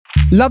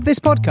Love this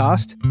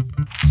podcast?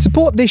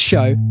 Support this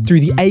show through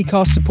the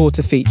Acast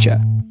supporter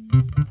feature.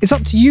 It's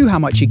up to you how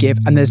much you give,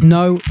 and there's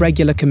no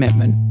regular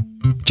commitment.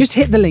 Just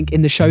hit the link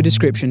in the show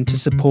description to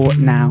support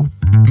now.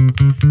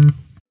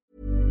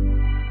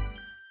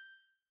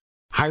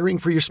 Hiring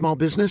for your small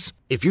business?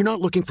 If you're not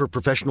looking for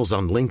professionals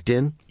on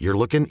LinkedIn, you're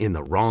looking in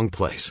the wrong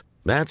place.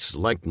 That's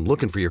like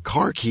looking for your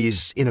car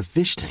keys in a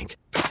fish tank.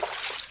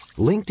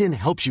 LinkedIn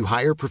helps you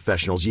hire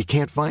professionals you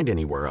can't find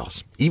anywhere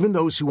else, even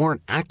those who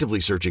aren't actively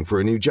searching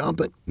for a new job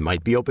but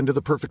might be open to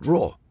the perfect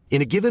role.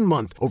 In a given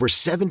month, over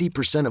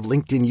 70% of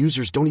LinkedIn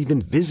users don't even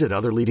visit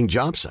other leading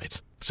job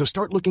sites. So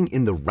start looking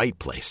in the right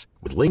place.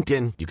 With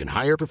LinkedIn, you can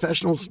hire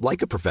professionals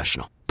like a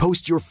professional.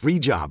 Post your free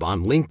job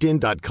on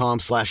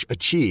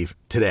linkedin.com/achieve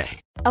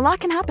today. A lot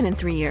can happen in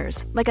 3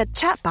 years, like a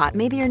chatbot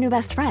may be your new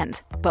best friend.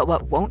 But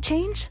what won't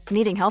change?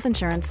 Needing health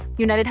insurance.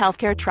 United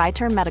Healthcare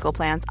Tri-Term Medical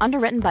Plans,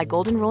 underwritten by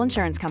Golden Rule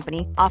Insurance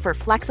Company, offer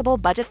flexible,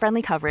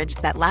 budget-friendly coverage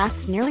that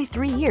lasts nearly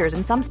 3 years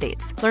in some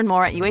states. Learn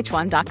more at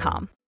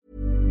uh1.com.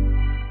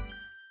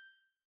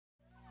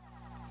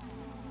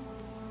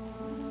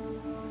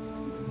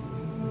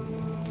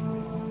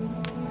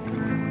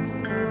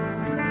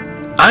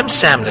 I'm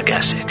Sam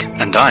Legasic.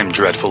 And I'm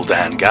Dreadful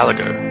Dan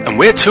Gallagher. And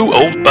we're two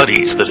old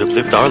buddies that have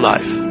lived our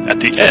life at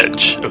the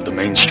edge of the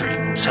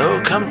mainstream. So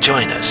come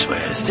join us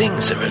where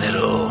things are a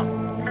little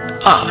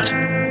odd.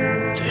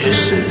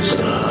 This is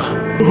the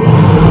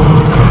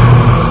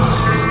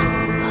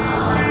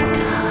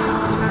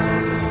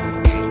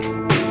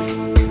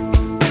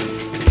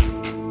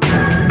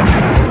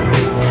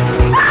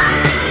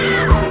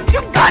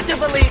You've got to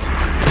believe.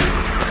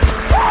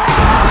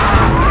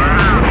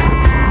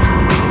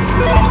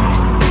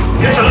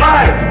 It's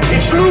alive!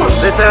 It's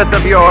loose! This earth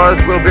of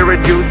yours will be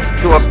reduced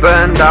to a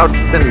burned-out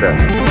cinder.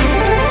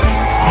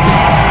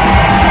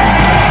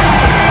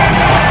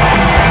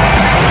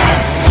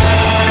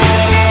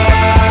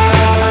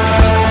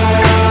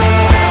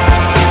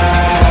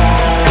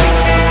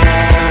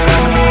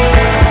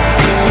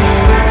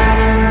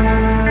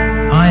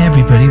 Hi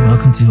everybody,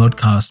 welcome to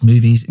Oddcast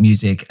Movies,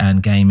 Music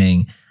and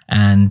Gaming.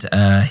 And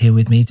here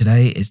with me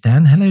today is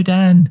Dan. Hello,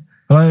 Dan.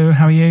 Hello,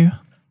 how are you?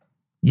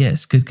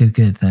 Yes, good,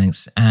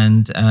 thanks.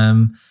 And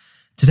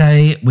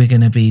today we're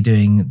going to be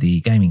doing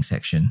the gaming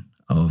section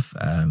of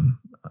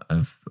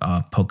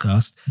our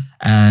podcast,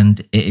 and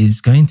it is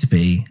going to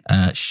be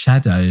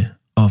Shadow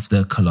of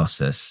the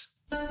Colossus.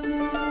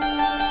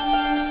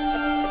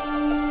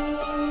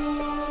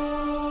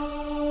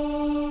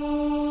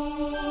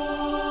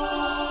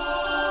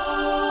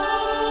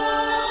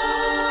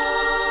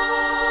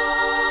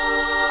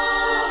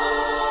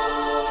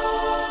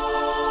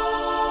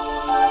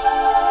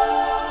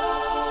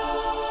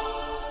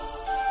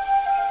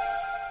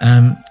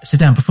 So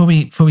Dan, before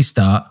we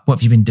start, what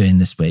have you been doing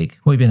this week?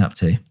 What have you been up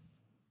to?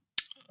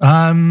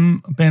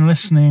 I've been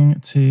listening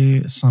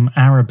to some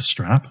Arab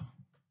Strap.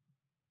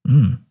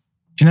 Do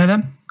you know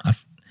them?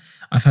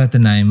 I've heard the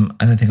name.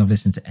 I don't think I've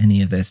listened to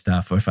any of their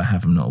stuff, or if I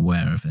have, I'm not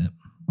aware of it.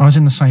 I was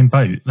in the same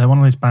boat. They're one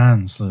of those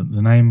bands that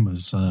the name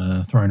was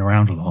thrown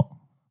around a lot.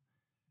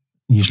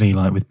 Usually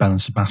like with Belle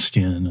and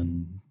Sebastian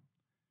and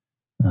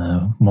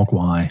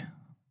Mogwai.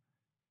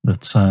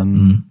 But I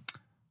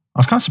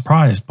was kind of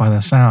surprised by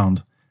their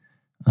sound.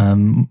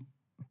 One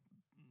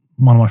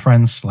of my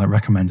friends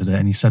recommended it,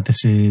 and he said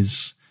this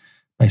is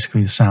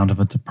basically the sound of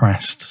a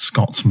depressed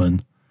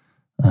Scotsman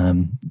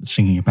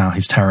singing about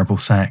his terrible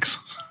sex.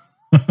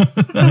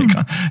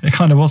 It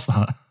kind of was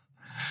that.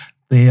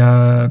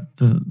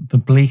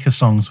 The bleaker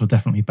songs were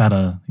definitely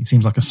better. He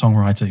seems like a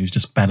songwriter who's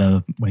just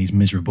better when he's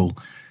miserable.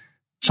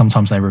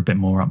 Sometimes they were a bit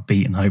more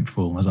upbeat and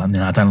hopeful. I was like,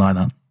 no, I don't like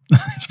that.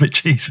 It's a bit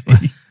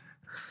cheesy.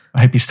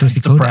 I hope he's still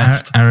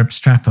depressed. Arab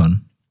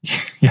Strap-on?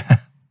 Yeah.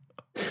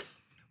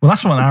 Well,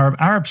 that's what an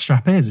Arab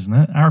Strap is, isn't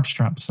it? Arab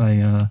Strap's I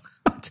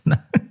don't know.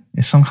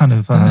 It's some kind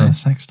of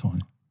sex toy.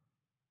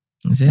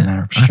 Is it? An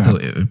Arab Strap. I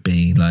thought it would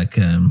be like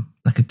a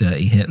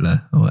dirty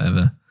Hitler or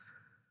whatever.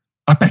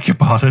 I beg your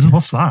pardon.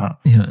 What's that?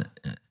 You know,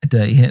 a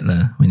dirty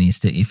Hitler, when you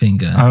stick your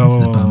finger into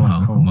the bum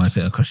hole and wipe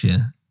it across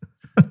your.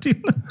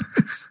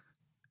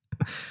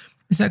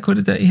 Is that called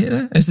a dirty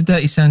Hitler? It's a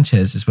dirty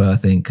Sanchez as well, I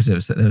think, because there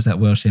was that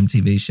Welsh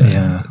MTV show.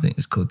 Yeah. I think it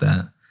was called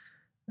that.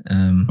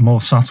 A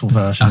more subtle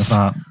version of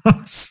that.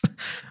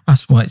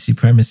 Us white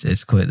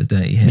supremacists call it the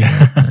dirty Hitler.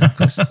 Yeah. Of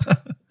course,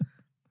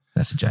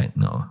 that's a joke.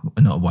 Not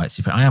a white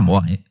supremacist. I am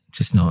white,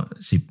 just not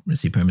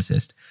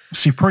supremacist.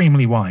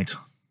 Supremely white.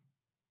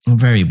 I'm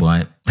very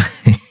white.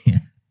 Yeah.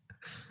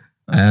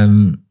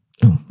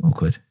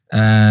 Awkward.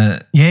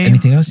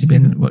 Anything else you've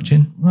been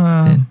watching?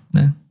 No,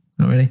 not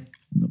really.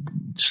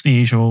 Just the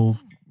usual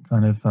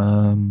kind of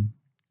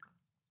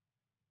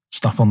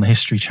stuff on the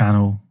History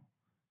Channel.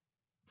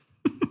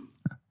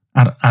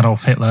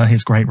 Adolf Hitler,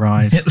 his great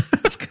rise. I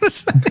was going to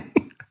say.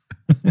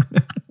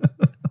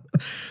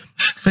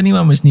 If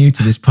anyone was new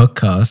to this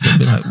podcast, they'd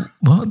be like,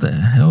 what the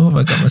hell have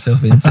I got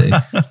myself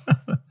into?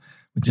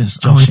 We're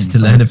just I wanted to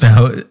learn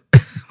about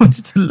I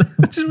just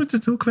wanted to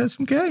talk about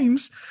some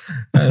games.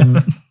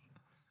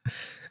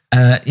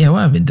 What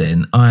I've been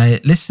doing,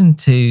 I listened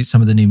to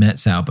some of the new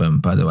Mets album,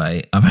 by the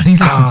way. I've only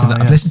listened to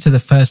I've listened to the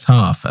first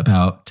half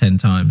about 10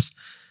 times.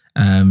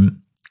 And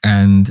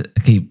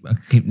I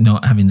keep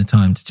not having the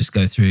time to just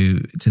go through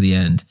to the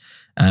end.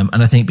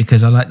 And I think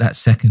because I like that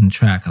second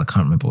track, and I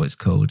can't remember what it's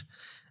called.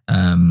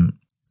 I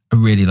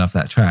really love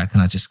that track,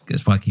 and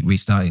that's why I keep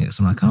restarting it.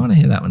 So I'm like, I want to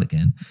hear that one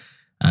again.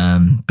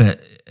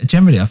 But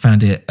generally, I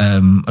found it a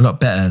lot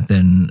better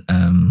than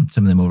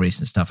some of the more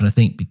recent stuff. And I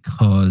think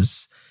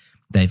because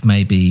they've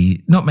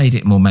maybe not made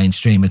it more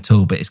mainstream at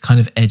all, but it's kind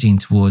of edging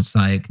towards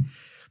like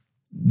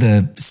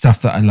the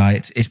stuff that I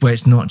liked. It's where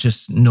it's not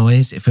just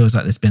noise. It feels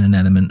like there's been an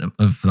element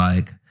of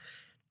like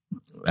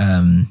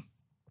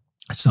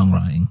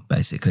songwriting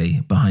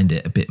basically behind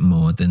it a bit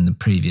more than the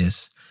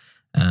previous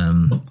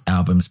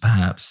albums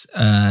perhaps.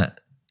 And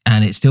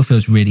it still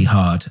feels really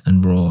hard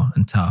and raw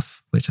and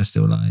tough, which I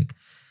still like.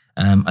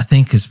 I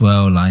think as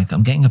well, like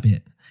I'm getting a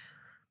bit,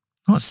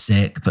 not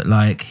sick, but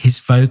like his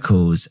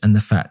vocals and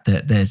the fact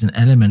that there's an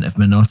element of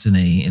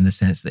monotony in the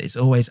sense that it's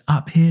always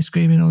up here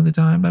screaming all the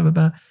time, blah, blah,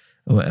 blah,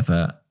 or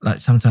whatever. Like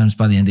sometimes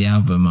by the end of the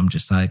album, I'm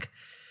just like,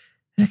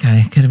 okay,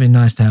 it could have been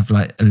nice to have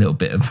like a little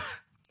bit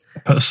of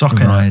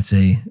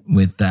variety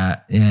with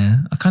that. Yeah,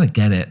 I kind of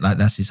get it. Like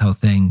that's his whole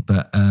thing,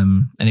 but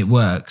and it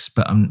works.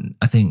 But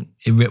I think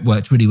it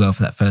worked really well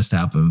for that first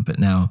album. But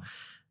now,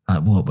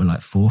 like we're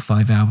like 4 or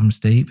 5 albums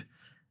deep.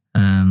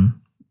 And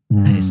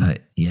it's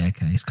like, yeah,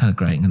 okay, it's kind of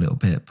grating a little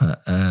bit,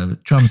 but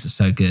drums are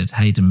so good.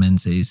 Hayden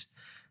Menzies,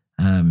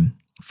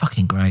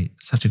 fucking great,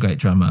 such a great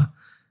drummer.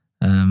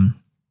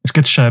 It's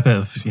good to show a bit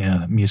of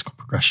musical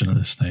progression at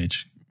this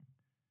stage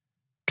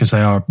because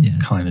they are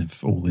kind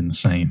of all in the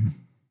same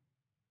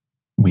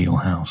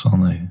wheelhouse,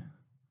 aren't they?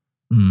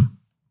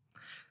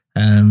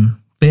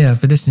 But yeah,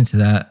 for listening to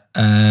that,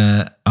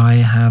 I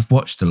have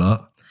watched a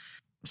lot.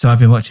 So I've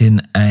been watching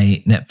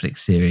a Netflix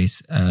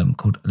series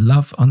called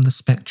Love on the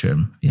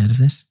Spectrum. Have you heard of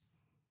this?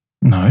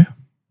 No.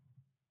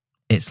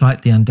 It's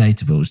like The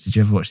Undateables. Did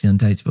you ever watch The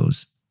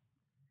Undateables?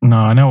 No,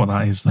 I know what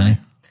that is though. No?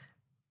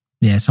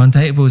 Yeah, so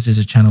Undateables is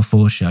a Channel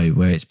 4 show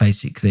where it's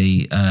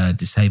basically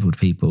disabled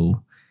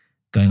people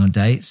going on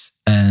dates.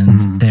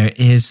 And there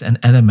is an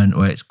element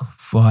where it's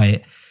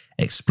quite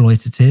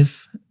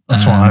exploitative.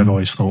 That's what I've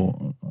always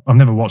thought. I've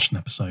never watched an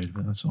episode,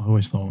 but that's what I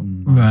always thought.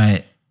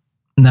 Right.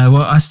 No,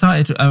 well,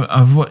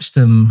 I watched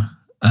them.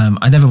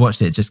 I never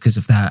watched it just because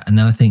of that. And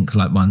then I think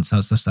like once I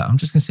was just like, I'm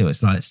just going to see what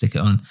it's like, stick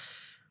it on.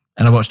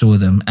 And I watched all of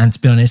them. And to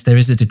be honest, there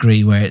is a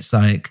degree where it's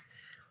like,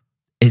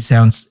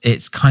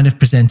 it's kind of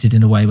presented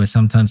in a way where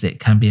sometimes it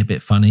can be a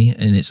bit funny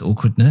in its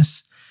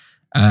awkwardness.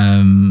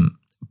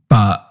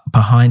 But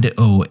behind it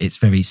all, it's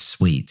very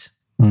sweet.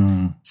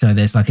 So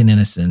there's like an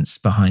innocence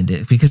behind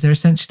it because they're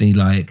essentially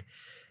like,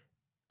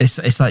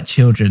 it's like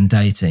children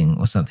dating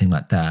or something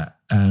like that.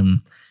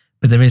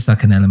 But there is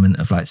like an element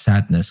of like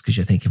sadness because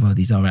you're thinking, well,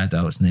 these are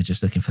adults and they're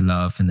just looking for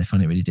love and they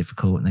find it really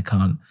difficult and they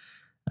can't,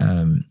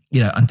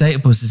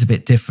 Undateables is a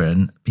bit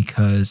different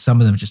because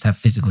some of them just have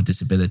physical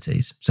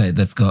disabilities. So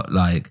they've got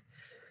like,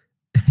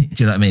 do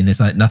you know what I mean? There's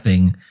like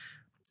nothing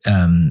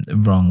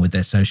wrong with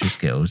their social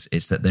skills.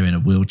 It's that they're in a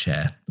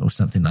wheelchair or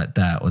something like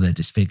that, or they're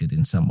disfigured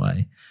in some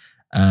way.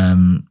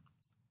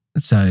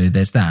 So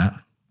there's that.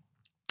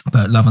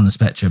 But Love on the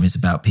Spectrum is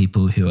about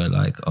people who are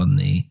like on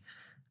the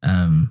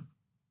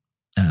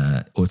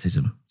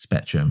autism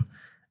spectrum,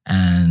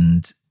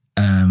 and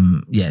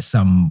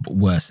some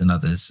worse than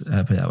others,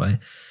 put it that way.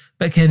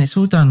 But again, it's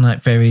all done like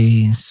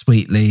very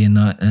sweetly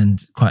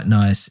and quite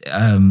nice.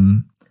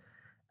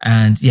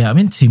 And yeah, I'm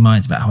in two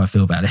minds about how I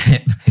feel about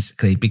it,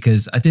 basically,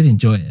 because I did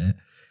enjoy it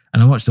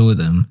and I watched all of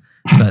them.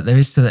 But there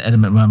is still the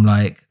element where I'm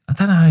like, I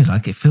don't know,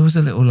 like it feels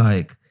a little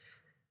like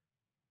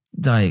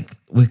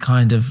we're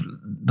kind of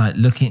like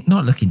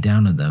not looking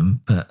down on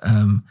them, but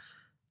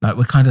like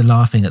we're kind of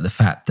laughing at the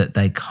fact that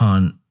they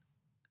can't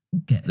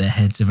get their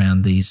heads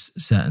around these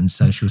certain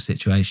social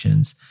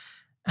situations.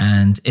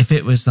 And if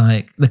it was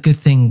like the good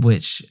thing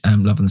which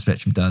Love on the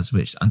Spectrum does,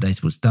 which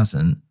Undateables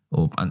doesn't,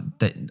 or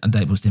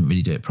Undateables didn't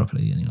really do it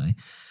properly anyway,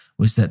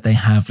 was that they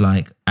have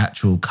like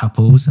actual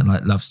couples and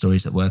like love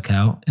stories that work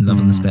out in Love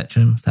on the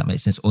Spectrum, if that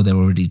makes sense, or they're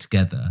already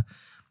together.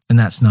 And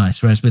that's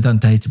nice. Whereas with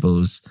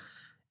Undateables,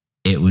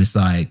 it was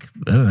like,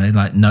 I don't know,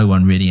 like no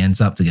one really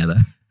ends up together.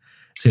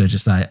 So you're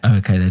just like, oh,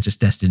 okay, they're just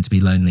destined to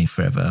be lonely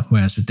forever.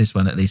 Whereas with this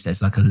one, at least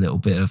there's like a little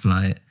bit of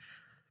like,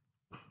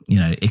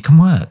 it can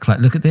work. Like,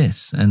 look at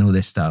this and all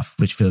this stuff,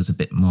 which feels a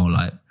bit more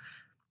like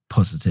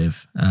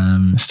positive.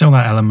 There's still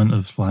that element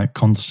of like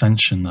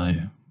condescension though,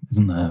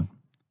 isn't there?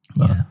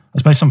 Yeah. I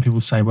suppose some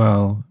people say,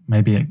 well,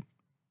 maybe it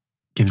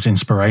gives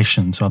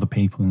inspiration to other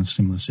people in a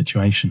similar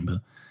situation.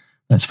 But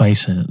let's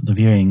face it, the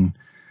viewing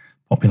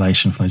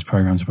population for those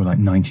programs were like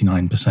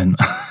 99%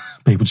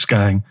 people just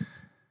going,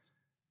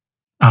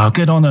 oh,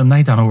 good on them.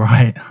 They done all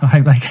right. I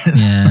hope they get.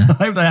 Yeah. I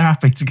hope they're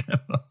happy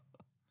together.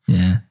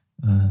 Yeah,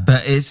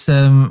 but it's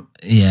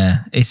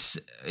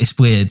it's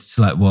weird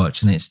to like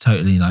watch, and it's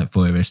totally like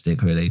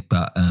voyeuristic, really.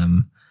 But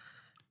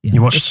yeah.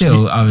 You watched.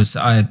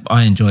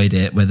 I enjoyed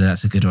it. Whether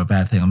that's a good or a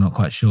bad thing, I'm not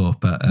quite sure.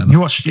 But you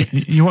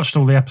watched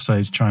all the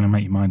episodes trying to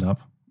make your mind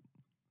up.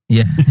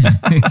 Yeah,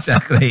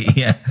 exactly.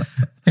 Yeah,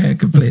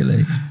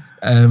 completely.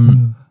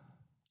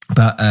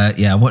 But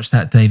I watched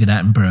that David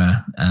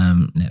Attenborough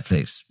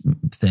Netflix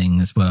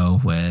thing as well,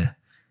 where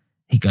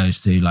he goes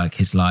through like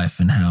his life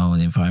and how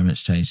the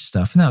environment's changed and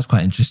stuff, and that was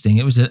quite interesting.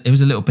 It was a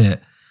little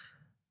bit,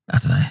 I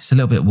don't know, it's a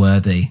little bit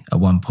worthy at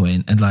one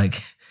point, and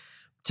like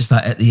just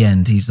like at the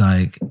end, he's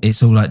like,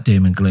 it's all like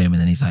doom and gloom,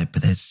 and then he's like,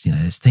 but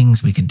there's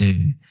things we can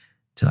do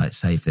to like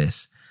save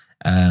this.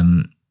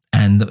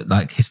 And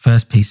like his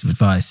first piece of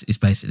advice is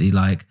basically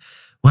like,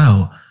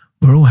 well,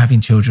 we're all having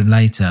children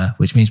later,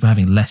 which means we're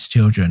having less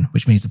children,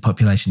 which means the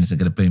population isn't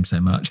going to boom so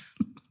much.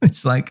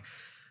 It's like,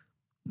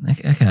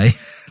 okay.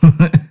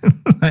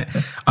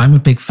 I'm a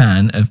big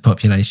fan of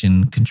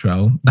population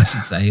control, I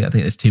should say. I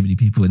think there's too many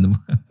people in the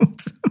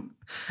world.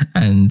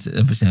 And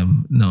obviously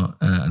I'm not,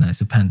 I know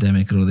it's a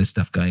pandemic and all this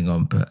stuff going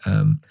on, but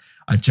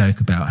I joke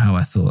about how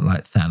I thought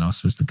like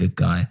Thanos was the good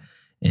guy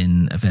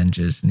in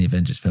Avengers, in the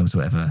Avengers films or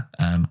whatever.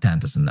 Dan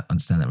doesn't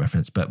understand that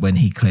reference, but when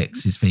he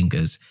clicks his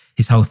fingers,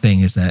 his whole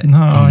thing is that he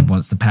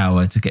wants the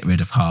power to get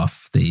rid of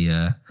half the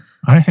I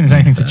don't think there's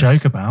anything to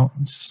joke about.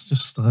 It's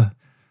just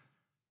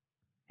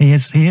he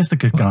is the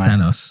good guy.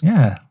 Thanos.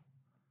 Yeah.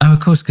 Oh,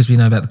 of course, because we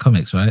know about the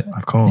comics, right?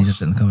 Of course. He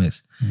does it in the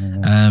comics.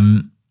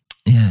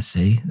 Yeah.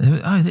 See.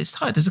 Oh, it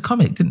started as a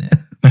comic, didn't it?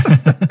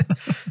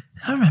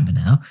 I remember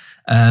now.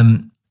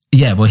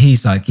 Yeah, well,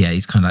 he's like,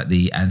 he's kind of like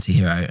the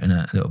anti-hero in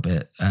a little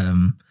bit,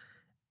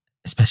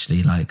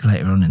 especially like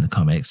later on in the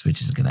comics, which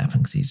isn't going to happen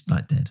because he's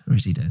like dead. Or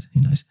is he dead?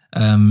 Who knows?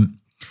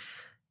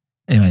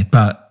 Anyway,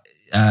 but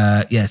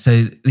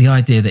so the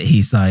idea that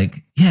he's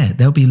like,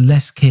 there'll be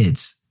less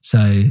kids.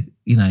 So,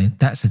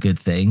 that's a good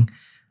thing. I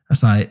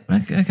was like,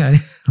 okay.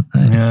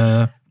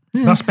 Yeah.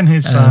 That's been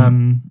his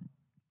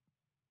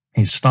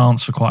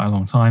stance for quite a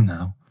long time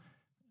now.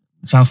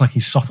 It sounds like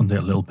he's softened it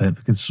a little bit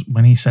because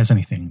when he says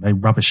anything, they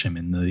rubbish him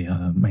in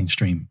the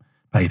mainstream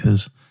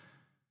papers.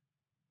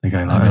 They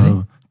go like,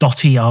 really?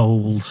 Dotty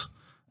old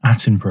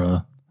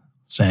Attenborough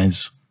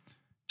says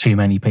too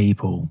many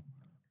people,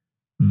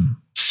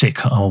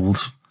 sick old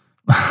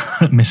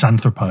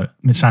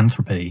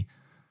misanthropy.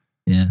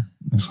 Yeah.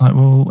 It's like,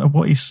 well,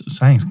 what he's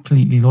saying is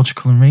completely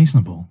logical and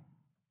reasonable.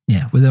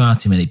 Yeah, well, there are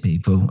too many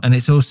people. And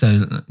it's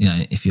also,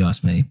 if you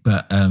ask me,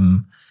 but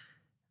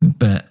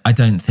I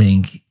don't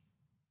think...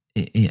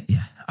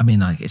 Yeah, I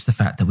mean, like, it's the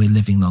fact that we're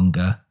living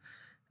longer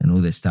and all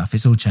this stuff.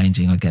 It's all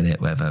changing. I get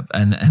it, whatever.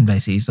 And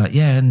basically, he's like,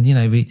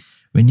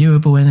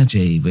 renewable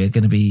energy. We're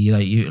going to be,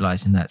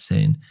 utilizing that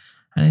soon.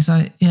 And it's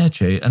like, yeah,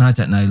 true. And I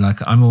don't know,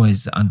 like, I'm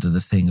always under the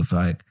thing of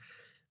like,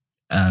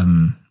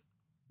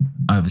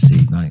 obviously,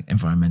 like,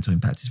 environmental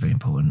impact is very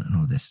important and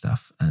all this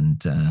stuff.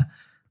 And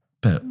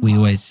but we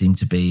always seem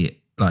to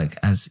be like,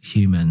 as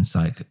humans,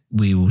 like,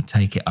 we will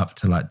take it up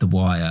to like the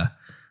wire.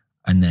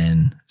 And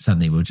then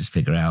suddenly we'll just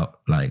figure out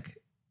like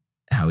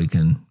how we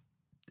can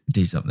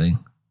do something.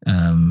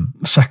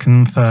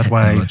 Second, third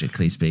wave.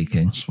 Technologically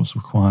speaking. That's what's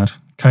required.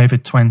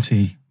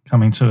 COVID-20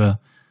 coming to a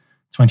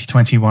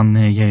 2021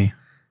 near you.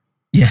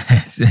 Yeah,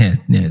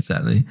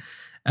 exactly.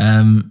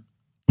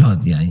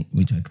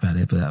 We joke about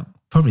it, but that'll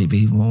probably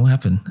be what will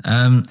happen.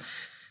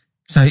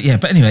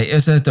 But anyway, it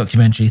was a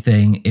documentary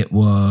thing. It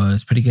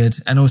was pretty good.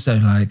 And also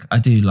like, I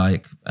do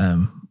like,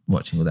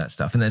 watching all that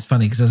stuff. And that's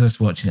funny because as I was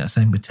watching it, I was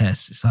saying with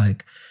Tess, it's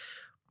like,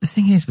 the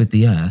thing is with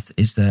the Earth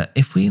is that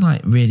if we like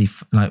really,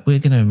 we're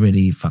going to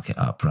really fuck it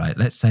up, right?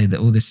 Let's say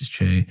that all this is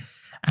true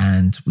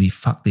and we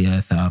fuck the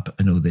Earth up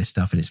and all this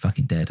stuff and it's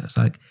fucking dead. I was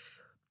like,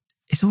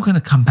 it's all going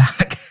to come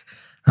back.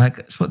 Like,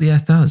 that's what the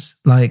Earth does.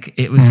 Like,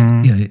 it was,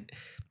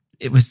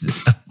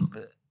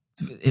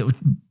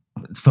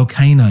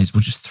 volcanoes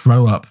will just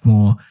throw up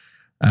more,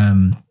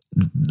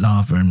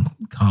 lava and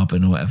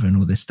carbon or whatever and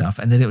all this stuff,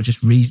 and then it will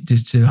just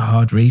do a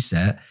hard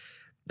reset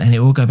and it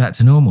will go back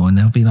to normal and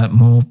there'll be like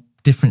more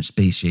different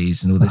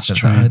species and all this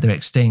stuff. Like, they're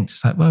extinct.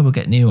 It's like, well, we'll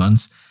get new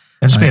ones.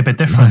 It'll just be a bit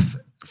different. Life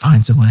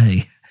finds a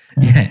way.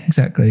 Yeah,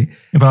 exactly.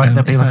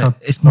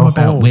 It's more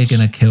about we're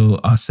going to kill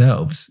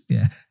ourselves.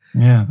 Yeah.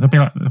 Yeah.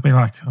 There'll be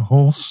like a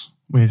horse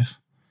with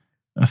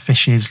a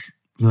fish's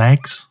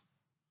legs.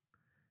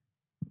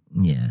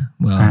 Yeah.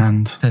 Well, I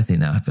don't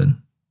think that'll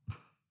happen.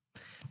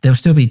 There'll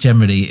still be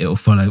generally, it'll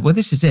follow. Well,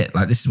 this is it.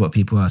 Like, this is what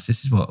people ask.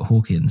 This is what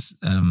Dawkins.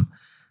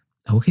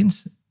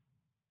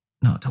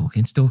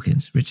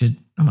 Richard,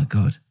 oh my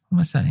God. What am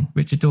I saying?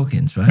 Richard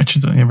Dawkins, right?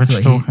 Richard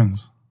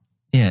Dawkins.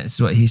 Yeah,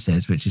 it's what he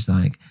says, which is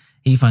like,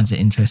 he finds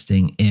it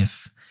interesting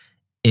if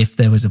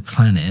there was a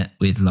planet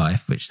with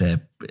life, which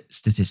there,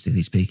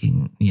 statistically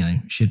speaking,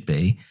 should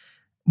be,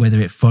 whether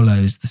it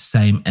follows the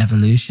same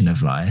evolution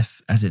of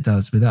life as it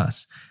does with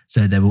us.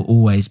 So there will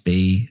always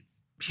be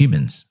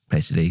humans,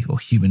 basically, or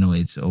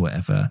humanoids or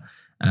whatever,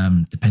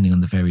 depending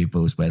on the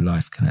variables where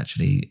life can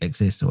actually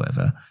exist or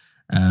whatever,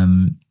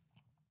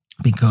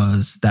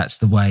 because that's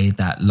the way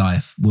that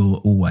life will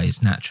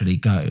always naturally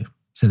go.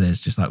 So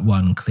there's just like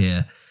one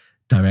clear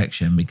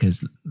direction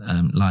because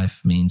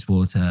life means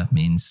water,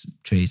 means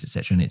trees,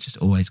 etc. And it just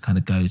always kind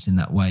of goes in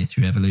that way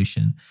through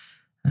evolution,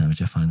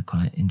 which I find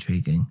quite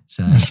intriguing.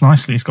 So it's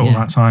nice that he's got all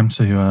that time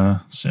to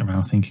sit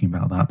around thinking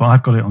about that. But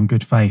I've got it on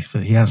good faith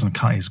that he hasn't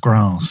cut his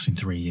grass in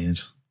 3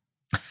 years.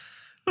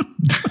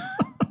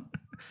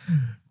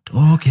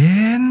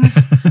 Dawkins.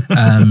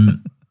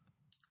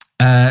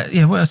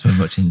 What else have we been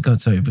watching?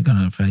 God, sorry, we've been going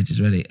on for ages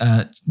already.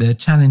 The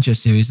Challenger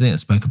series, I think I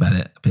spoke about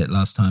it a bit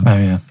last time. Oh,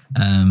 yeah.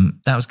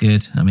 That was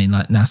good. I mean,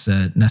 like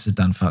NASA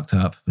done fucked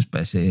up.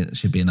 It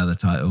should be another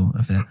title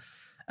of it.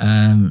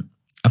 I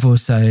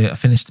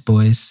finished The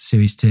Boys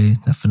series 2.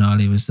 The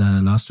finale was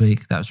last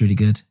week. That was really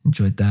good.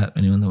 Enjoyed that.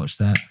 Anyone that watched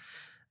that?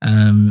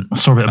 I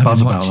saw a bit of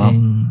buzz about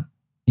that.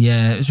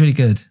 Yeah, it was really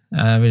good.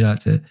 I really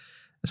liked it.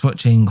 I was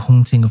watching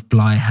Haunting of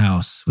Bly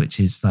House, which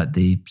is like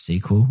the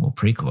sequel or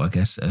prequel, I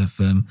guess, of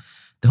The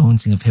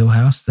Haunting of Hill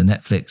House, the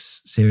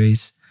Netflix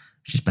series,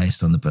 which is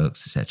based on the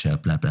books, etc.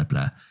 Blah blah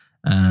blah.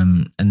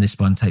 And this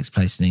one takes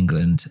place in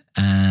England,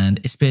 and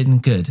it's been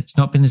good. It's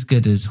not been as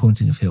good as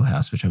Haunting of Hill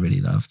House, which I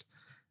really loved,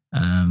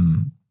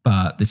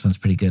 but this one's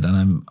pretty good. And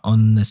I'm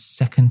on the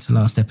second to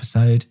last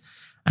episode,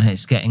 and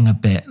it's getting a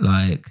bit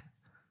like,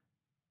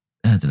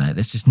 I don't know.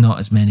 There's just not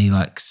as many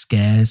like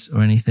scares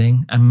or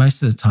anything, and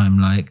most of the time,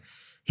 like,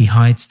 he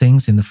hides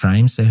things in the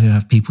frame, so he'll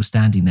have people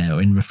standing there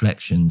or in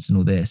reflections and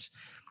all this.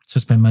 So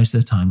I spend most of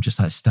the time just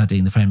like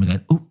studying the frame and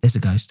going, oh, there's a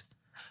ghost.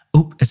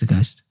 Oh, there's a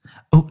ghost.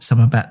 Oh,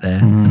 someone back there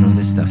and all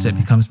this stuff. So it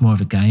becomes more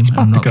of a game.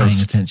 I'm not paying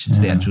attention to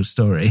the actual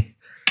story.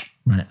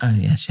 Right. Oh,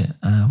 yeah, shit.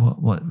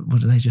 What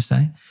did they just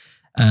say?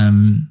 So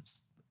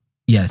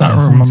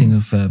Haunting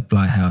of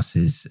Bly House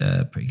is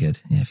pretty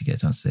good. Yeah, if you get a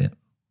chance to see it.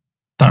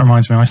 That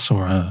reminds me, I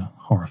saw a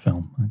horror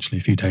film actually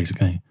a few days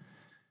ago.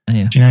 Oh,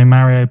 yeah. Do you know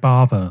Mario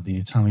Bava, the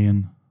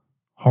Italian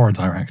horror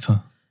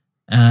director?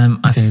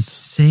 I've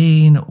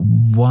seen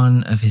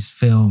one of his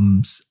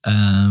films,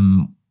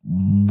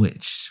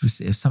 which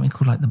was something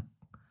called like the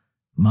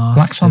Mask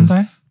Black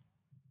Sunday?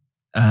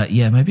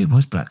 Maybe it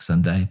was Black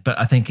Sunday, but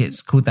I think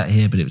it's called that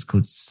here, but it was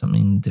called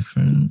something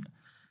different.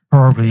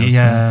 Probably,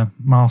 yeah.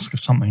 Mask of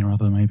something or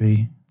other,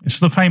 maybe. It's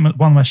the famous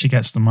one where she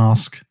gets the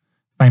mask,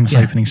 famous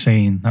opening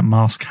scene, that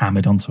mask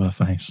hammered onto her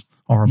face.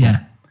 Horrible.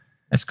 Yeah,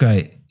 that's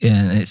great. Yeah,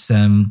 and it's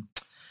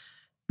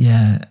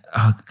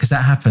because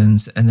that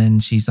happens, and then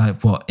she's like,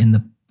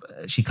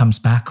 she comes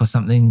back or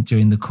something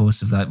during the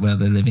course of like where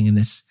they're living in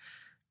this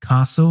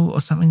castle or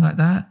something like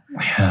that.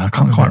 Yeah, I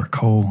can't quite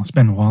recall. It's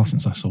been a while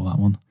since I saw that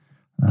one.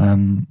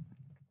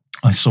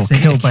 I saw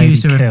Kill Baby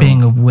accuse her Kill. of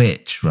being a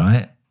witch,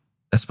 right?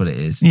 That's what it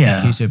is. Yeah,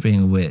 accuse her of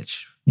being a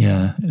witch.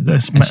 Yeah,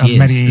 it's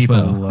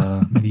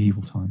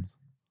medieval times.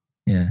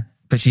 Yeah,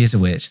 but she is a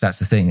witch. That's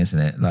the thing, isn't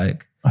it?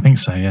 Like, I think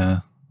so.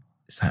 Yeah,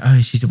 it's like, oh,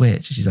 she's a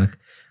witch. And she's like,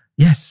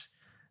 yes.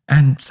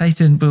 And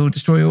Satan will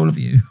destroy all of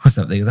you, or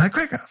something. Like,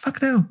 quick,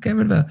 fucking hell, get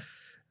rid of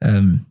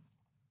her.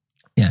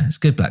 It's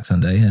good. Black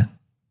Sunday, yeah.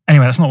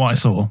 Anyway, that's not what I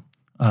saw.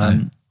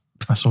 I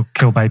saw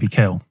Kill Baby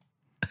Kill.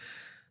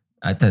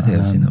 I don't think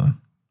I've seen that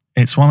one.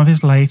 It's one of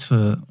his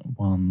later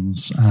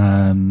ones.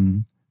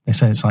 They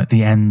say it's like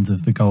the end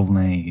of the golden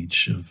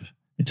age of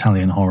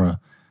Italian horror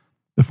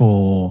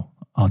before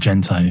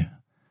Argento and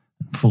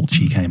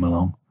Fulci came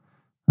along.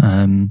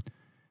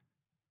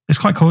 It's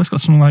quite cool. It's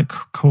got some like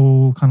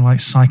cool kind of like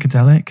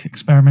psychedelic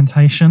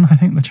experimentation. I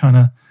think they're trying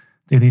to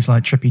do these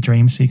like trippy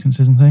dream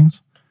sequences and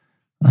things.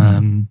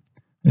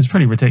 It's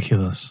pretty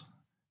ridiculous.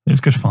 It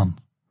was good fun.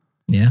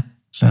 Yeah.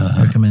 So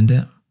recommend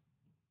it.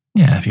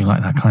 Yeah, if you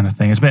like that kind of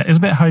thing. It's a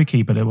bit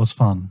hokey, but it was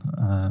fun.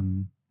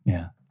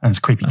 And it's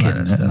creepy kid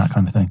and that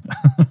kind of thing.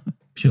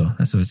 Sure,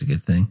 that's always a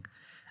good thing.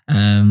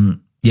 The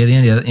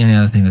only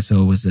other thing I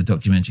saw was a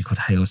documentary called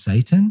Hail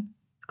Satan.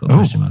 It's got a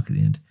question mark at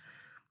the end,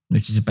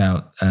 which is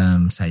about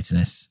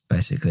Satanists,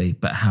 basically,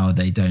 but how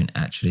they don't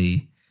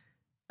actually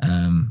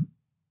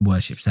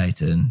worship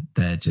Satan.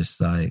 They're just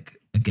like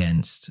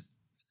against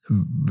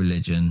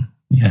religion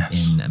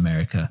in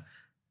America.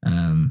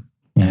 And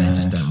they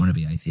just don't want to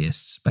be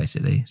atheists,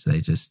 basically. So they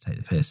just take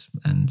the piss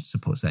and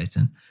support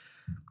Satan.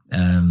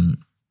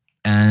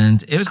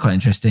 And it was quite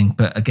interesting,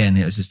 but again,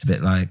 it was just a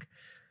bit like,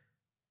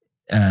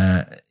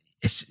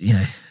 it's,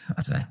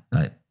 I don't know,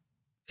 like,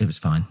 it was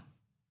fine.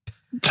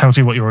 Tells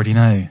you what you already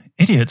know.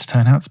 Idiots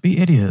turn out to be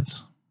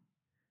idiots.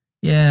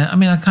 Yeah, I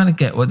mean, I kind of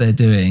get what they're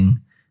doing.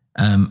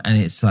 And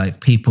it's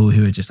like people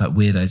who are just like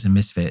weirdos and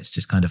misfits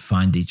just kind of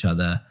find each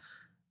other,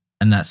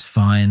 and that's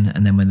fine.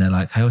 And then when they're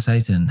like, Hail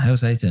Satan,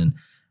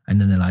 and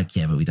then they're like,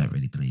 yeah, but we don't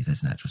really believe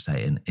there's an actual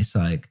Satan. It's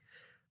like,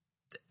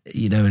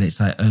 and it's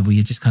like, oh, well,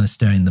 you're just kind of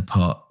stirring the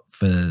pot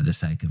for the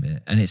sake of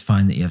it. And it's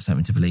fine that you have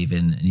something to believe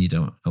in and you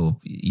don't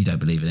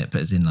believe in it,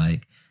 but as in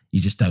like, you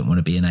just don't want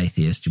to be an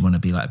atheist. You want to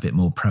be like a bit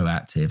more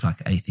proactive,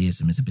 like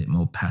atheism is a bit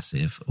more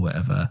passive or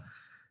whatever.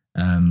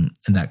 And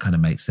that kind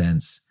of makes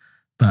sense.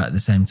 But at the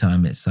same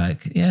time, it's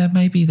like, yeah,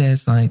 maybe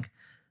there's like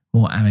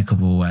more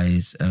amicable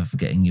ways of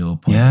getting your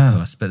point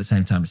across. But at the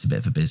same time, it's a bit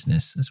of a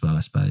business as well,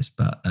 I suppose.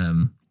 But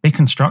be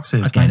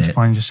constructive. Don't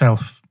define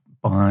yourself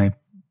by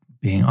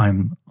being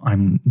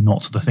I'm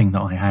not the thing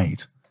that I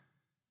hate.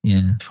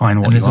 Yeah. Define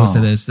what and there's you also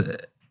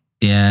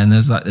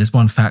are. there's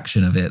one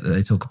faction of it that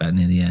they talk about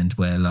near the end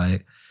where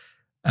like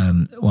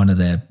one of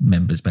their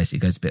members basically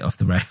goes a bit off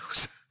the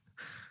rails,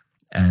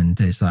 and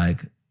it's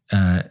like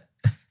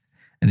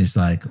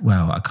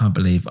well, I can't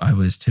believe I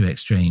was too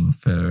extreme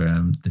for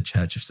the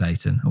Church of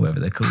Satan, or whatever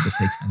they're called, the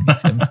Satanic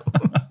Temple.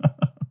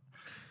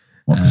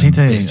 What does he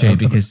do? It's true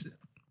because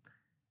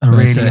a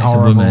really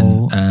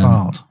horrible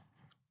part.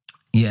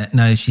 Yeah,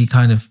 no, she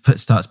kind of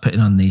starts putting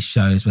on these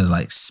shows where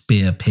like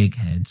spear pig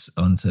heads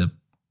onto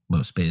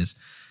spears,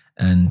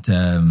 and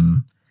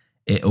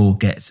it all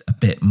gets a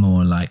bit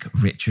more like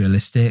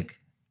ritualistic,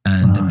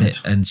 and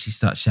and she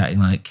starts shouting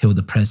like "kill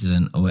the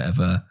president" or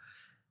whatever,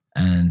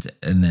 and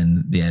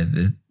then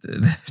the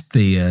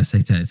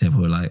Satanic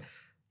Temple were like,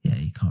 yeah,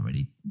 you can't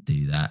really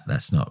do that.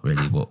 That's not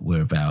really what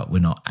we're about. We're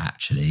not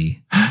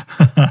actually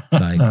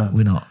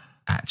we're not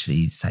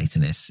actually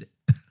Satanists.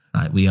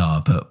 Like we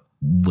are, but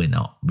we're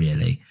not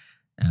really.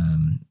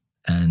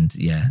 And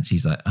yeah,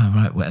 she's like, oh,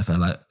 right, whatever.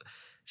 Like,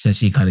 so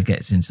she kind of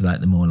gets into like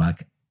the more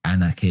like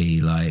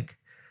anarchy, like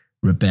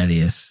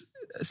rebellious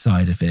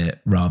side of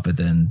it, rather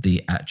than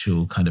the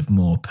actual kind of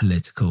more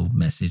political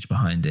message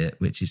behind it,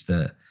 which is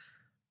that,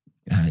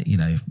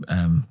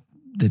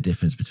 the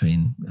difference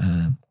between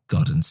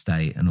God and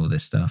state and all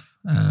this stuff.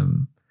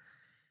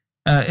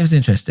 It was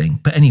interesting.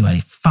 But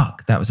anyway,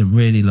 that was a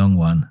really long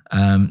one.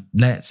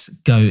 Let's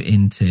go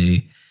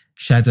into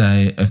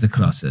Shadow of the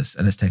Colossus,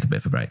 and let's take a bit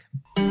of a break.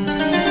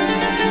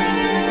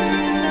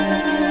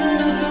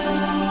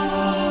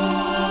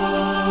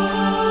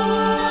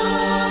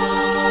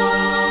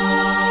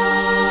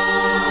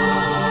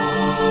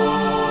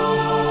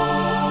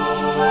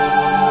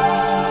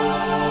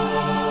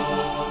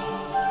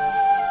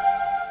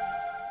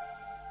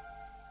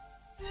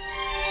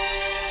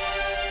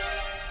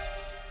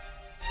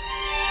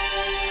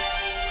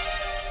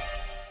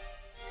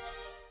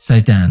 So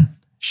Dan,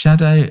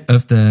 Shadow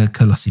of the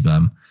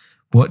Colossibum.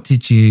 What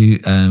did you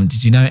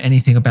know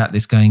anything about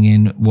this going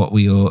in? What were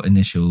your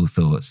initial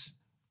thoughts?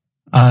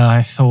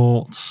 I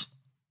thought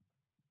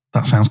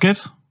that sounds good.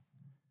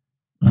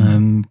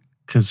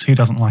 Because who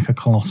doesn't like a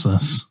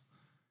Colossus?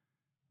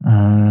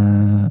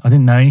 I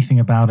didn't know anything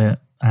about it,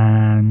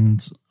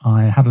 and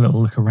I had a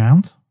little look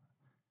around.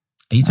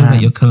 Are you talking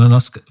about your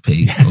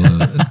colonoscopy?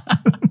 Or...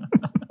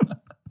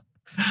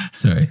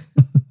 Sorry.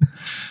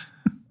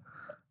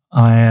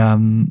 I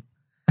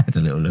had a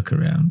little look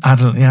around. I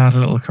had a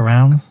little look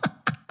around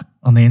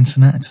on the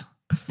internet.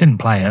 Didn't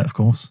play it, of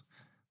course.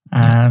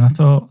 And I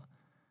thought,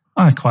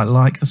 I quite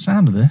like the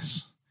sound of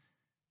this.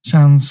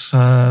 Sounds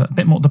a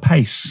bit more, the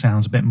pace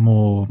sounds a bit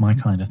more my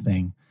kind of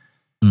thing.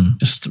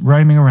 Just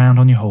roaming around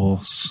on your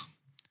horse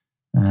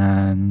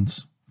and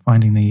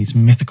finding these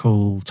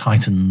mythical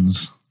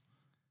titans.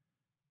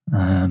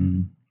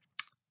 And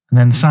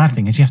then the sad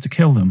thing is you have to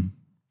kill them.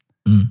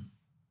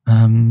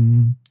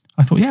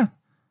 I thought, yeah,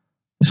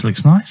 this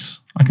looks nice.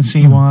 I can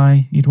see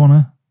why you'd want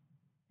to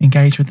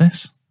engage with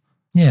this.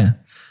 Yeah.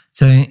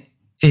 So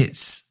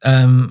it's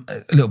a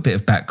little bit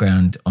of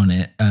background on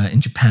it. In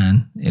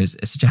Japan,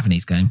 it's a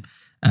Japanese game.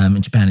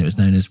 In Japan, it was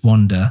known as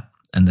Wanda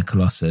and the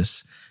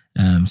Colossus.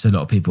 So a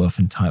lot of people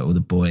often title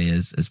the boy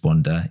as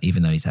Wanda,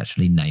 even though he's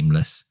actually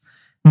nameless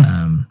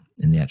in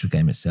the actual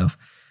game itself.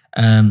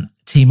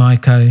 Team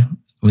Ico,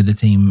 with the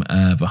team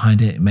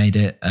behind it, made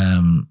it.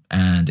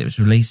 And it was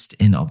released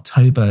in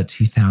October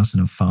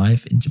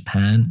 2005 in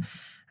Japan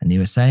and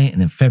USA,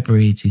 and then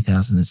February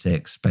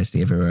 2006,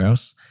 basically everywhere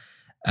else.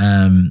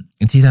 In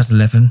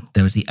 2011,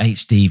 there was the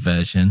HD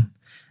version,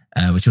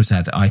 which also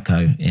had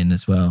Ico in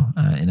as well,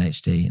 in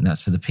HD, and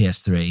that's for the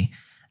PS3.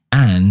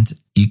 And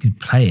you could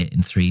play it in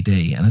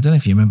 3D. And I don't know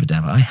if you remember,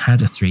 Dan, but I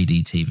had a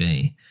 3D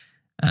TV.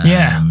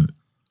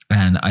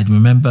 And I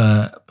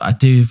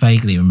do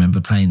vaguely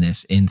remember playing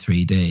this in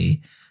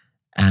 3D,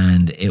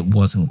 and it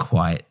wasn't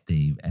quite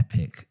the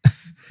epic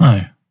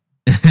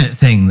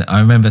thing that I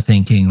remember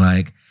thinking,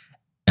 like,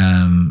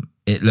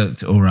 it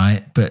looked all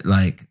right, but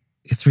like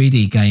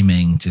 3D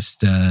gaming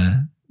just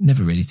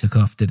never really took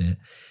off, did it?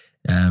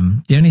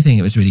 The only thing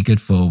it was really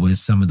good for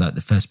was some of like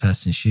the first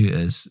person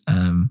shooters,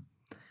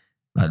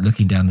 like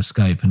looking down the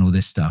scope and all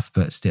this stuff,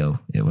 but still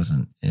it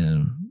wasn't,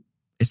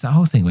 it's that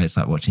whole thing where it's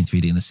like watching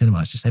 3D in the cinema.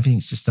 It's just,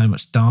 everything's just so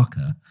much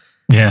darker.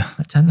 Yeah.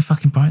 Like, turn the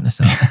fucking brightness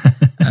up.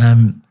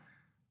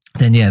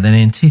 Then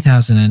in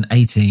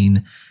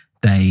 2018,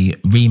 they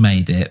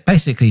remade it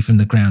basically from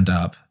the ground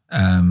up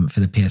for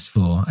the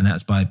PS4. And that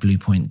was by Blue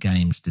Point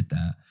Games did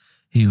that,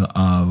 who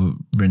are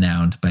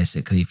renowned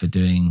basically for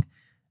doing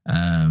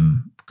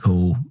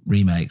cool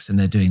remakes. And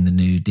they're doing the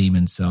new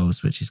Demon's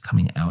Souls, which is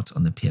coming out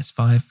on the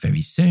PS5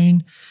 very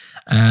soon.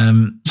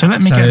 So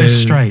let me get this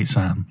straight,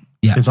 Sam.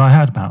 Yeah. Because I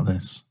heard about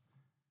this.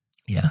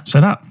 Yeah. So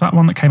that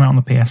one that came out on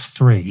the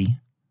PS3,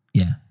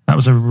 yeah, that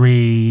was a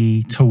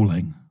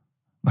retooling,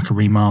 like a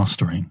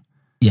remastering.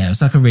 Yeah, it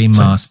was like a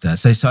remaster.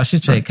 So I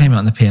should say it came out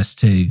on the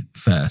PS2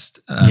 first,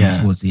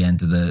 towards the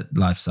end of the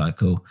life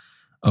cycle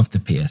of the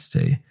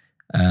PS2.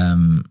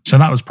 So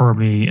that was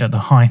probably at the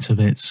height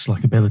of its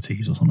like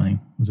abilities or something.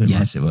 Was it?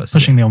 Yes, it was.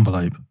 Pushing the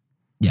envelope.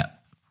 Yeah.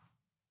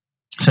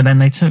 So then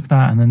they took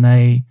that and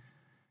then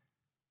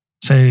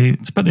so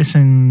to put this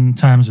in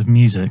terms of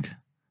music,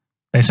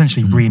 they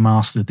essentially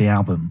remastered the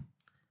album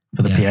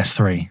for the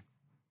PS3.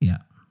 Yeah.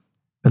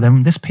 But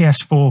then this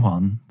PS4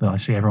 one that I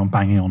see everyone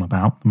banging on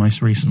about, the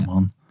most recent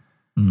one,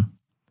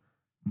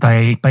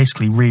 they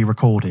basically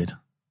re-recorded.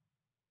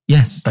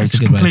 Yes. They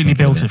just completely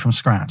built it from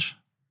scratch.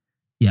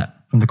 Yeah.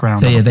 From the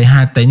ground up. So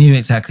they knew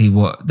exactly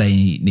what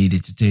they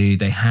needed to do.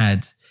 They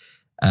had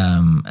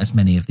as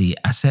many of the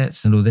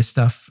assets and all this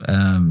stuff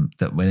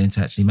that went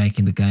into actually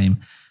making the game.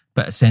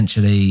 But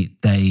essentially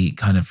they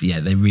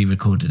they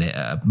re-recorded it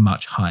at a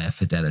much higher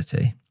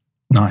fidelity.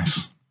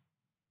 Nice.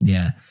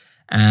 Yeah.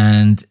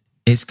 And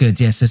it's good.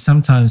 Yeah. So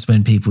sometimes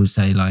when people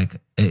say like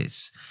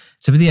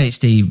so with the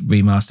HD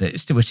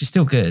remaster, which is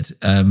still good,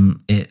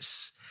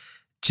 it's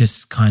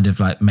just kind of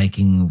like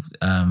making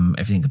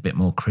everything a bit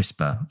more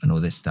crisper and all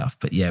this stuff.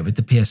 But yeah, with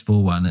the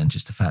PS4 one and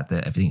just the fact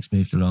that everything's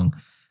moved along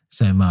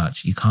so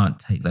much, you can't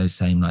take those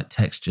same like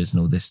textures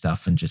and all this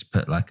stuff and just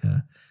put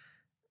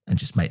and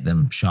just make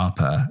them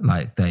sharper.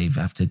 Like they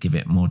have to give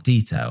it more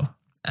detail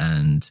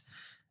and,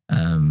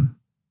 and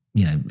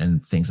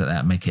things like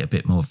that, make it a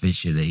bit more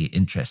visually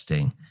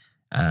interesting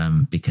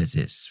because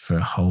it's for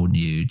a whole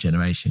new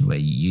generation where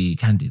you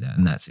can do that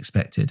and that's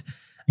expected.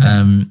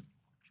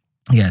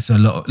 So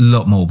a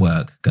lot more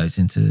work goes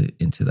into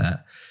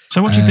that.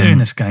 So what do you do in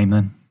this game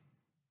then?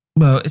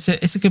 Well,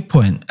 it's a good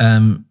point.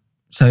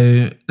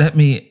 So let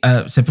me.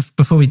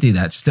 Before we do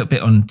that, just a little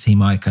bit on Team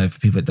Ico for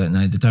people that don't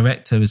know. The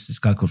director was this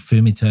guy called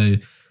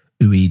Fumito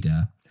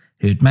Ueda,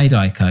 who had made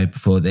Ico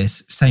before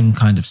this, same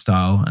kind of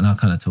style, and I'll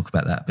kind of talk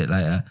about that a bit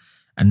later.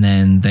 And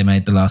then they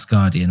made The Last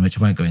Guardian, which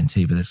I won't go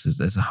into, but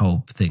there's a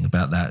whole thing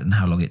about that and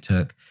how long it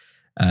took.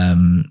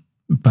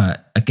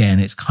 But again,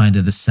 it's kind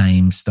of the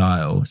same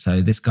style.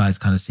 So this guy's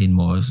kind of seen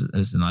more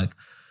as like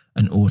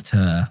an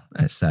auteur,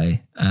 let's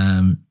say.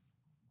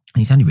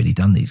 He's only really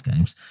done these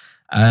games.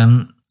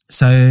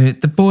 So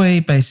the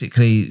boy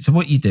basically, so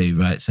what you do,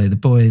 right? So the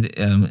boy,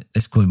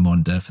 let's call him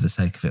Wanda for the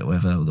sake of it, or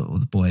whatever, or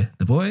the boy.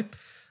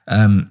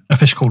 A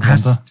fish called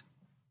Wanda.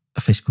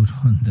 A fish called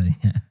Wanda,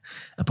 yeah.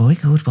 A boy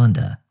called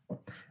Wanda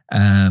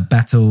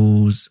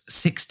battles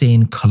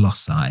 16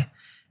 colossi.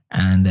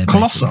 And they're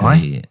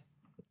Colossi?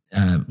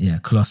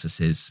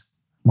 Colossuses.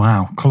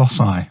 Wow,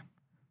 colossi.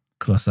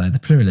 Colossi, the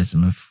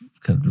pluralism of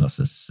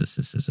colossus.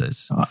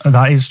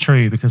 That is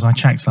true because I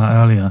checked that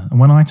earlier. And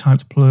when I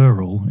typed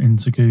plural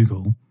into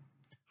Google,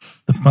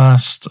 the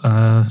first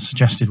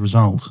suggested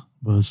result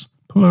was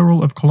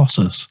plural of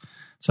Colossus.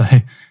 So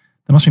there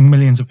must be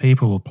millions of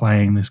people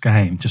playing this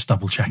game, just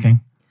double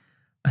checking.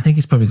 I think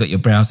it's probably got your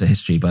browser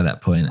history by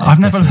that point. I've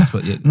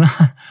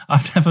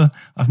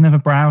never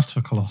browsed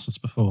for Colossus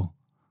before.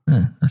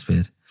 Oh, that's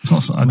weird.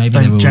 It's not, maybe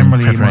they were in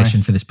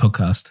preparation for this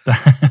podcast,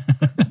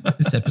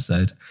 this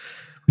episode.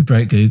 We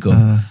broke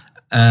Google.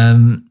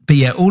 But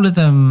yeah, all of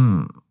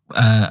them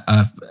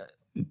are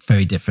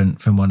very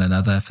different from one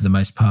another for the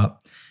most part.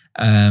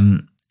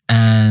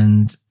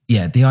 And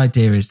yeah, the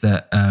idea is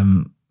that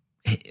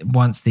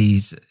once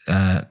these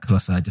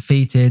colossi are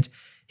defeated,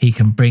 he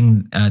can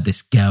bring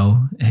this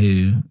girl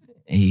who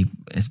he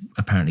is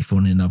apparently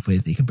fallen in love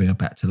with, he can bring her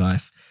back to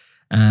life.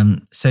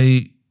 So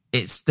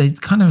they're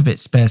kind of a bit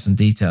sparse on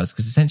details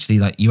because essentially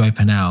like you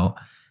open out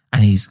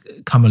and he's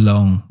come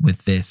along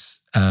with this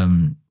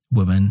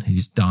woman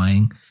who's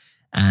dying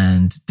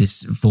and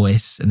this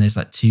voice, and there's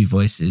like two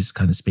voices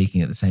kind of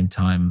speaking at the same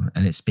time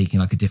and it's speaking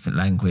like a different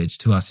language.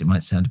 To us, it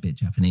might sound a bit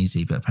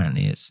Japanesey, but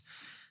apparently it's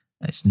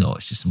not.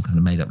 It's just some kind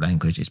of made up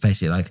language. It's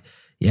basically like,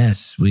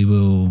 yes, we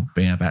will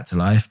bring her back to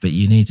life, but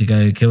you need to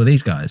go kill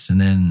these guys and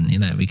then,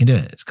 we can do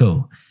it. It's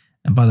cool.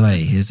 And by the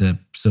way, here's a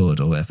sword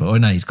or whatever. Or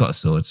no, he's got a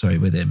sword,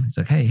 with him. It's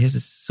like, hey, here's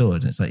a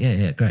sword. And it's like,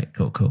 yeah, great,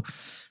 cool. Do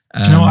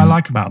you know what I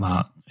like about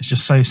that? It's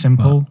just so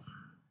simple.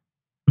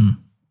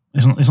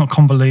 It's not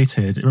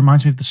convoluted. It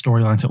reminds me of the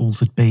storyline to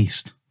Altered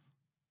Beast.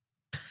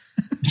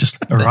 It's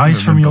just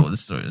arise from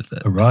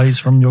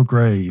your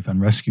grave and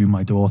rescue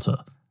my daughter.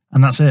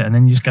 And that's it. And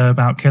then you just go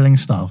about killing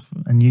stuff.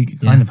 And you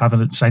kind of have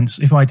a sense,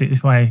 if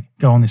I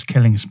go on this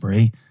killing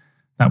spree,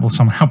 that will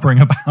somehow bring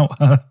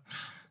about a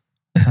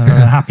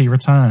happy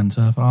return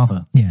to her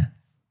father. Yeah.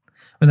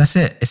 Well, that's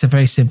it. It's a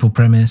very simple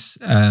premise.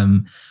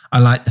 I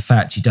like the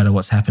fact you don't know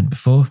what's happened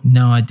before.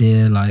 No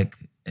idea, like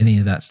any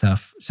of that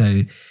stuff.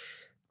 So,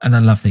 and I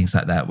love things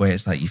like that where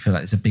it's like you feel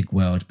like it's a big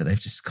world, but they've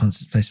just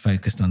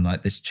focused on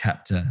like this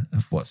chapter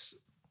of what's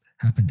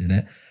happened in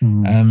it.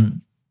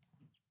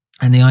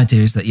 And the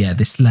idea is that,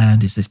 this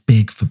land is this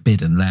big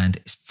forbidden land.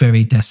 It's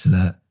very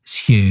desolate.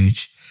 It's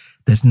huge.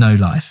 There's no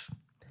life.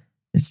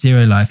 It's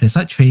zero life. There's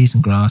like trees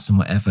and grass and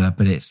whatever,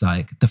 but it's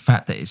like the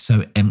fact that it's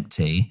so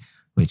empty,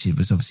 which it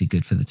was obviously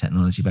good for the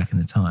technology back in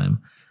the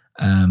time.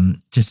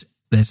 Just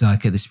there's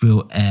like this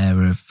real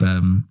air of,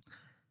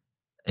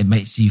 it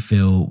makes you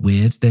feel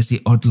weird. There's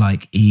the odd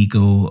like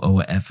eagle or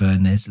whatever,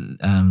 and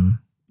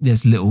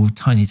there's little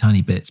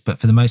tiny bits, but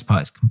for the most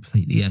part, it's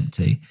completely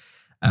empty.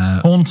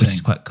 Haunting. Which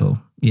is quite cool.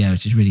 Yeah,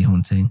 which is really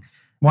haunting.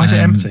 Why is it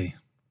empty?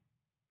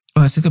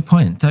 Well, it's a good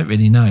point. Don't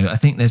really know. I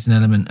think there's an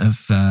element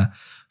of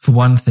for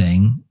one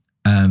thing,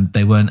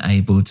 they weren't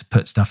able to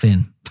put stuff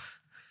in.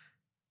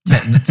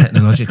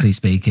 Technologically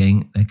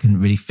speaking, they couldn't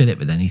really fill it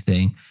with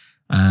anything.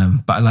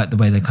 But I like the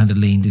way they kind of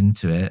leaned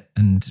into it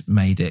and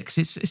made it,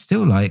 because it's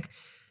still like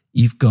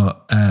you've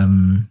got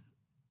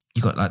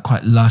like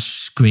quite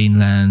lush green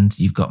land,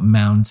 you've got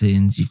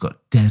mountains, you've got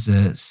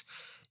deserts,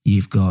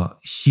 you've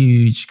got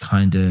huge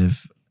kind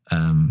of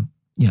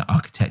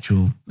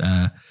architectural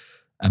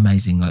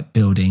amazing like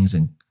buildings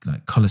and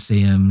like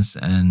colosseums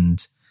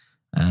and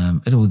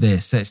all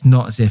this. So it's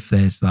not as if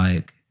there's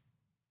like,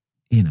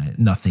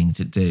 nothing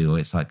to do, or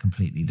it's like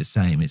completely the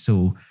same. It's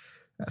all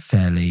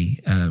fairly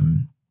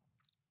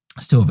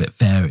still a bit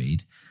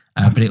varied,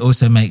 but it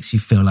also makes you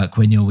feel like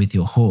when you're with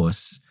your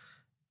horse,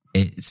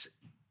 it's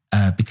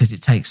because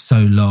it takes so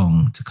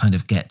long to kind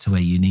of get to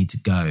where you need to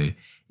go,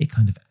 it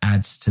kind of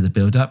adds to the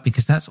build up,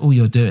 because that's all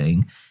you're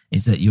doing,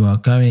 is that you are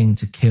going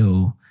to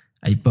kill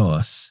a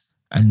boss,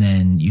 and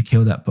then you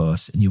kill that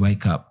boss and you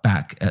wake up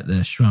back at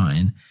the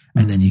shrine,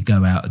 and then you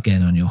go out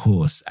again on your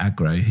horse,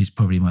 Agro, who's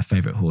probably my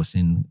favorite horse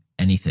in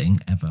anything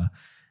ever.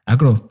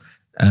 Agro,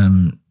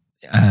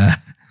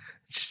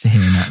 just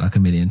hearing that like a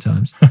million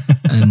times.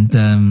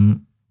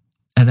 And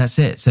that's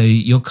it. So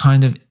you're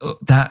kind of,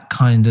 that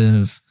kind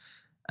of,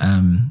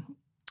 trying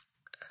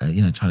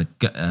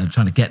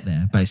to get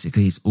there,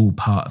 basically, is all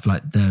part of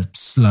like the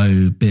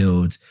slow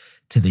build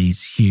to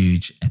these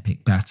huge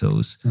epic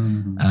battles.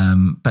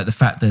 But the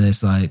fact that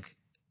there's like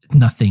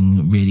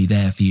nothing really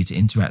there for you to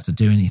interact or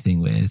do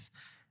anything with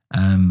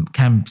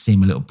can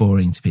seem a little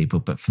boring to people.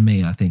 But for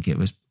me, I think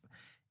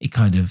it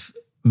kind of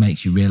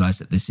makes you realize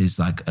that this is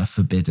like a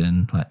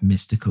forbidden, like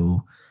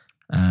mystical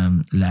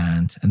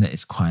land, and that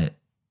it's quite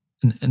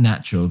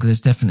natural, because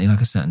there's definitely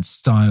like a certain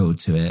style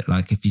to it.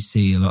 Like if you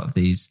see a lot of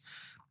these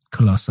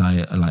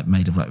colossi are like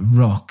made of like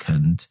rock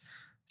and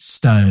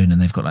stone,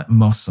 and they've got like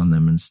moss on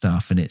them and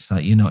stuff, and it's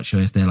like you're not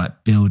sure if they're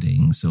like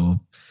buildings or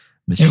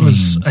machines. It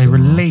was a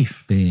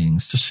relief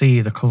beings to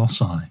see the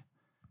colossi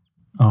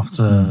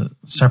after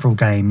several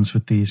games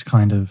with these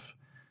kind of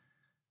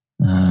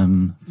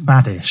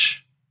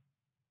faddish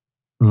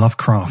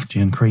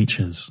Lovecraftian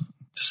creatures.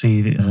 To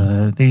see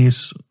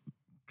these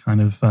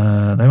kind of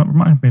they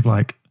remind me of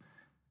like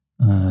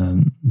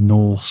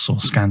Norse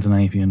or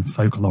Scandinavian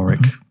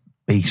folkloric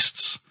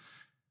beasts,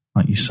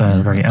 like you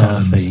said, very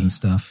earthy and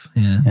stuff.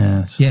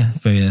 Yeah,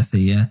 very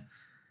earthy. Yeah,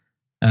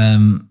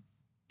 and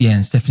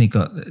it's definitely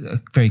got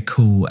a very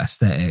cool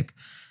aesthetic.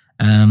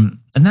 And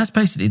that's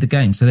basically the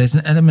game. So there's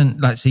an element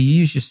like, so you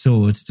use your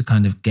sword to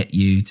kind of get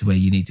you to where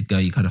you need to go.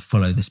 You kind of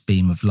follow this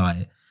beam of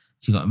light.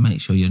 So you got to make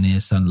sure you're near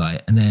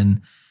sunlight. And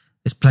then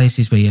there's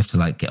places where you have to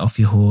like get off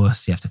your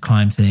horse. You have to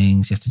climb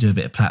things. You have to do a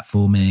bit of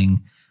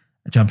platforming,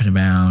 jumping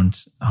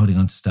around, holding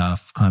onto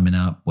stuff, climbing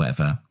up,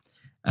 whatever.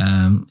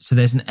 So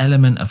there's an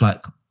element of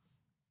like,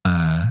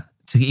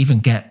 to even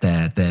get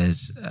there,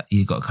 there's,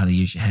 you've got to kind of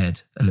use your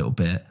head a little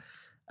bit.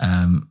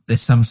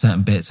 There's some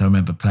certain bits I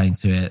remember playing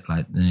through it,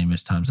 like the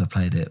numerous times I've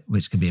played it,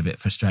 which can be a bit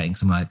frustrating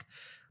because I'm like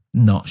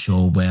not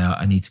sure where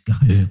I need to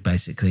go,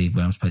 basically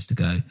where I'm supposed to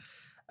go.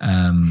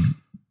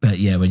 But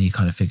yeah, when you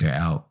kind of figure it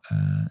out,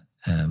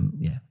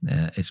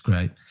 it's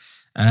great.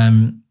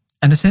 And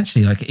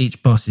essentially, like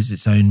each boss is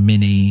its own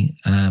mini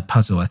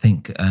puzzle. I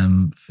think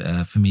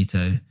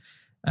Fumito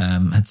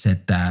had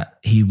said that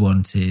he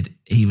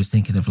was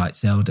thinking of like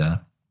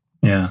Zelda.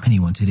 Yeah. And he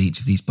wanted each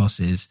of these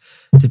bosses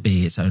to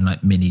be its own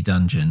like mini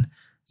dungeon.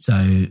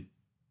 So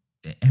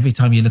every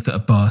time you look at a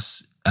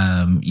boss,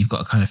 you've got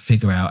to kind of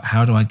figure out,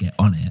 how do I get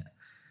on it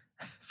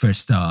for a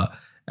start?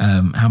 How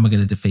am I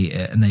going to defeat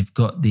it? And they've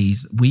got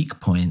these weak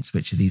points,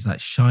 which are these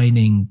like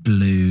shining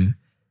blue,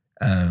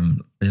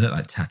 they look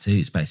like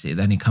tattoos basically.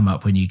 They only come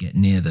up when you get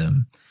near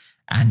them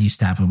and you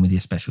stab them with your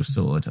special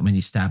sword. And when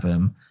you stab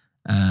them,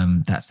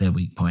 that's their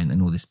weak point,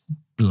 and all this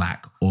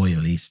black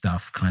oily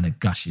stuff kind of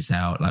gushes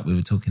out, like we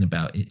were talking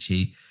about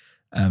Itchy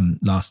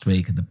last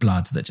week, and the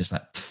blood that just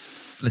like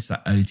it's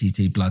like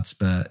OTT blood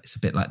spurt. It's a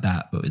bit like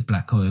that, but with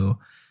black oil.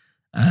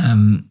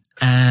 And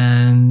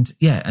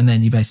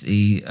then you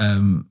basically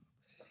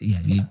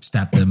you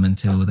stab them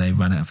until they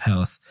run out of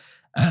health,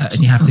 and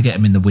you have to get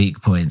them in the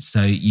weak points.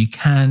 So you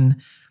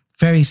can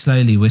very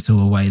slowly whittle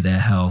away their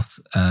health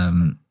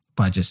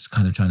by just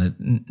kind of trying to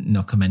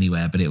knock them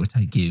anywhere, but it would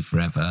take you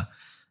forever.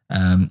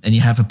 And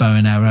you have a bow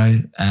and arrow,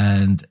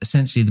 and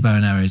essentially the bow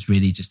and arrow is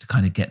really just to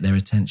kind of get their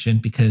attention,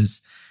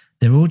 because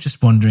they're all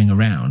just wandering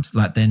around.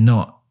 Like they're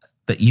not,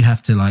 that you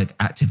have to like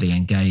actively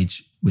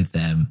engage with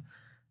them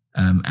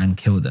and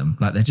kill them.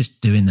 Like they're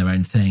just doing their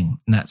own thing.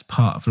 And that's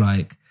part of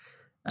like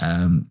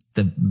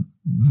the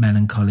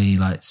melancholy,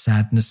 like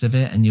sadness of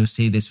it. And you'll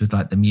see this with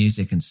like the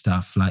music and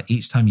stuff. Like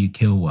each time you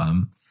kill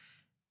one,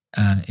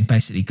 it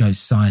basically goes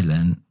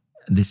silent.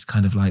 This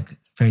kind of like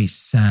very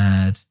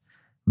sad,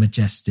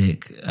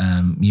 majestic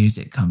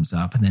music comes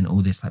up, and then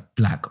all this like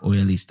black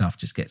oily stuff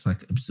just gets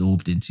like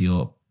absorbed into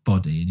your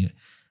body,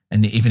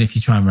 and even if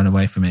you try and run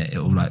away from it, it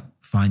will like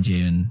find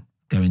you and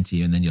go into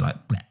you, and then you're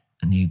like bleh,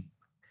 and you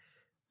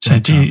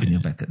and you're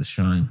back at the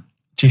shrine.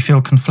 Do you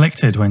feel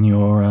conflicted when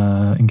you're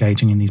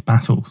engaging in these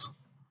battles?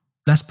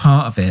 that's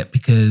part of it,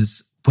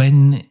 because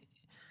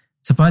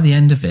by the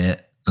end of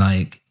it,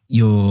 like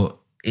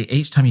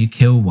each time you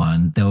kill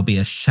one, there will be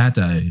a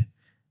shadow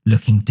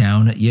looking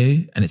down at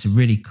you, and it's a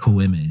really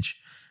cool image.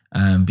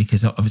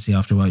 Because obviously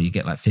after a while you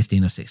get like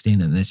 15 or 16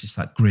 and there's just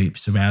like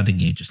groups surrounding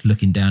you, just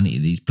looking down at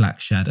you, these black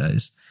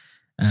shadows.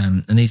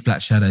 And these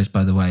black shadows,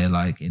 by the way, are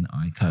like in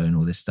Ico and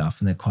all this stuff,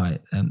 and they're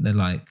quite, they're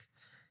like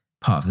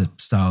part of the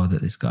style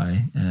that this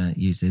guy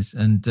uses.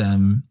 And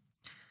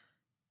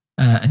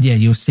yeah,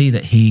 you'll see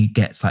that he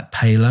gets like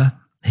paler.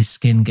 His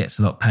skin gets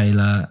a lot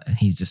paler, and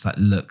he just like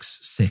looks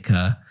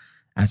sicker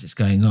as it's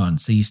going on.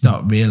 So you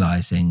start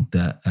realizing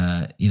that,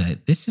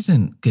 this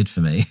isn't good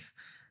for me.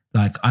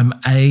 Like I'm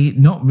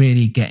not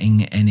really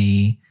getting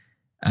any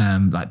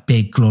like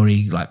big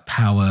glory, like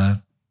power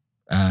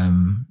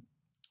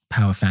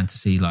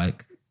fantasy,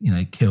 like,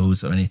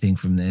 kills or anything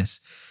from this.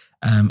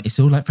 It's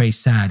all like very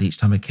sad each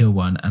time I kill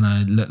one, and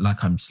I look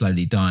like I'm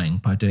slowly dying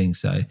by doing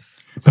so.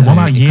 But what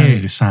about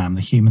you, Sam,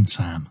 the human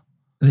Sam?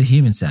 The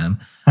human Sam.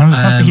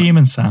 How's the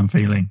human Sam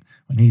feeling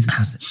when he's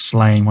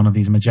slaying one of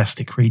these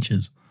majestic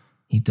creatures?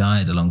 He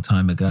died a long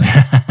time ago.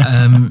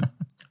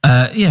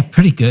 Yeah,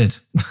 pretty good,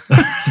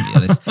 to be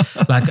honest.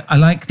 Like, I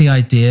like the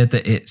idea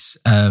that it's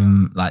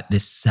like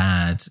this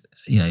sad,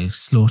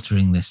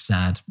 slaughtering this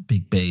sad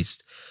big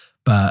beast.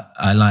 But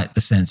I like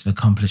the sense of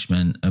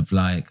accomplishment of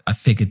like, I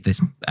figured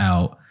this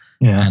out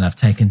and I've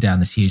taken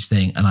down this huge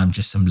thing, and I'm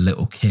just some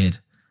little kid.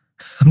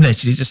 I'm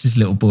literally just this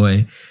little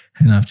boy,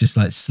 and I've just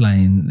like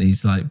slain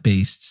these like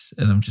beasts,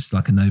 and I'm just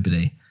like a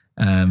nobody.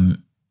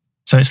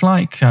 So it's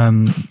like,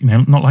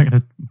 not like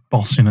the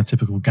boss in a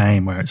typical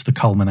game where it's the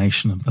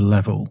culmination of the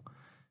level.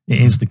 It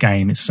is the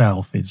game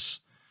itself.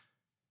 It's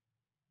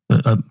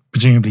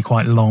presumably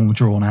quite long,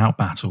 drawn-out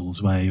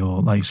battles where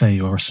you're, like you say,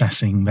 you're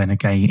assessing, then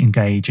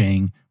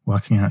engaging,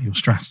 working out your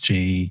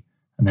strategy,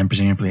 and then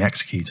presumably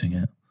executing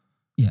it.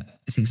 Yeah,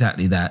 it's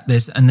exactly that.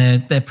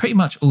 They're pretty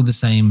much all the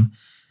same.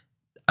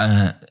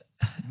 To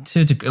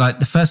a degree, like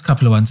the first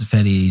couple of ones are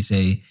fairly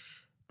easy.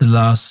 The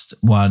last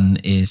one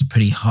is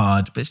pretty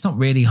hard, but it's not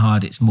really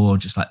hard. It's more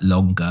just like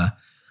longer.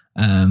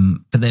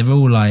 But they're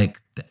all like,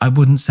 I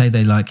wouldn't say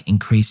they like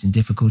increase in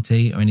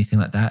difficulty or anything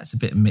like that. It's a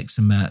bit of mix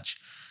and match.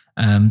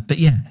 But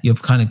yeah, you're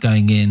kind of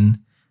going in,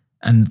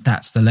 and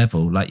that's the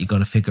level. Like, you got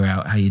to figure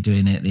out how you're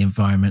doing it, the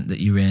environment that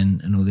you're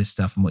in, and all this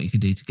stuff, and what you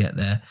could do to get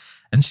there.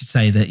 And I should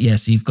say that,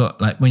 so you've got,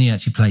 like, when you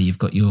actually play, you've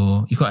got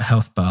a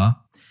health bar.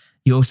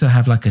 You also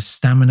have like a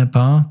stamina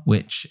bar,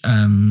 which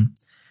you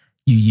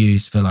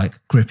use for like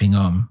gripping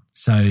on.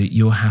 So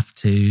you'll have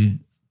to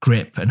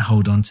grip and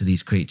hold on to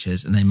these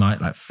creatures, and they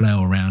might like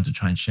flail around and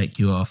try and shake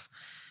you off.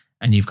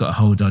 And you've got to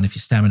hold on. If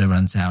your stamina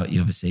runs out, you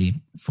obviously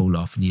fall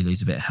off and you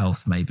lose a bit of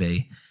health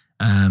maybe.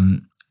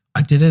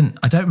 I don't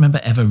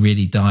remember ever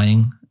really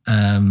dying,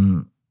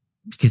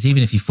 because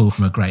even if you fall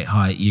from a great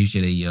height,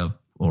 usually you're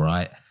all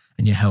right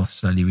and your health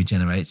slowly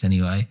regenerates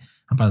anyway.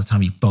 And by the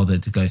time you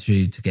bothered to go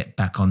through to get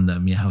back on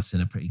them, your health's in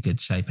a pretty good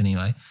shape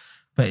anyway.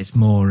 But it's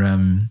more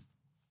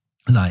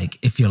like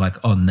if you're like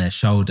on their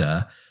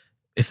shoulder,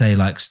 if they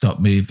like stop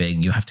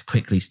moving, you have to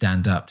quickly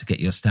stand up to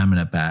get your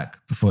stamina back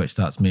before it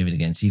starts moving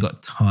again. So you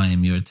got to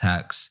time your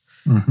attacks,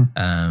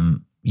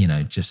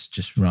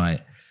 just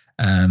right.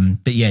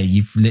 But yeah,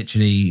 you've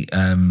literally,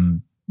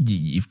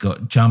 you've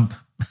got jump,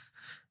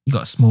 you've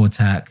got a small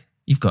attack,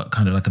 you've got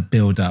kind of like a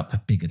build up, a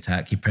big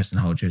attack. You press and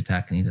hold your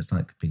attack, and he does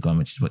like a big one,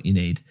 which is what you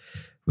need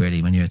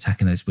really when you're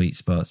attacking those weak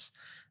spots.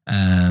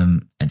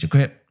 And your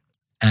grip.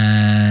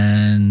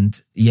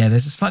 And yeah,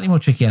 there's a slightly more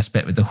tricky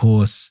aspect with the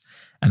horse,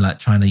 and like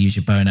trying to use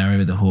your bow and arrow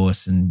with the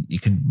horse, and you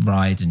can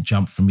ride and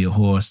jump from your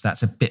horse.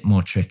 That's a bit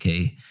more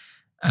tricky.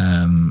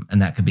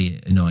 And that could be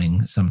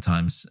annoying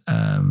sometimes.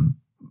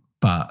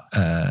 But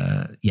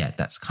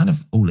that's kind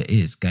of all it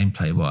is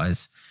gameplay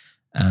wise.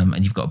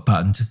 And you've got a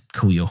button to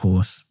call your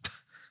horse.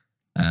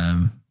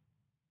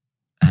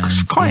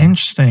 It's quite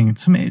interesting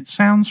to me. It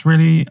sounds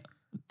really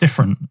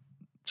different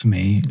to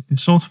me.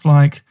 It's sort of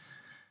like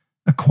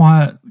a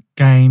quiet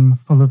game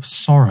full of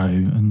sorrow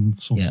and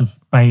sort of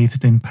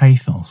bathed in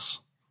pathos.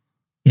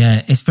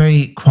 Yeah, it's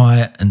very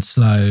quiet and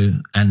slow,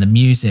 and the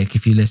music,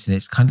 if you listen,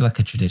 it's kind of like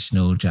a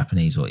traditional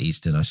Japanese or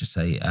Eastern, I should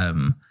say,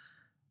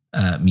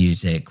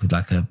 music with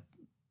like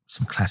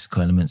some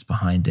classical elements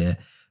behind it,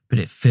 but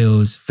it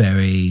feels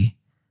very,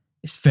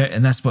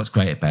 and that's what's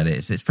great about it,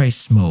 is it's very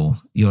small.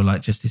 You're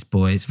like just this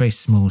boy. It's a very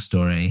small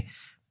story,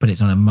 but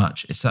it's on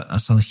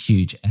a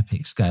huge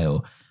epic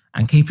scale.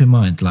 And keep in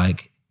mind,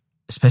 like,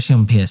 especially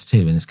on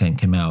PS2 when this game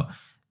came out,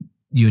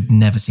 you had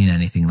never seen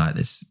anything like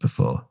this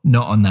before.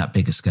 Not on that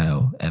big a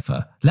scale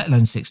ever, let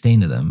alone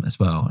 16 of them as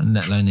well. And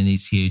let alone in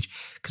these huge,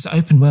 because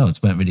open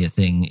worlds weren't really a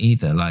thing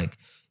either. Like,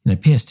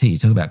 PS2, you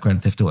talk about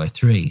Grand Theft Auto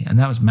 3, and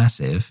that was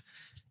massive.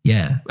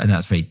 Yeah. And that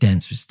was very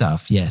dense with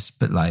stuff. Yes.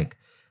 But like,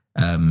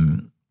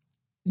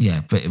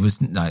 but it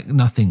was like,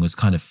 nothing was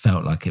kind of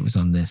felt like it was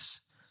on this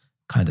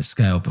kind of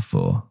scale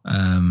before.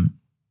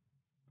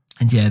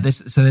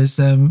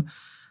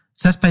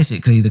 So that's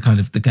basically the kind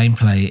of the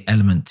gameplay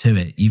element to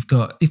it. You've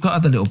got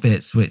other little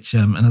bits, which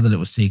and other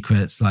little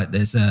secrets. Like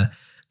there's a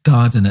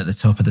garden at the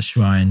top of the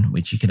shrine,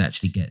 which you can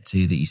actually get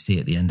to, that you see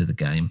at the end of the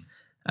game.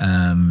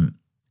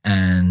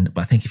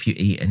 But I think if you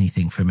eat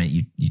anything from it,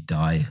 you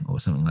die or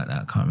something like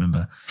that. I can't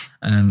remember.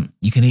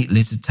 You can eat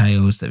lizard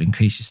tails that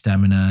increase your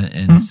stamina,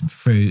 and some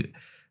fruit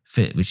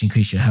which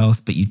increase your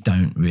health, but you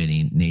don't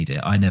really need it.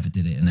 I never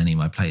did it in any of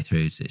my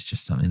playthroughs. It's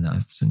just something that I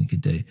certainly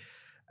could do.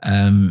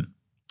 And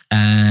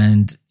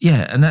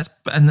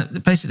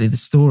basically the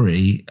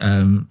story.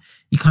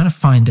 You kind of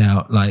find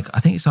out, like, I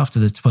think it's after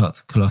the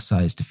 12th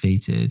Colossi is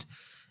defeated,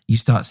 you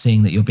start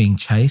seeing that you're being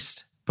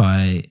chased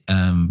by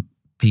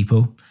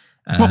people.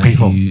 What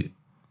people? You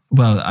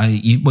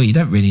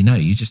don't really know.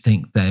 You just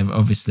think they're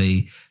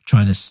obviously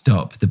trying to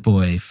stop the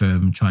boy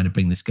from trying to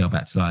bring this girl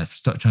back to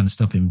life. Trying to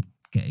stop him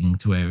getting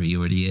to where he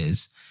already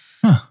is.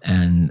 Huh.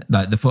 And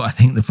like I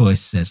think the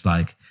voice says,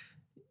 like,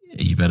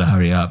 you better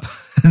hurry up.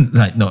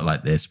 Like, not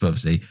like this, but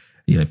obviously,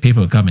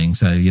 people are coming.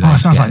 So, it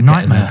sounds like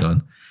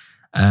Nightmare.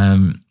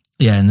 And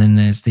then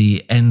there's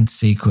the end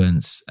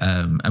sequence.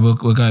 And we'll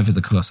go over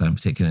the Colossi in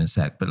particular in a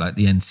sec, but like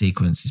the end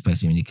sequence is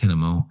basically when you kill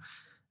them all.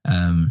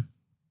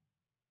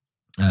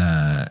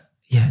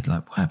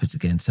 Like what happens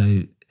again?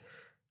 So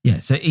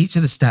each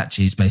of the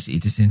statues basically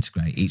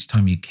disintegrate each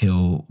time you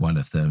kill one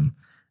of them.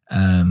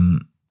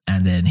 And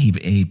then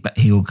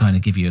he will kind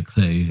of give you a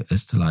clue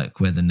as to like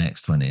where the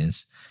next one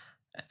is.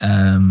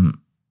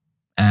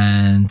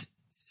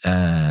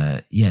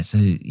 You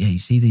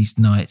see these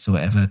knights or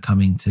whatever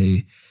coming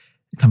to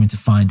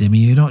find him.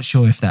 You're not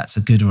sure if that's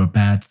a good or a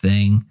bad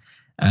thing.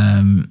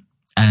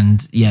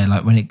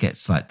 Like when it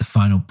gets like the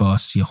final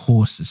boss, your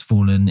horse has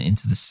fallen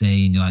into the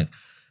sea, and you're like,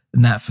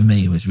 and that for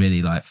me was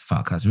really like,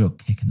 fuck, that's a real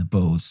kick in the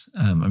balls.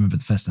 I remember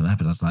the first time it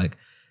happened, I was like,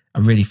 I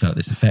really felt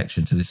this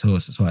affection to this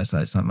horse. That's why it's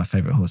like my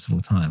favorite horse of all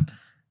time.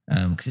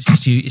 Because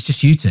it's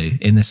just you two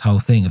in this whole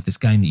thing of this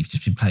game that you've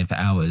just been playing for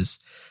hours,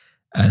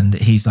 and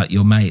he's like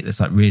your mate that's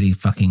like really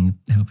fucking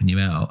helping you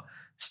out,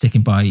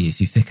 sticking by you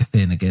through thick or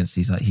thin against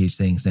these like huge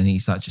things. Then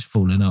he's like just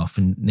falling off,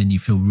 and then you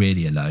feel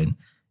really alone.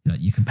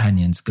 Like your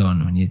companion's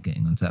gone when you're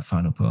getting onto that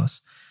final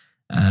boss.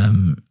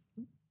 My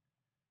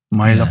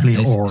lovely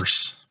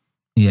horse.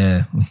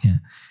 Yeah.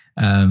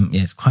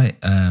 It's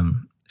quite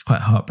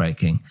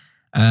heartbreaking.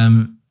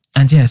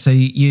 So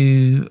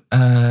you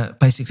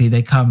basically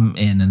they come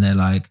in and they're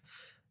like,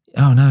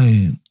 oh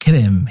no, kill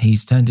him.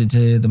 He's turned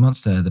into the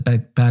monster, the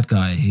bad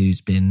guy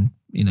who's been,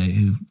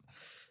 who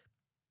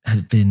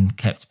has been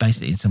kept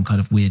basically in some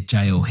kind of weird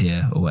jail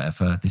here or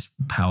whatever, this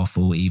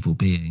powerful evil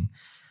being.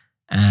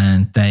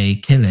 And they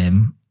kill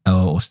him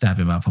or stab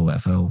him up or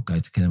whatever, or go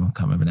to kill him, I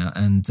can't remember now.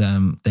 And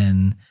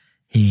then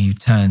he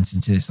turns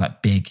into this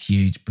like big,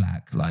 huge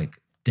black like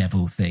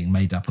devil thing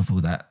made up of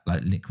all that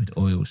like liquid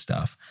oil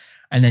stuff.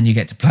 And then you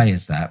get to play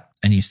as that,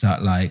 and you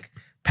start like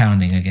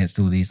pounding against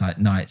all these like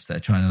knights that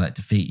are trying to like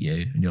defeat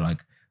you. And you're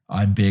like,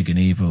 I'm big and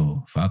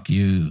evil, fuck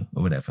you,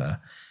 or whatever.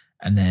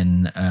 And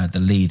then the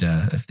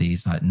leader of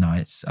these like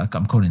knights,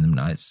 I'm calling them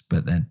knights,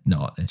 but they're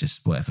not. They're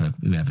just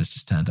whoever's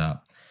just turned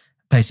up.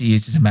 Basically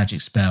uses a magic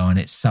spell, and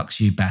it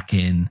sucks you back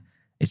in.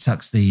 It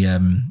sucks the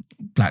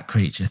black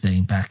creature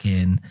thing back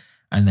in,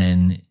 and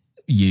then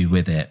you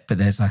with it. But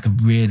there's like a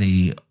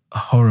really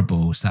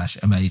horrible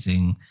 /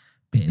 amazing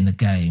bit in the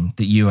game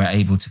that you are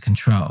able to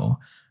control,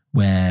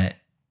 where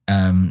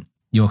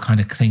you're kind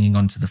of clinging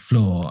onto the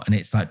floor, and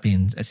it's like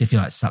being as if you're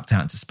like sucked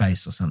out into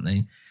space or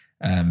something,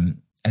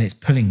 and it's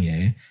pulling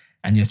you,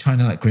 and you're trying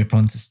to like grip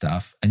onto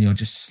stuff, and you're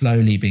just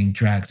slowly being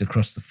dragged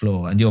across the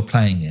floor, and you're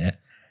playing it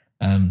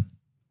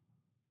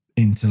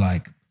into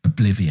like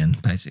oblivion,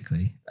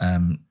 basically.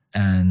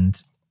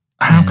 And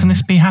how can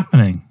this be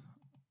happening?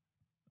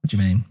 What do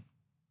you mean?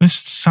 This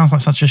sounds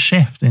like such a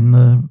shift in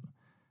the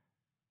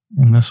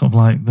sort of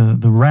like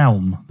the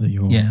realm that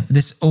you're. Yeah,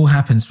 this all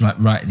happens like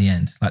right at the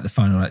end, like the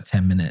final like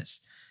 10 minutes.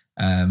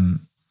 So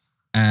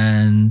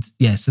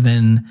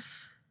then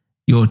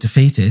you're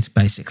defeated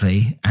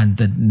basically, and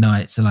the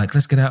knights are like,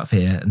 let's get out of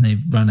here, and they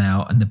run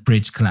out, and the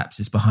bridge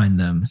collapses behind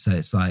them. So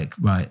it's like,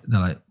 right,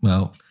 they're like,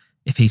 well,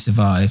 if he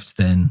survived,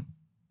 then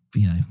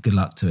good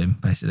luck to him,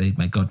 basically.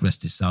 May God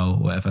rest his soul,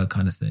 whatever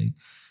kind of thing.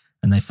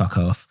 And they fuck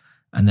off.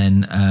 And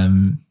then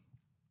and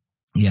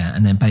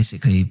then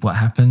basically what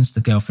happens,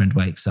 the girlfriend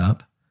wakes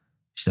up.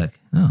 She's like,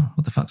 oh,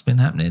 what the fuck's been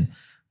happening?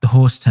 The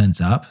horse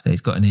turns up. He's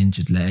got an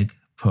injured leg,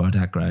 poor old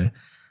aggro.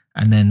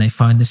 And then they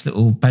find this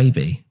little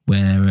baby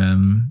where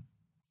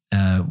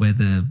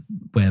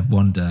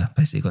Wanda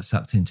basically got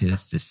sucked into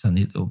this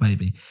sunny little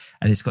baby.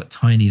 And it's got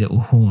tiny little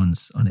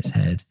horns on its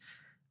head,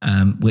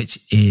 which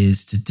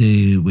is to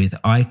do with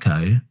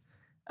Ico,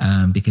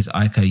 because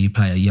Ico, you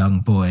play a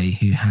young boy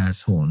who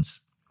has horns.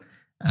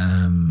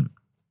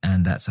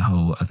 And that's a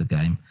whole other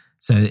game.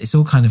 So it's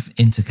all kind of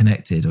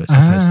interconnected, or it's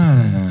supposed to be.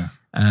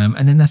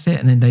 And then that's it.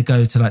 And then they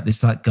go to like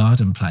this like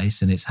garden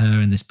place, and it's her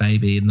and this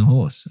baby and the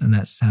horse, and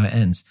that's how it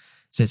ends.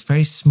 So it's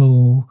very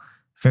small,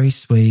 very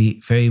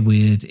sweet, very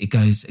weird. It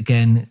goes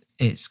again.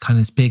 It's kind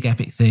of this big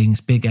epic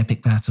things, big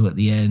epic battle at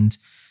the end,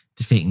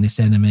 defeating this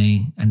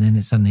enemy, and then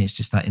suddenly it's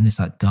just like in this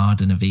like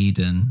Garden of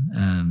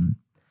Eden.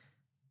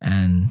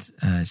 and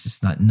it's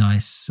just like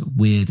nice,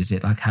 weird. Is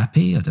it like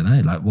happy? I don't know.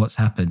 Like what's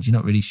happened? You're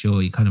not really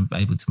sure. You're kind of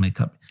able to make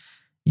up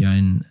your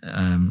own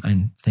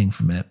thing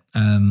from it.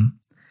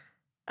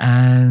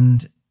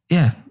 And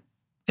yeah,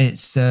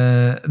 it's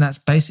that's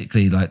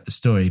basically like the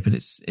story. But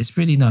it's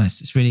really nice.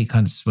 It's really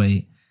kind of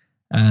sweet.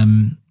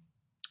 And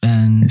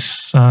it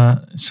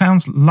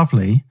sounds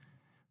lovely.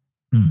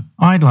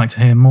 I'd like to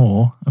hear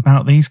more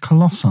about these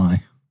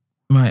colossi.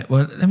 Right.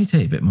 Well, let me tell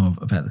you a bit more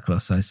about the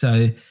colossi.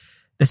 So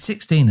there's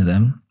 16 of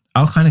them.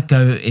 I'll kind of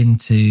go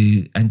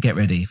into and get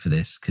ready for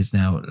this because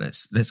now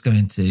let's go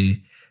into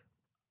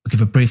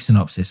give a brief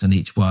synopsis on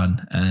each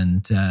one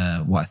and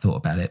what I thought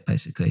about it,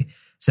 basically.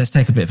 So let's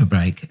take a bit of a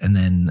break and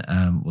then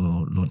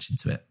we'll launch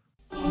into it.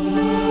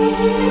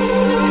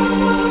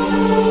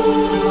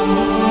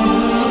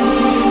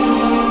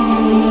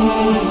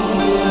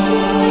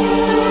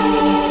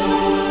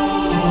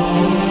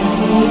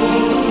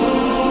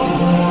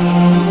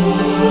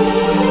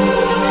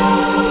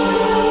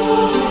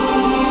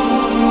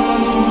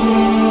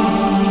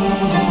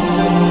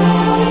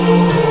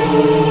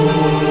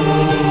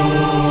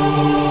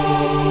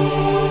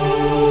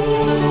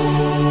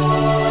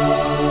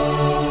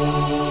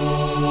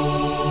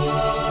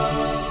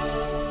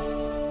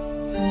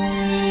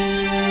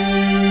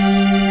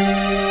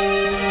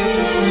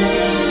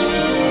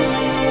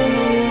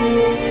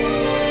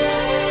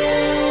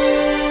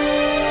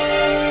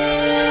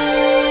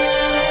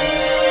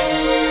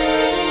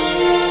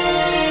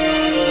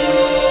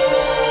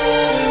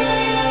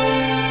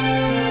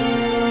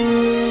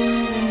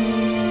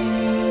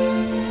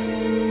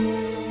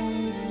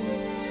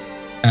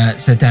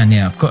 So Dan,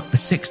 yeah, I've got the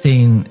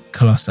 16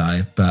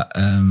 colossi, but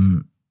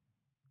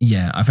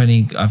yeah, I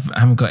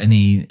haven't got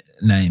any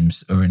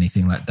names or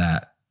anything like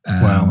that.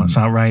 Well, that's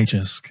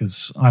outrageous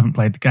because I haven't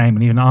played the game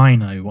and even I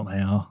know what they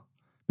are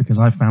because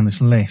I found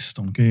this list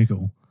on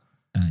Google.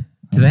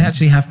 Do they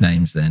actually have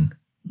names then?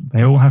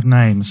 They all have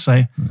names.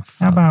 So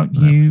how about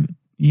you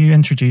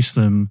introduce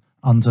them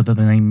under the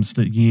names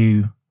that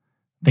you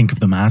think of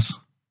them as?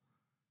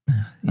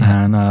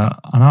 Yeah. And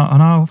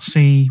I'll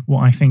see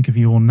what I think of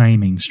your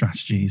naming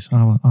strategies.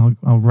 I'll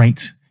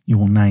rate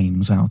your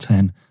names out of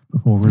 10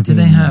 before reviewing. Do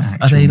they have?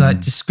 Are they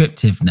like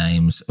descriptive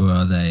names or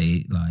are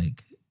they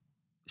like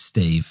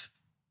Steve?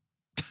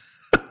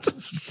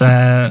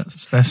 They're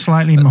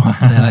slightly more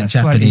they're like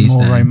slightly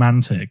more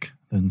romantic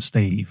than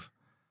Steve.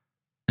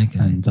 Okay,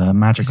 and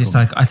magical. It's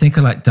like I think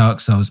I like Dark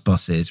Souls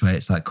bosses where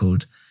it's like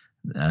called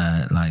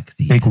like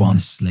the Big One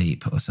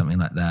Sleep or something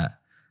like that.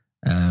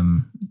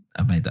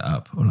 I made that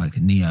up, or like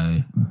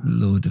Neo,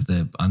 Lord of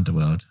the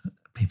Underworld.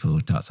 People,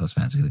 Dark Souls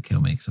fans are going to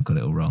kill me because I've got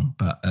it all wrong,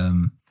 but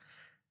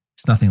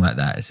it's nothing like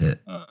that, is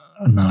it?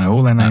 No,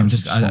 all their names are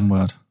just one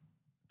word.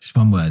 Just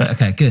one word.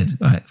 Okay, good.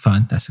 All right,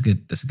 fine. That's a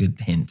good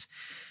hint.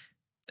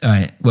 All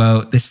right.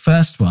 Well, this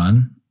first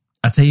one,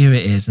 I'll tell you who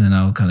it is, and then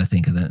I'll kind of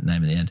think of the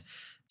name at the end.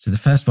 So the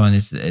first one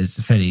is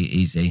fairly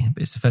easy,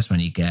 but it's the first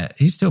one you get.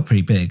 He's still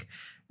pretty big,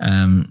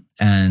 and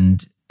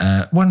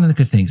one of the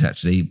good things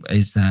actually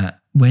is that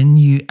when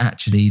you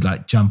actually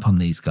like jump on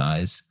these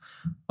guys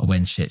or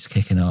when shit's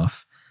kicking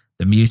off,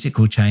 the music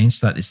will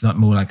change. Like it's not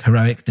more like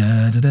heroic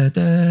da da da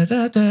da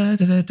da da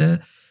da da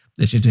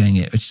as you're doing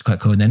it, which is quite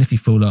cool. And then if you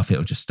fall off,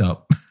 it'll just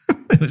stop.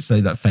 So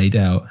like fade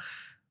out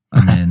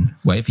and then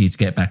wait for you to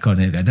get back on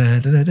it and go da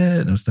da da da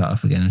and it'll start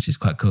off again, which is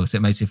quite cool. So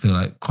it makes you feel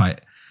like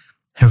quite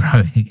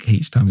heroic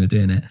each time you're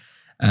doing it.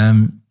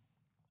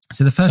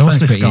 So the first one's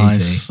pretty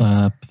easy.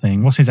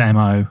 Thing? What's his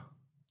MO?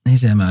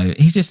 His MO.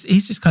 He's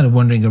just kind of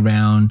wandering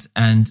around,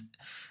 and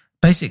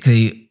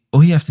basically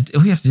all you have to do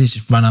is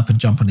just run up and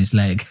jump on his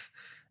leg,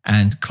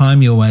 and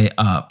climb your way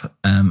up,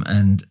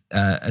 and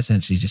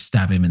essentially just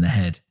stab him in the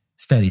head.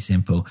 It's fairly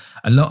simple.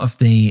 A lot of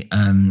the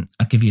I'll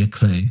give you a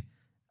clue.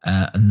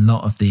 A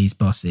lot of these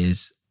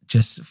bosses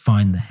just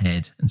find the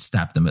head and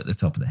stab them at the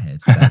top of the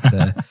head. That's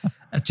a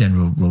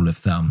general rule of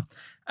thumb.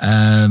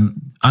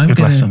 I'm going to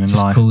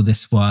just call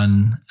this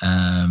one.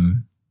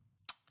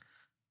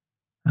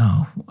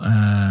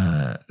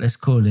 Let's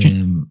call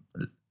him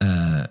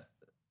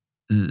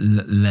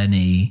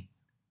Lenny.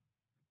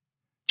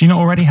 Do you not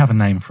already have a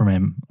name from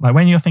him? Like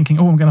when you're thinking,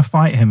 "Oh, I'm going to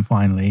fight him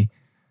finally,"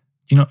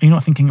 you're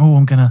not thinking, "Oh,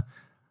 I'm going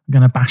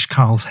to bash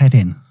Carl's head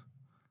in,"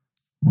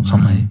 or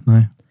something.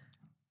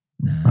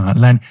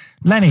 No.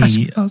 Lenny.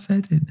 Bash Carl's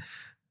head in.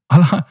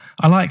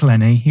 I like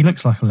Lenny. He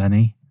looks like a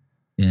Lenny.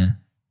 Yeah,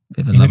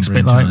 he looks a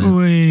bit like.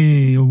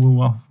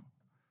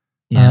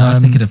 Yeah, I was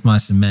thinking of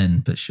Mice and Men,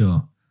 but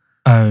sure.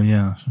 Oh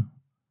yeah,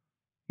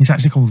 he's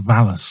actually called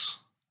Valus,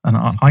 and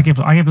I give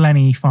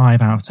Lenny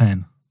 5 out of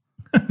 10.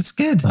 That's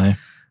good. So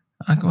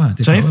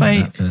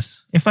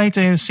if they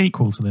do a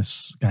sequel to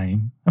this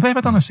game, have they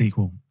ever done a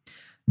sequel?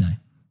 No,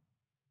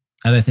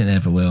 I don't think they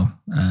ever will.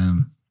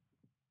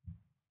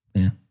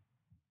 Yeah.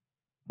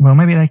 Well,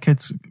 maybe they could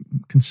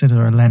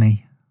consider a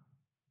Lenny.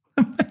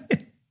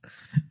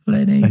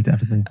 Lenny. They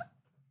ever do.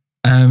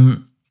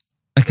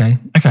 Okay.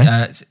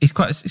 It's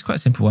quite a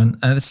simple one.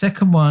 The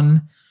second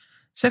one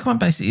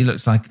basically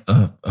looks like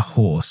a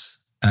horse.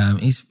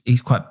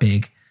 He's quite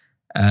big.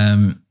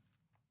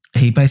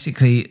 he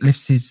basically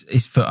lifts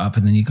his foot up,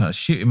 and then you kind of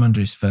shoot him under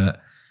his foot,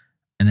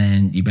 and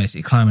then you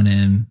basically climb on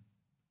him,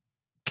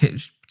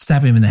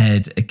 stab him in the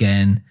head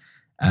again.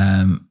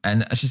 And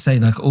I should say,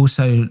 like,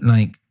 also,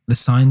 like, the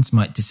signs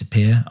might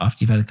disappear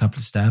after you've had a couple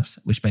of stabs,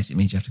 which basically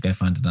means you have to go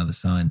find another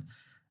sign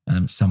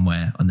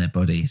somewhere on their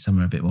body,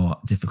 somewhere a bit more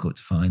difficult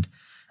to find.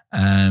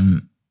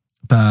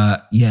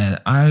 But yeah,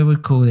 I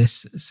would call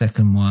this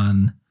second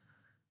one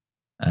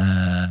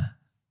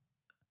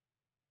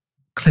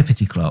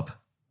Clippity Clop.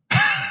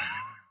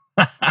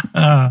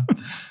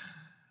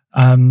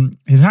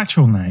 His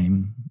actual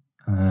name,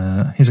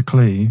 here's a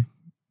clue.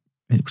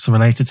 It's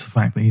related to the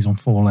fact that he's on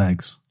 4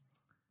 legs.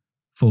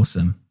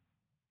 Foursome.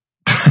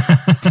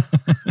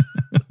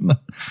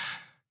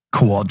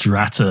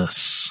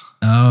 Quadratus.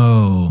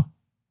 Oh.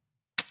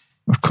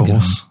 Of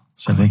course.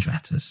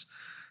 Quadratus.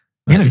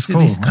 Right. He looks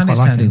cool. It's kind of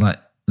sounding like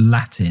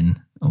Latin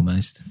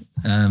almost.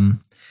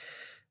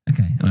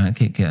 Okay, all right,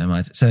 keep that in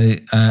mind. So,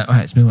 all right,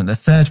 let's move on. The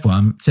third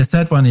one. So, the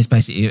third one is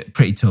basically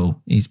pretty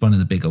tall. He's one of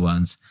the bigger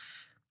ones.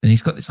 And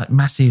he's got this like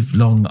massive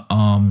long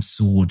arm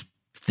sword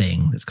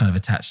thing that's kind of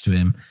attached to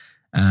him.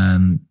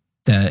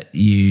 That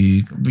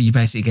you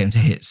basically get him to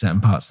hit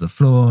certain parts of the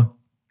floor.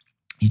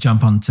 You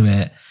jump onto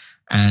it.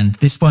 And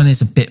this one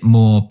is a bit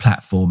more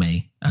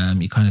platformy.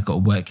 You kind of got to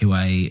work your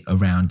way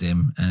around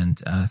him,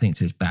 and I think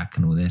to his back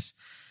and all this.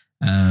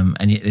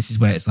 And yet this is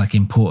where it's like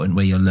important,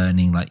 where you're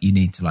learning, like you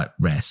need to like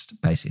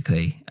rest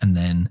basically, and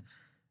then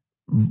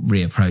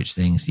reapproach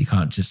things. You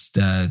can't just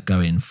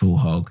go in full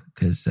hog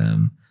because,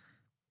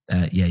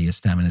 your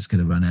stamina's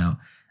going to run out.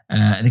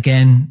 And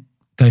again,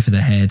 go for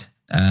the head,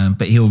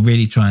 but he'll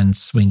really try and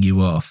swing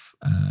you off.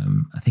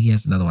 I think he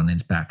has another one in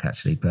his back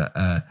actually, but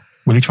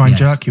will he try and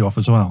jerk you off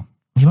as well?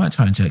 He might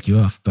try and jerk you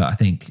off, but I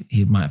think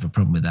he might have a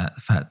problem with that.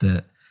 The fact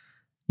that,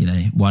 you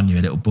know, one, you're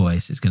a little boy,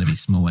 so it's going to be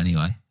small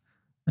anyway.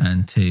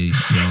 And two,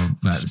 you're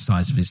about the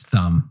size of his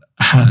thumb.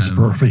 Hands are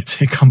probably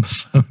too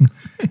cumbersome.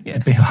 Yeah.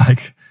 It'd be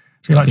like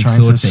trying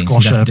to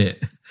squash He'd have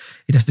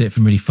to do it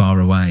from really far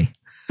away.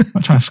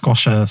 Like trying to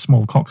squash a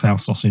small cocktail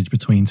sausage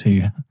between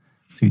two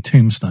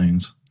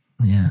tombstones.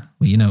 Yeah,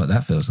 well, you know what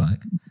that feels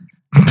like.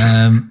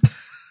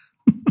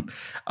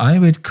 I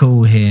would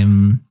call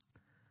him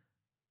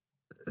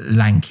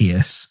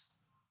Lankius.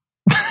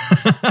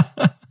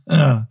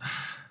 No,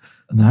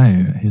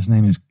 his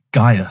name is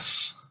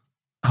Gaius.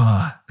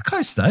 Oh,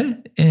 close though.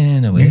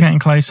 In a way, you're getting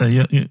closer.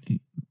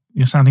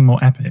 You're sounding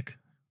more epic.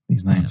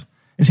 These names.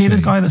 Yeah, is he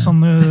the guy that's on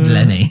the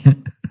Lenny?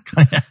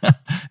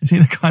 Is he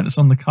the guy that's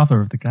on the cover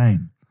of the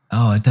game?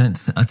 Oh, I don't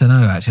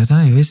know. Actually, I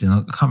don't know who is it.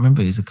 I can't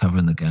remember who's the cover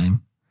in the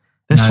game.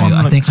 This one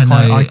looks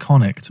quite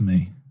iconic to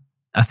me.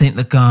 I think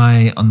the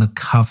guy on the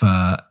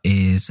cover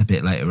is a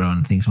bit later on.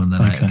 I think it's one of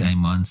the later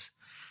game ones.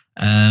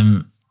 He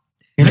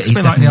looks a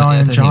bit like the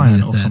Iron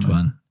Giant or something.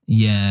 One.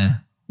 Yeah,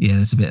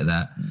 there's a bit of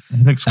that.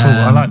 He looks cool.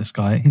 I like this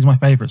guy. He's my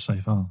favourite so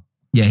far.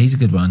 Yeah, he's a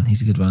good one.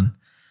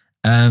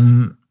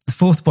 The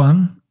fourth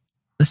one.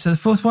 So the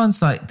fourth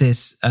one's like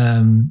this.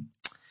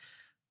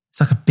 It's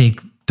like a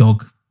big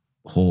dog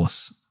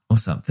horse or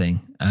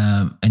something.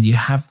 And you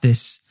have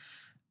this.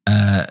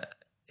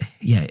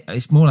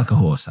 It's more like a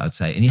horse, I'd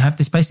say. And you have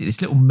this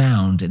little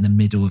mound in the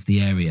middle of the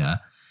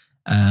area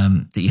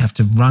that you have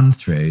to run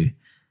through.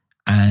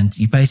 And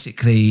you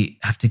basically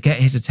have to get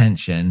his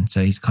attention.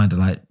 So he's kind of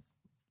like,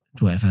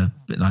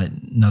 like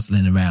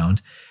nuzzling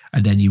around.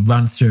 And then you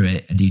run through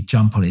it and you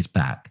jump on his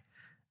back.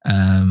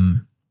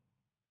 And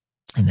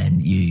then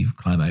you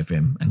climb over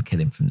him and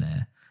kill him from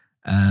there.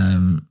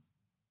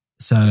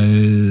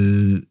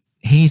 So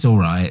he's all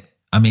right.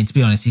 I mean, to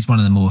be honest, he's one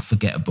of the more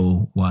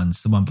forgettable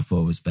ones. The one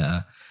before was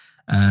better.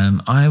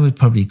 I would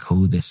probably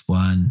call this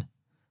one,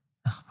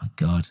 oh my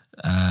God,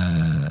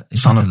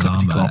 it's Son like of a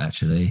llama, Clop.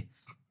 actually.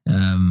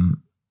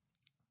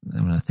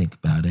 When I think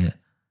about it,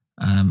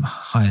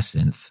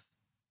 Hyacinth.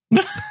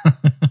 The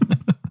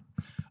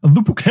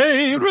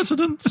Bouquet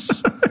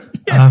residence.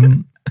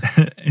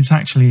 It's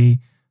actually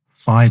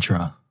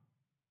Phaedra.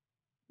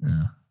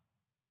 No,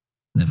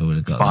 never would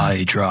have got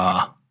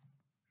Phaedra.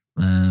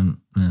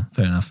 that.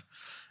 Fair enough.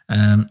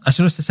 I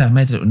should also say I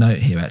made a little note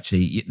here.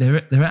 Actually, there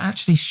are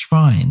actually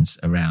shrines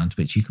around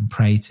which you can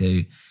pray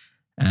to,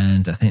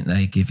 and I think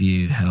they give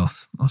you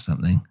health or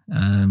something.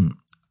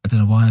 I don't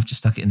know why I've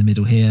just stuck it in the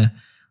middle here.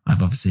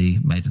 I've obviously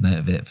made a note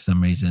of it for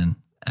some reason,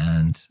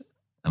 and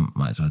I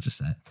might as well just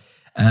say it.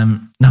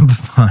 Number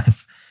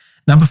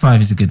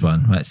five is a good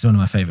one. Right, it's one of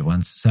my favourite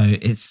ones. So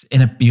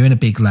you're in a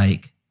big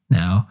lake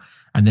now,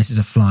 and this is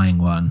a flying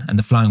one, and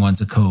the flying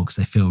ones are cool because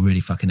they feel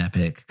really fucking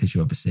epic because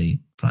you're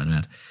obviously flying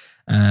around.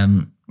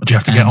 But you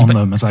have to get on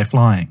them as they're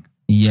flying.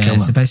 Yeah,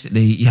 so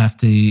basically you have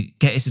to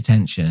get his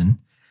attention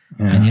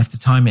and you have to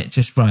time it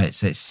just right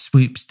so it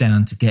swoops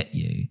down to get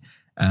you.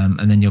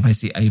 And then you're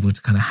basically able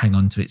to kind of hang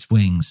on to its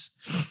wings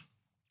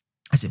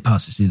as it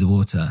passes through the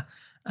water.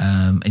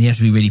 And you have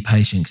to be really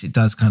patient because it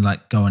does kind of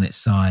like go on its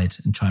side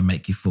and try and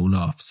make you fall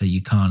off. So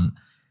you can't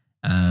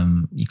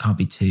You can't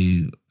be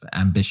too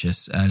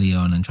ambitious early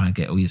on and try and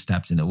get all your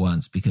stabs in at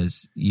once,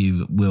 because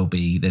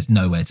there's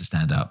nowhere to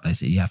stand up.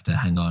 Basically, you have to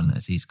hang on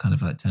as he's kind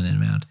of like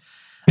turning around.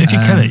 But if you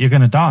kill it, you're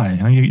going to die.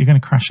 You're going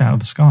to crash out of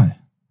the sky.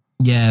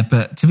 Yeah,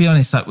 but to be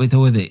honest, like with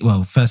all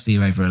firstly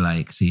you're over a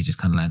lake, so you just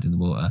kind of land in the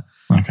water.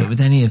 Okay. But with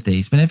any of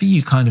these, whenever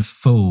you kind of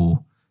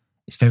fall,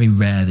 it's very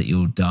rare that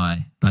you'll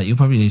die. Like you'll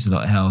probably lose a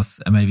lot of health,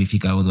 and maybe if you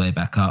go all the way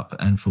back up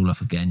and fall off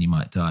again, you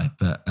might die.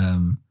 But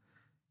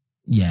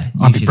yeah,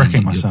 I'd be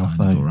bricking myself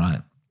though. All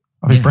right.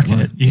 I'd be bricking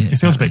it. It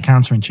feels a bit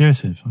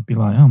counterintuitive. I'd be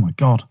like, oh my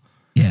God.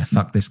 Yeah,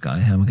 fuck this guy.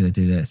 How am I going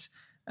to do this?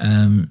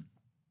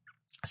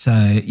 So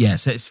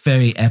it's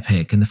very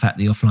epic, and the fact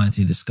that you're flying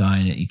through the sky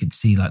and you can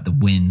see like the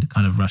wind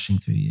kind of rushing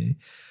through you.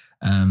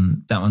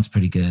 That one's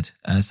pretty good.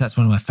 So that's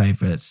one of my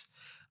favourites.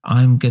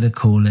 I'm going to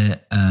call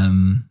it,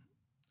 oh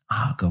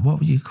God, what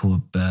would you call a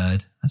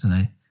bird? I don't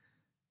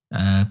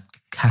know.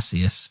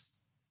 Cassius.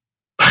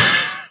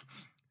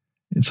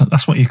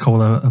 That's what you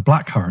call a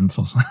blackcurrant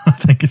or something, I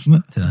think, isn't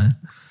it? I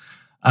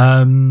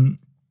don't know.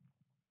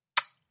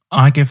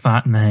 I give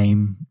that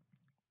name,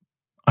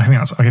 I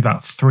give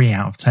that 3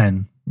 out of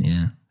 10.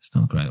 Yeah, it's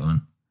not a great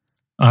one.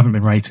 I haven't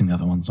been rating the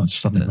other ones. I just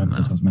suddenly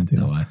remembered I was meant to.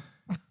 Don't worry.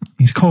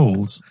 He's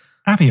called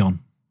Avion.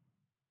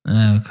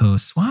 Oh, of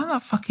course. Why am I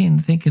fucking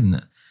thinking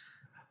that?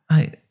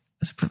 I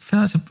feel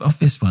like it's an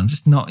obvious one.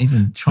 Just not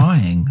even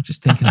trying.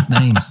 Just thinking of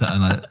names that I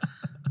like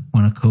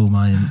want to call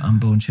my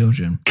unborn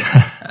children.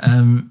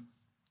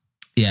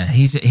 Yeah,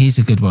 he's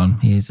a good one.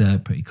 He's a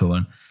pretty cool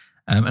one.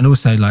 And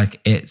also, like,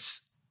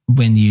 it's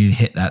when you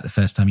hit that the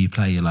first time you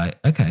play, you're like,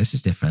 okay, this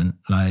is different.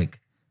 Like,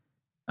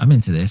 I'm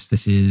into this.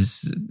 This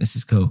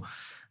is cool.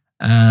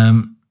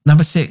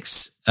 Number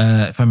 6,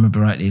 if I remember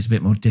rightly, is a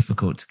bit more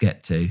difficult to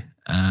get to.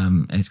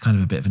 And it's kind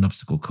of a bit of an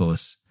obstacle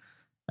course.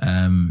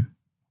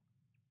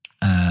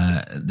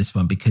 This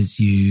one, because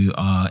you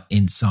are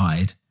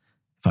inside,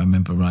 if I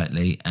remember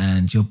rightly,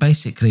 and you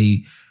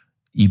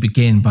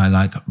begin by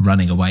like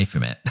running away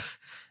from it.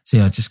 So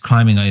you're just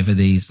climbing over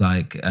these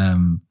like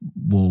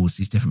walls,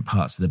 these different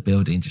parts of the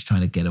building, just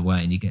trying to get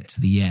away. And you get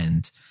to the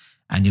end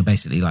and you're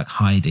basically like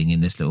hiding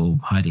in this little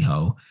hidey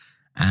hole.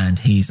 And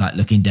he's like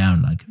looking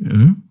down like,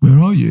 where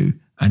are you?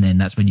 And then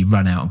that's when you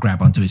run out and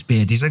grab onto his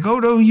beard. He's like, oh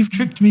no, you've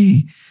tricked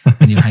me.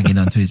 And you're hanging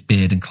onto his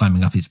beard and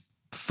climbing up his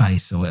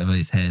face or whatever,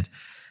 his head.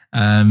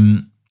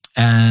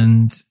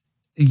 And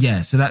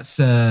yeah, so that's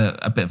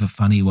a bit of a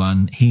funny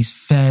one. He's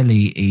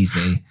fairly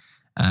easy.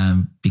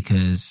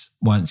 Because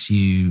once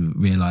you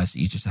realise that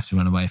you just have to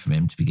run away from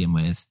him to begin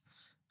with,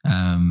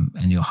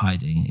 and you're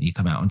hiding and you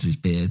come out onto his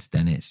beard,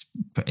 then it's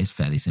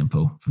fairly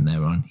simple from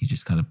there on. You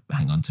just kind of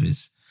hang on to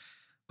his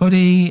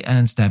body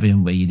and stab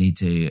him where you need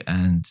to,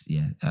 and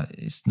yeah,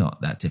 it's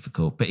not that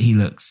difficult. But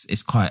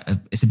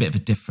it's a bit of a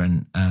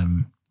different.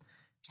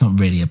 It's not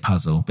really a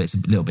puzzle, but it's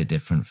a little bit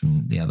different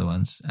from the other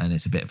ones, and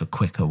it's a bit of a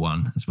quicker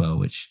one as well,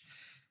 which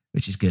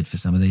is good for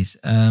some of these.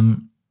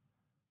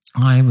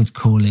 I would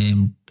call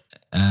him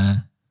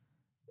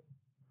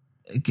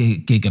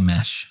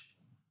Gigamesh.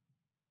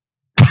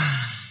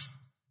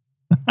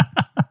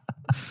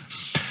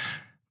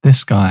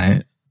 This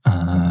guy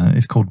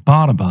is called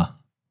Barnaba.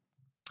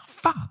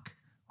 Fuck!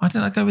 Why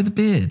didn't I go with the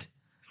beard?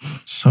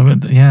 So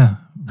yeah,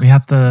 we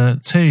had the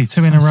two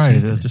in a row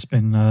stupid. that have just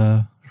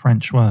been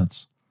French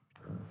words.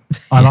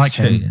 I like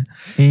him. Yeah.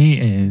 He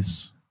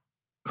is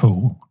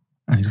cool,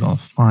 and he's got a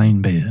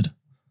fine beard.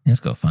 He's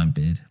got a fine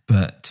beard,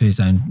 but to his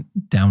own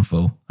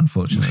downfall,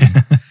 unfortunately.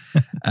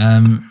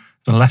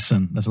 There's a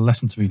lesson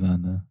to be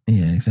learned there.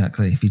 Yeah,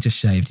 exactly. If he just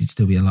shaved, he'd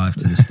still be alive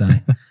to this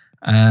day.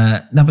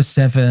 Number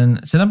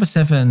 7. So number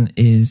 7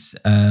 is,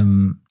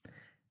 you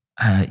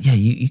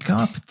go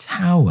up a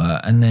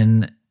tower and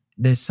then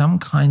there's some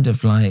kind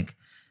of like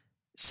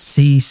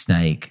sea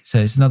snake. So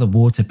it's another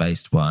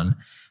water-based one.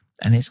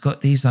 And it's got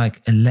these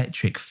like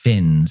electric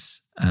fins.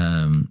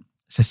 So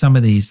some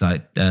of these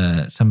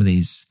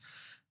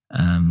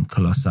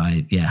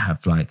colossi,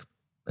 have like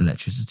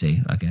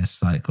electricity, I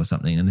guess, like, or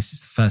something. And this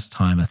is the first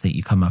time I think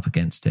you come up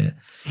against it.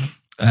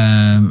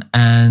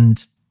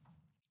 And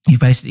you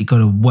basically got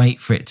to wait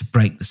for it to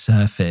break the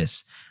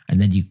surface, and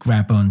then you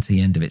grab onto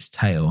the end of its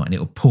tail and it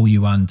will pull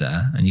you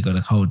under, and you got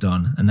to hold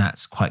on. And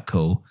that's quite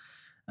cool.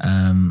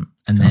 And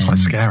that's quite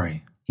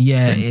scary.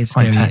 Yeah, it is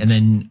scary. Tense. And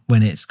then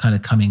when it's kind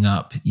of coming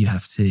up, you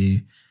have to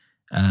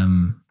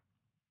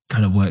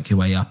kind of work your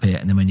way up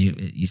it, and then when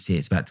you see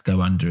it's about to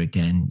go under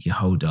again, you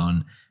hold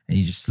on and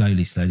you just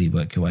slowly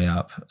work your way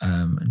up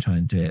and try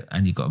and do it.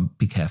 And you've got to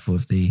be careful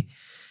of the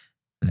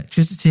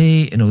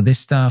electricity and all this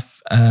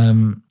stuff.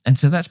 And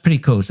so that's pretty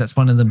cool. So that's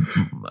one of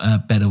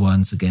the better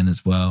ones again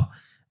as well.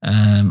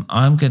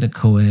 I'm going to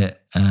call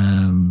it,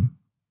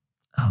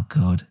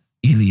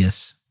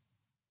 Ilias.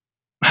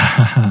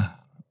 It's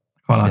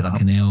a bit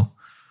like an eel.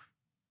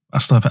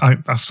 That's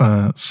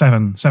a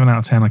 7 out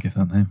of 10. I give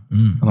that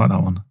name. I like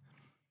that one.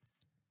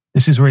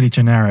 This is really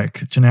generic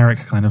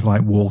kind of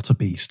like water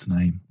beast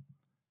name.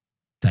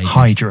 David.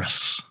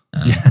 Hydrus.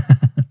 Yeah.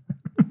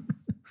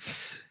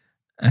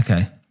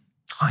 Okay.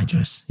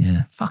 Hydrus.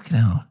 Yeah. Fucking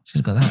hell. Should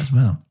have got that as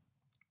well.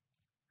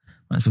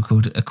 Might as well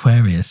called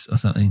Aquarius or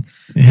something.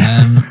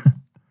 Yeah.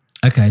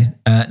 Okay,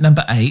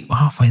 number 8. We're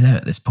halfway there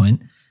at this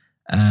point.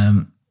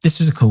 This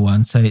was a cool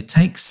one. So it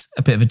takes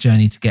a bit of a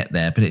journey to get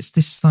there, but it's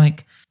this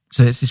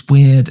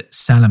weird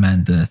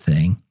salamander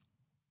thing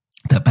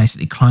that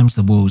basically climbs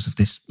the walls of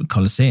this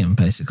Colosseum,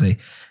 basically.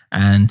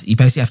 And you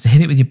basically have to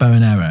hit it with your bow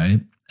and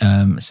arrow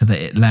so that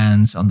it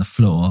lands on the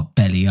floor,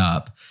 belly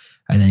up.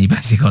 And then you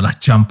basically got to like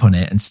jump on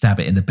it and stab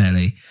it in the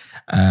belly.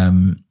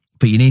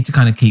 But you need to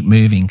kind of keep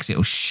moving because it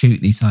will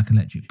shoot these like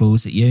electric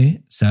balls at you.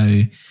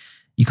 So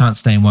you can't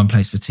stay in one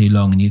place for too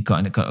long, and you've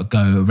got to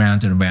go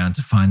around and around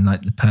to find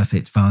like the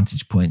perfect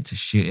vantage point to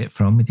shoot it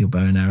from with your bow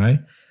and arrow.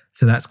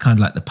 So that's kind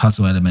of like the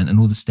puzzle element, and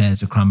all the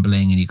stairs are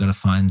crumbling, and you've got to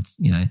find,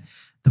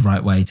 the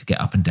right way to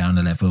get up and down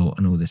a level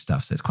and all this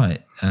stuff. So it's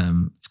quite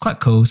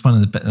cool. It's one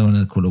of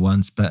the cooler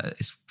ones, but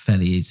it's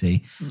fairly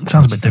easy. It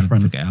sounds a bit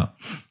different. Figure it out.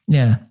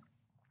 Yeah.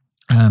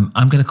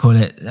 I'm going to call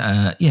it,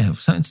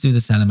 something to do with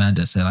the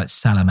salamander. So like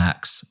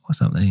Salamax or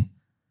something.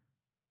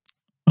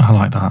 I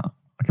like that. I'll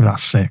give that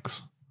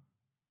 6.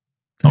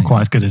 Not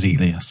quite as good as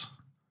Elias.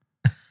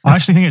 I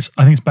actually think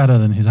it's better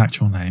than his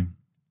actual name,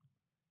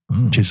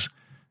 which is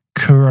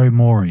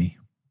Kuromori.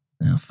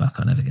 Oh fuck!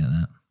 I'll never get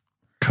that.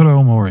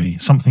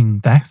 Kuromori, something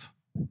death.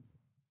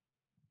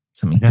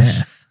 Something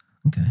death.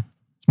 Okay.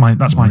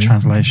 That's my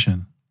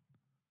translation.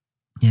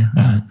 Yeah.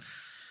 Right.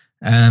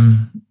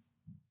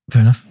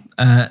 Fair enough.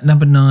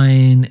 Number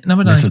 9.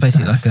 Number 9 is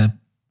basically like a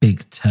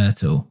big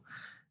turtle.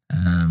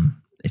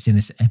 It's in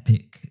this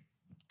epic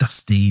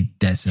dusty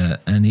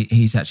desert, and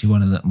he's actually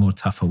one of the more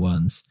tougher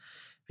ones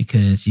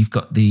because you've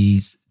got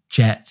these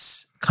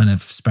jets kind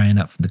of spraying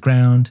up from the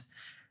ground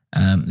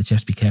that you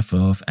have to be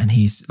careful of, and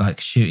he's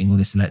like shooting all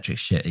this electric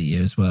shit at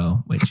you as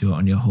well, which you're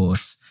on your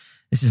horse.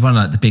 This is one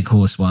of like the big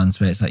horse ones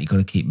where it's like you've got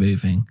to keep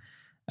moving,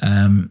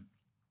 and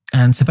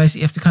so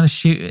basically you have to kind of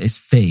shoot at his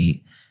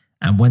feet,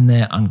 and when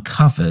they're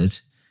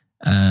uncovered,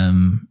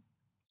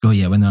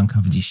 when they're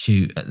uncovered, you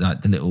shoot at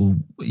like the little,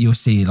 you'll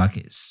see like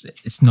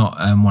it's not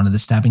one of the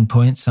stabbing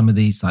points. Some of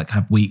these like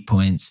have weak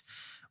points,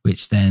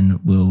 which then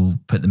will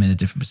put them in a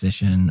different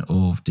position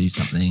or do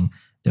something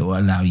that will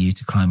allow you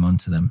to climb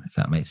onto them, if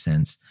that makes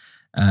sense.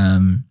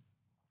 And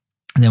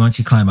then once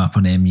you climb up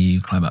on him, you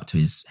climb up to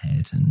his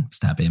head and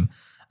stab him.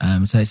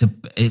 So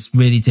it's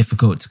really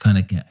difficult to kind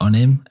of get on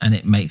him, and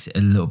it makes it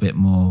a little bit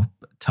more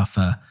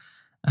tougher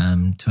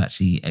to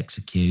actually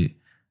execute.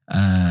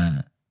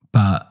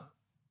 But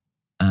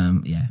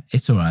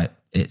it's all right.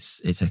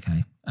 It's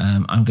okay.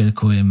 I'm going to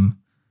call him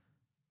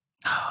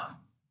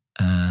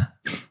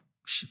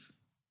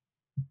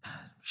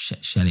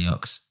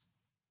Shellyox.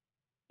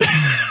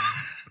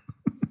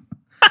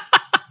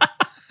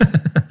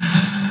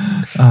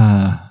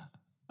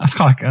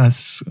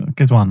 That's a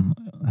good one.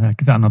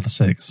 Give that another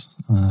 6.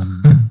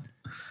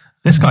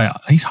 This guy,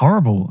 he's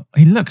horrible.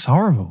 He looks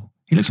horrible.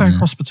 He looks like a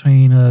cross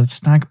between a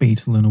stag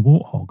beetle and a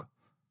warthog.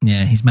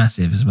 Yeah, he's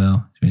massive as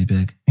well. He's really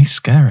big. He's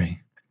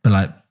scary. But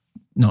like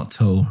not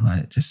tall,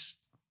 like just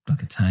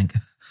like a tank.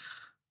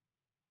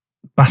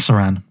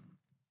 Bassaran.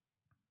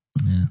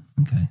 Yeah,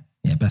 okay.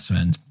 Yeah,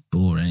 Bassaran's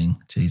boring.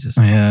 Jesus.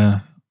 Yeah.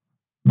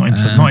 Not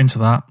into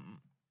that.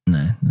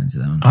 No, not into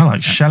that one. I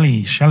like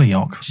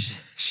Shellyock.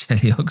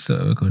 Shellyock,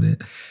 so we called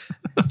it.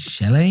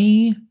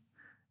 Shelly.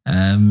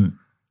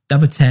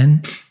 Number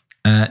 10.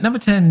 Number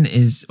 10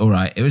 is all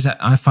right.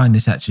 I find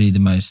this actually the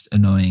most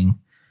annoying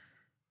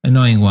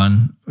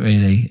one,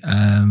 really,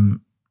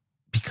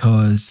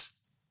 because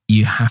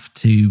you have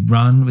to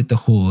run with the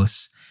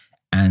horse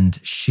and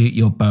shoot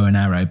your bow and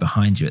arrow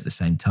behind you at the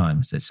same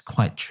time. So it's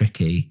quite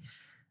tricky.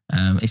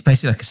 It's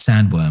basically like a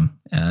sandworm.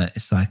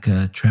 It's like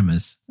a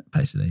Tremors,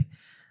 basically.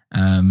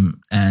 And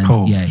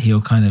cool. Yeah,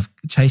 he'll kind of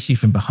chase you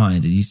from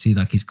behind, and you see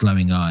like his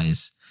glowing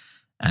eyes,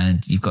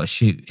 and you've got to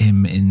shoot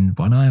him in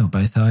one eye or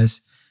both eyes.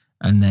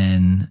 And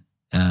then,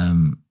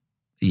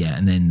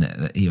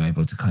 you're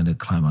able to kind of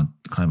climb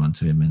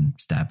onto him and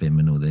stab him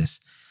and all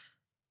this.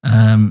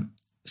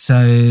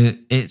 So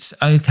it's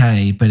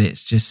okay, but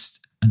it's just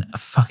a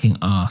fucking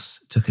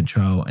arse to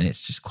control, and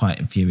it's just quite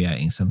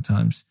infuriating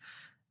sometimes.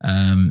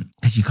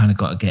 Because you kind of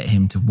got to get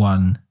him to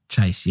 1,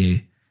 chase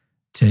you,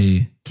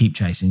 2, keep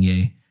chasing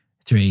you,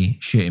 3,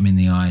 shoot him in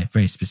the eye,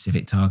 very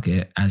specific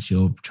target as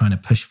you're trying to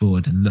push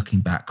forward and looking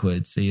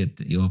backwards. So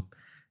you're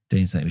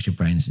doing something which your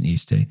brain isn't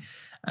used to.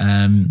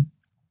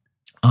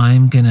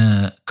 I'm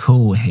gonna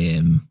call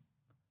him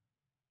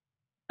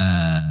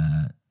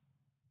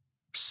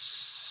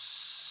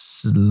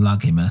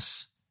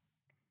Sluggimus.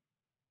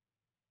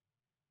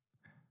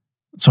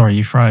 Sorry,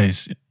 you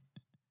froze.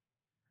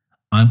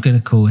 I'm gonna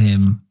call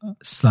him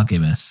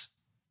Sluggimus.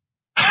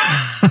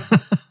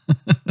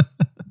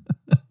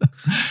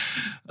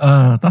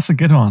 That's a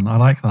good one. I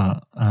like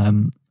that.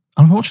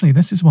 Unfortunately,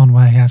 this is one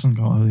where he hasn't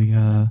got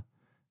a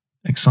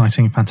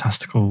exciting,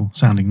 fantastical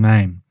sounding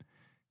name.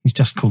 He's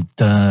just called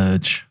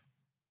Dirge.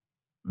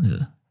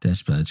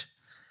 Dirge Bludge.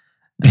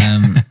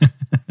 Okay.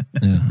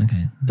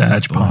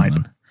 Dirge Pipe.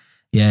 One.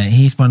 Yeah,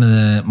 he's one of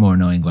the more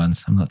annoying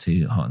ones. I'm not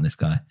too hot on this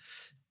guy.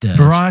 Dirge.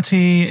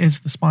 Variety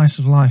is the spice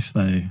of life,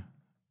 though.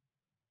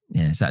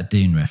 Yeah, is that a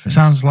Dune reference?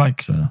 Sounds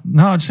like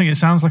no. I just think it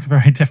sounds like a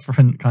very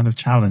different kind of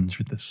challenge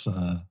with this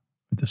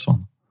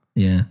one.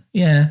 Yeah,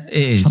 it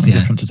is Something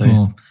different to do.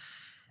 More,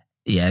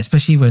 yeah,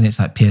 especially when it's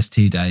like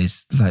PS2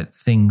 days, like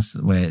things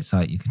where it's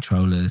like your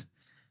controller,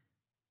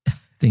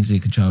 things with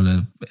your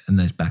controller, and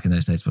those back in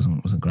those days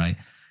wasn't great.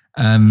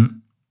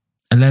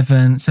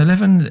 11. So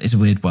 11 is a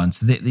weird one.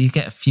 So you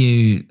get a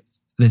few.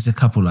 There's a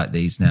couple like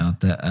these now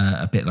that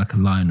are a bit like a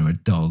lion or a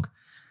dog.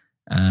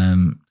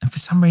 And for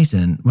some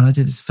reason, when I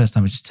did this the first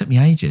time, it just took me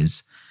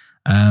ages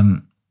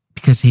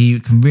because he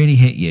can really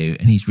hit you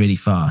and he's really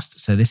fast.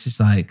 So this is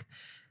like,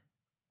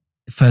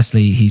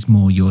 firstly, he's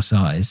more your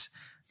size.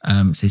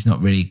 So he's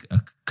not really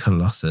a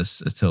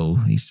colossus at all.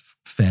 He's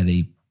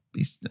fairly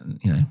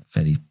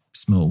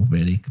small,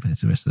 really, compared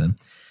to the rest of them.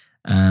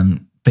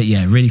 But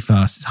yeah, really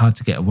fast. It's hard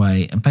to get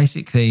away. And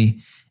basically,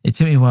 it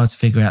took me a while to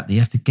figure out that you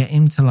have to get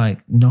him to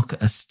like knock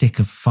a stick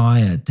of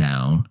fire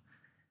down.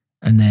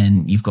 And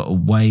then you've got to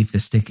wave the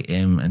stick at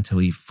him until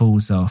he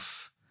falls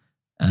off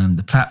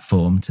the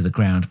platform to the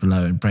ground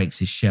below and breaks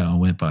his shell,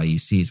 whereby you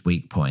see his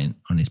weak point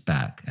on his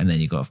back. And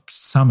then you've got to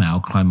somehow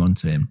climb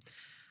onto him.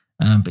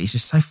 But he's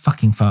just so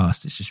fucking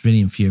fast. It's just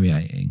really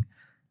infuriating.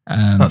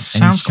 That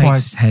sounds and he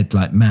shakes his head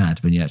like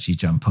mad when you actually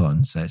jump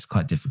on. So it's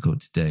quite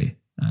difficult to do.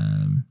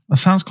 That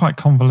sounds quite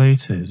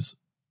convoluted.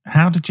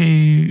 How did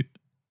you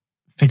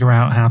figure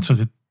out how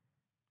to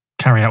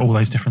carry out all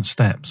those different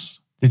steps?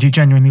 Did you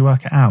genuinely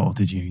work it out, or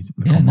did you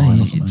look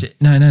online or something?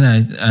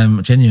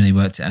 No. Genuinely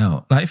worked it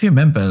out. Like, if you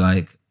remember,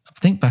 like, I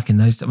think back in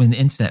those, I mean, the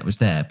internet was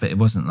there, but it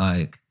wasn't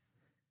like,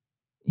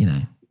 you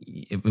know,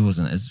 it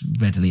wasn't as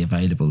readily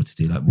available to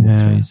do like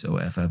walkthroughs or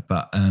whatever.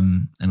 But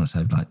and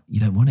also, like, you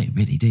don't want it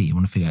really, do you? You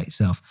want to figure it out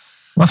yourself.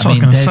 Well, that's what I was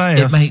going to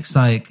say. It makes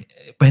like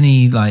when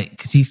he like,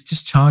 because he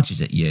just charges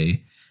at you,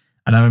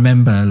 and I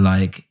remember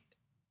like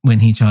when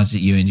he charges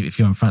at you, and if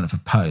you're in front of a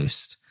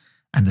post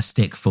and the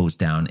stick falls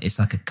down, it's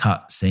like a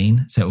cut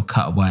scene. So it will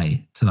cut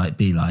away to like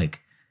be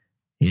like,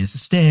 here's a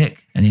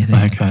stick. And you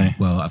think, okay,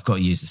 well, I've got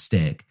to use a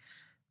stick.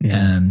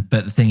 Yeah.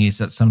 But the thing is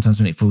that sometimes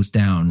when it falls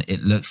down,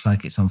 it looks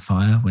like it's on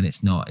fire when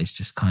it's not. It's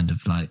just kind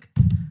of like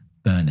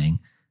burning.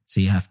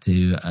 So you have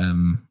to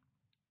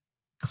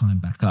climb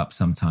back up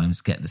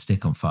sometimes, get the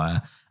stick on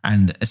fire.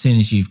 And as soon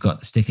as you've got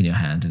the stick in your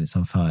hand and it's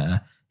on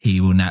fire,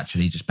 he will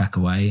naturally just back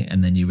away.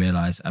 And then you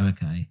realise, oh,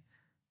 okay,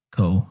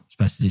 cool, I'm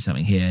supposed to do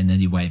something here. And then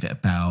you wave it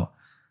about.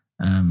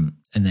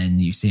 And then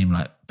you see him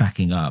like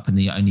backing up, and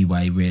the only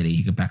way really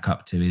he could back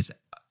up to is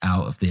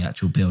out of the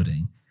actual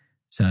building.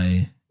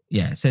 So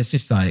yeah, so it's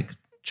just like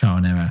trial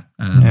and error.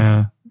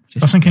 I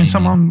was thinking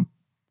someone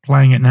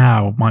playing it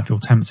now might feel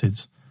tempted,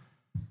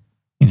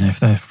 you know, if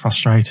they're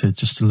frustrated,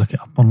 just to look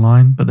it up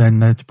online, but then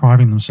they're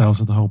depriving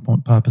themselves of the whole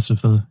purpose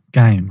of the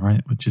game,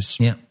 right? Which is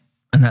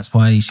and that's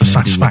why you should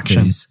never do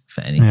walkthroughs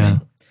for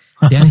anything.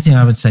 Yeah. The only thing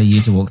I would say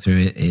use a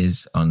walkthrough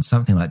is on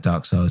something like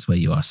Dark Souls, where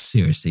you are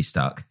seriously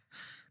stuck.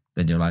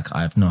 Then you're like,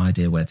 I have no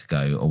idea where to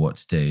go or what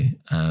to do.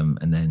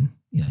 And then,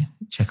 you know,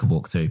 check a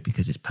walkthrough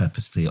because it's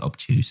purposefully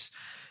obtuse.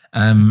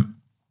 But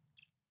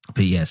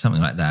yeah,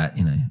 something like that,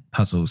 you know,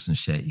 puzzles and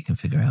shit you can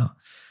figure out.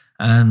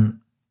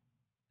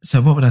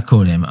 So what would I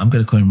call him? I'm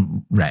going to call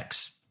him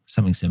Rex.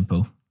 Something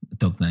simple. A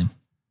dog name.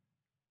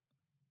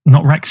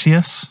 Not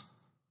Rexius?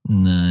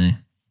 No,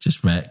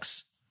 just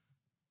Rex.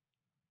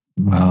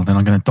 Well, then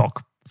I'm going to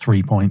dock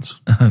 3 points.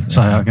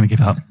 So I'm going to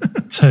give up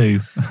 2.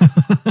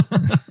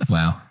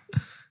 Wow.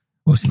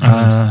 What's he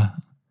called?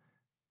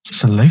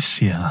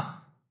 Celosia.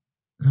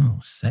 Oh,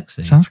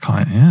 sexy. Sounds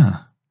quite,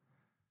 How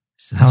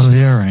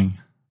alluring.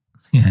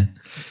 Yeah.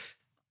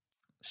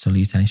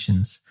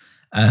 Salutations.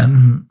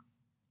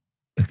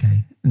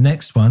 Okay.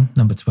 Next one,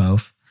 number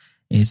 12,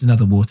 is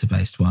another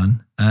water-based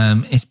one.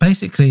 It's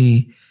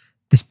basically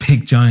this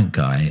big giant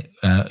guy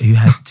who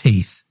has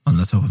teeth on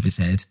the top of his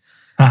head.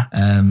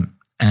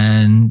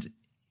 And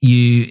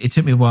it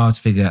took me a while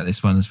to figure out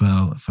this one as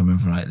well, if I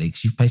remember rightly,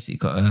 because you've basically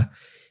got to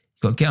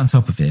get on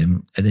top of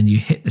him, and then you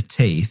hit the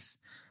teeth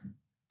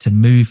to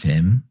move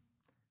him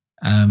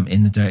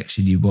in the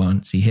direction you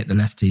want. So you hit the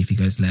left teeth, he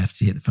goes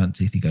left. You hit the front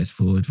teeth, he goes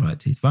forward. Right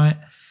teeth, right.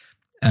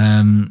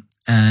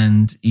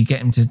 And you get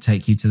him to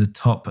take you to the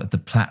top of the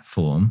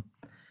platform.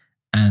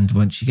 And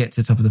once you get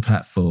to the top of the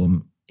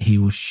platform, he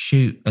will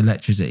shoot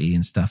electricity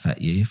and stuff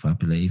at you, if I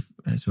believe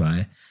that's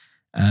right.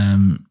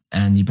 And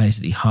you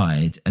basically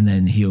hide, and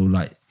then he'll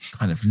like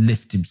kind of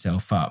lift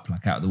himself up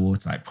like out of the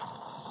water, like,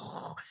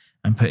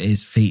 and put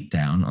his feet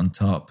down on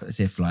top as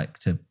if like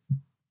to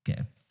get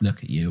a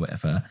look at you or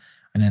whatever.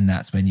 And then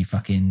that's when you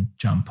fucking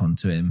jump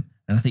onto him.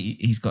 And I think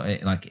he's got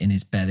it like in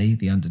his belly,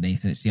 the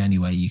underneath, and it's the only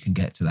way you can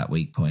get to that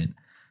weak point.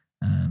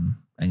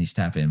 And you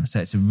stab him. So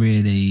it's a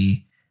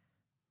really,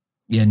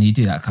 and you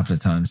do that a couple of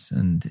times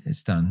and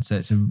it's done. So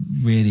it's a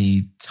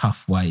really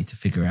tough way to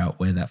figure out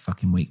where that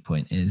fucking weak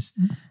point is.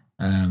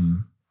 But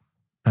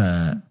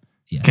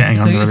yeah, getting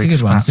under the big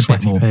fat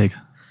sweaty pig.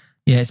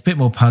 Yeah, it's a bit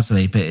more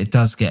puzzly, but it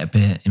does get a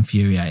bit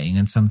infuriating.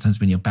 And sometimes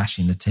when you're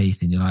bashing the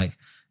teeth and you're like,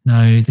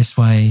 no, this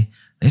way,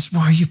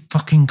 you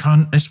fucking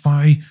cunt, this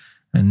way.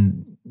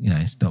 And, you know,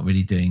 it's not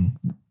really doing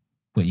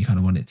what you kind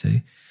of want it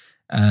to.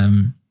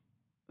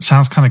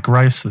 Sounds kind of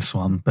gross, this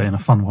one, but in a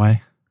fun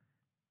way.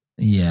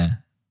 Yeah.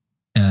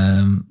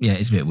 Yeah,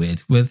 it's a bit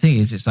weird. Well, the thing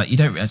is, it's like you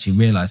don't actually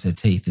realise their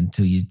teeth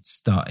until you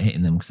start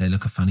hitting them because they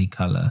look a funny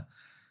colour.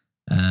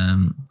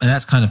 And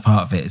that's kind of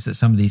part of it, is that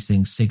some of these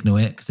things signal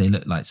it because they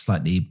look like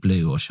slightly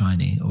blue or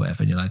shiny or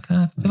whatever. And you're like,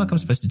 I feel like I'm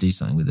supposed to do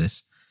something with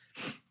this.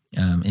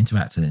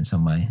 Interact with it in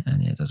some way.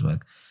 And yeah, it does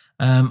work.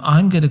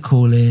 I'm going to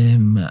call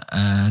him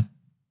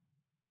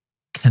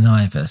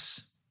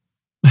Connivus.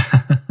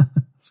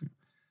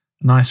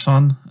 Nice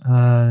one.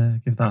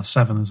 Give that a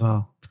 7 as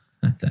well.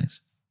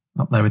 Thanks.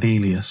 Up there with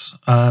Elias.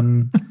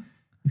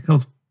 He's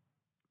called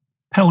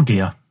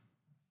Pelgia.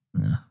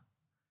 No.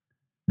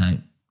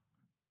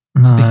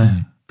 It's a big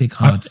no. Big,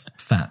 hard,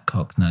 fat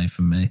cock no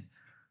from me.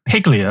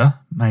 Piglia,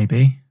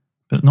 maybe,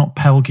 but not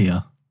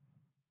Pelgia.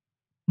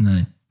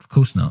 No, of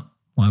course not.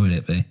 Why would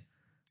it be?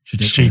 It's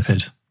ridiculous.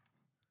 Stupid.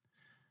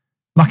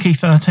 Lucky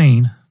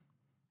 13.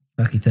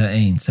 Lucky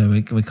 13. So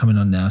we're coming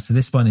on now. So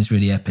this one is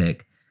really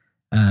epic.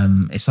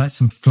 It's like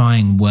some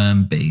flying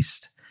worm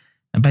beast.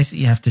 And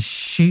basically you have to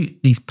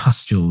shoot these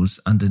pustules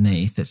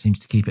underneath that seems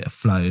to keep it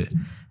afloat,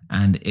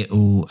 and it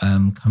will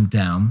come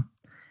down,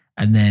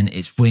 and then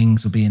its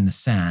wings will be in the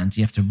sand.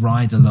 You have to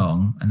ride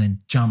along and then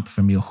jump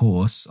from your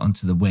horse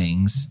onto the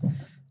wings,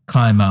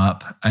 climb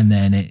up, and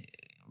then it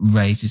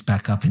raises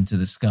back up into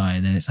the sky,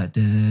 and then it's like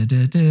da,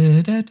 da,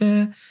 da, da,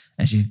 da,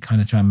 as you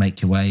kind of try and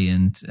make your way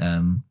and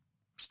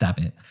stab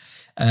it.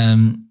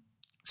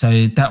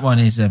 So that one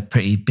is a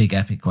pretty big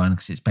epic one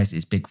because it's basically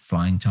this big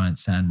flying giant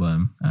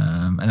sandworm,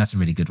 and that's a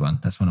really good one.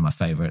 That's one of my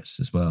favourites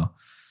as well.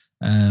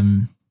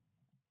 And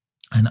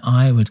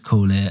I would have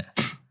called it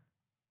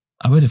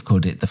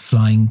the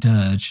Flying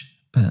Dirge,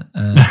 but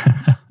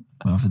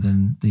rather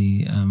than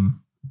the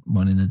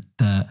one in the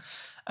dirt,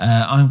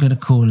 I'm going to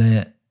call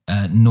it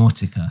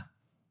Nautica.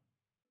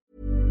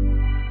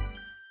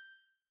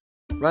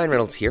 Ryan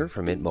Reynolds here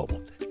from Mint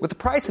Mobile. With the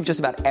price of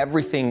just about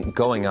everything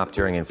going up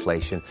during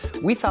inflation,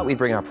 we thought we'd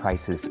bring our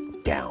prices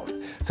down.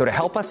 So to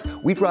help us,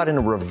 we brought in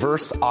a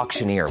reverse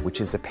auctioneer, which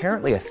is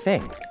apparently a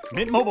thing.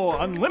 Mint Mobile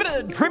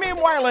Unlimited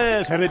Premium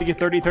Wireless. How to get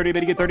 30, 30,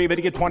 bit to get 30, bit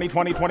to get 20,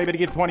 20, 20, bit to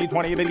get 20,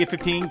 20, bit to get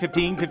 15,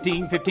 15,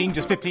 15, 15,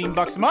 just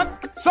 $15 a month?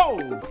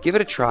 Sold! Give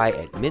it a try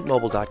at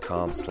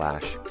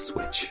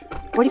mintmobile.com/switch.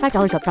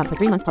 $45 up front for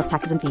 3 months plus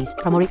taxes and fees.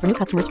 Promo rate for new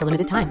customers for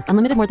limited time.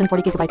 Unlimited more than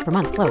 40 gigabytes per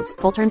month. Slows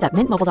full terms at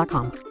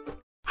mintmobile.com.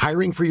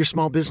 Hiring for your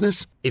small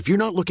business? If you're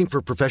not looking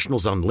for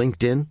professionals on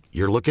LinkedIn,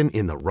 you're looking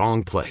in the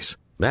wrong place.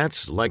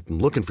 That's like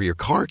looking for your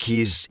car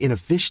keys in a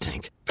fish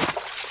tank.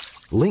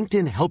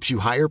 LinkedIn helps you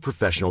hire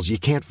professionals you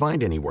can't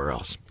find anywhere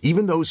else,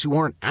 even those who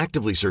aren't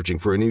actively searching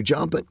for a new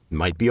job but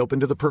might be open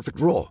to the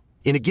perfect role.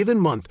 In a given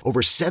month,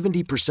 over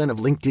 70% of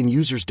LinkedIn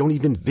users don't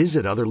even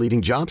visit other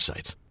leading job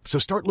sites. So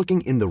start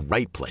looking in the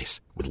right place.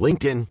 With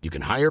LinkedIn, you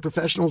can hire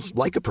professionals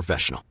like a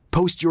professional.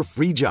 Post your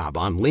free job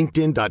on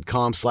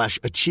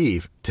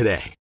linkedin.com/achieve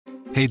today.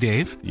 Hey,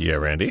 Dave. Yeah,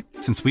 Randy.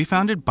 Since we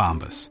founded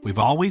Bombas, we've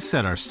always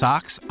said our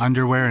socks,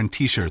 underwear, and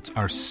T-shirts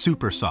are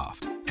super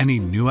soft. Any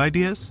new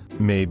ideas?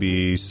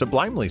 Maybe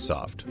sublimely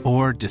soft.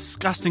 Or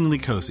disgustingly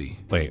cozy.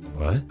 Wait,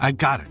 what? I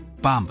got it.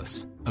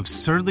 Bombas.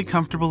 Absurdly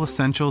comfortable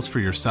essentials for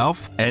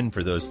yourself and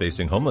for those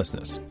facing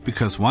homelessness.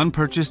 Because one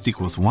purchased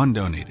equals one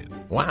donated.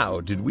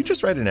 Wow, did we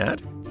just write an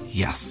ad?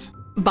 Yes.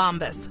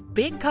 Bombas.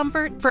 Big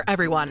comfort for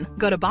everyone.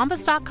 Go to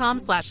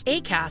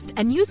bombas.com/ACAST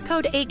and use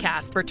code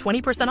ACAST for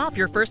 20% off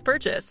your first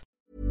purchase.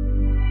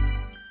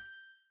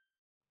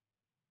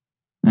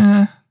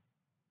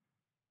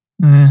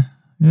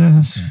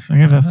 Yes, I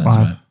give it a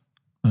 5.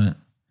 Right.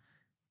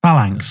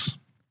 Phalanx.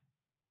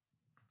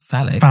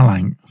 Phallic?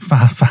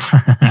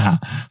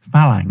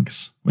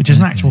 Phalanx, which is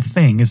an actual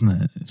thing, isn't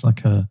it? It's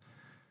like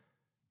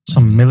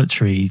some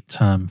military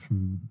term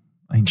from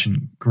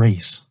ancient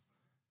Greece.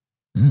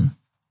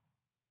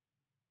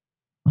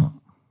 What?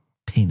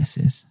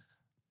 Penises?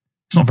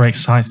 It's not very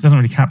exciting. It doesn't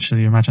really capture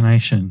the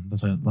imagination,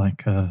 does it?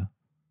 Like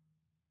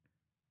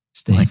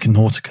Steve. Like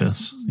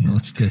Nauticus. Yeah.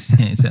 Nauticus,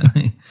 yeah,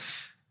 exactly.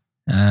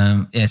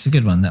 Yeah, it's a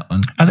good one, that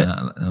one.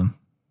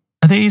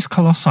 Are these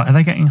colossi, are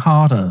they getting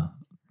harder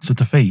to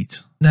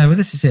defeat? No, well,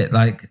 this is it.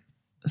 Like,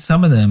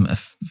 some of them are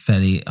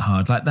fairly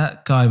hard. Like,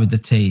 that guy with the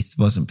teeth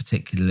wasn't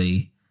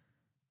particularly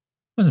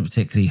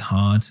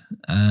hard.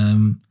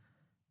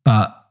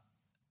 But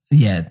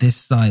yeah,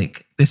 this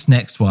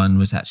next one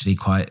was actually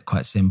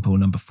quite simple.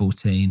 Number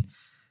 14.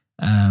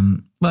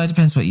 Well, it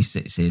depends what you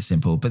see as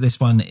simple, but this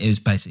one, it was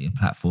basically a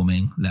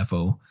platforming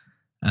level.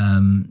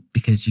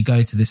 Because you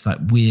go to this like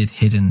weird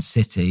hidden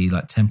city,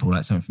 like temple,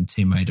 like something from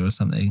Tomb Raider or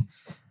something.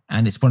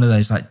 And it's one of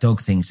those like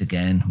dog things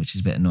again, which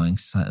is a bit annoying.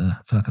 It's like, I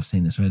feel like I've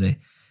seen this already.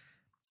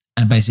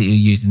 And basically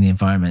you're using the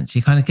environment. So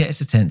you kind of get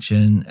his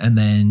attention and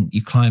then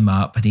you climb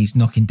up and he's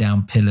knocking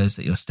down pillars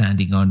that you're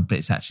standing on, but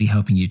it's actually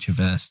helping you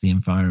traverse the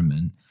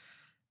environment.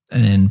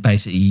 And then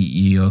basically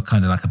you're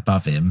kind of like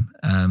above him.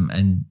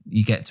 And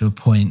you get to a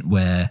point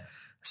where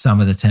some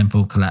of the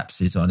temple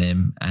collapses on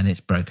him and it's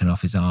broken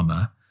off his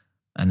armor.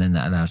 and then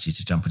that allows you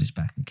to jump on his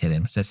back and kill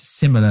him. So it's a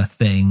similar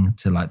thing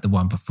to like the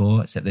one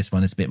before, except this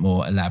one is a bit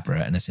more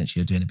elaborate, and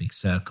essentially you're doing a big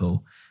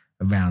circle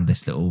around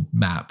this little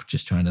map,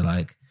 just trying to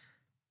like,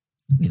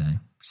 you know,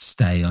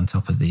 stay on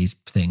top of these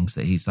things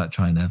that he's like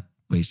where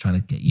he's trying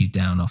to get you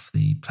down off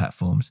the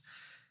platforms.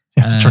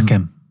 You have to trick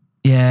him.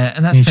 Yeah,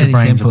 and that's fairly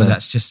simple.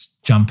 That's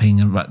just jumping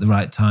at the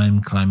right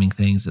time, climbing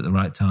things at the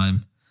right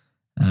time.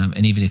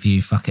 And even if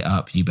you fuck it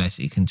up, you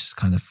basically can just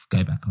kind of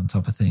go back on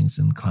top of things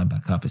and climb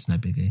back up. It's no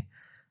biggie.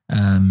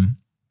 So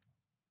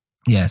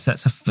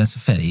that's a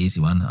fairly easy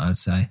one, I would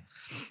say.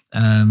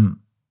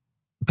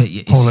 But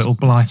it's poor little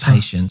blighter.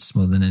 Patience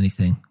more than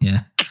anything.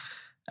 Yeah.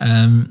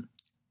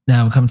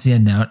 Now we're coming to the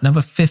end now.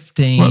 Number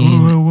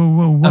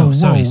 15. Whoa,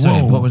 sorry.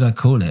 What would I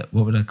call it?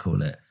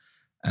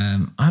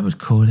 I would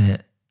call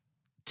it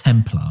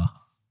Templar,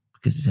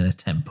 because it's in a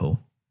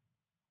temple.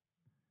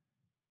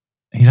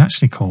 He's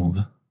actually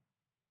called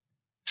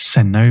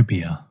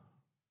Zenobia.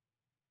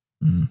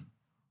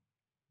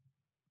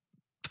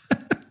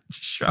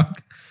 Just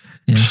shrug.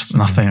 Yeah, just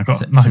nothing. I've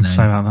got nothing to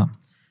say about that.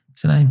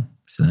 It's a name.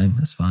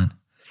 That's fine.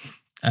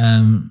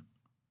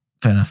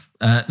 Fair enough.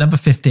 Number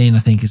 15, I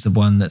think, is the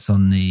one that's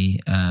on the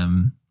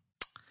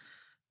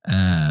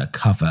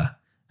cover.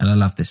 And I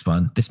love this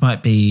one. This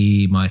might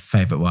be my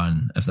favourite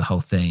one of the whole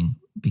thing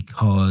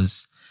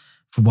because,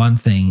 for one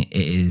thing,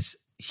 it is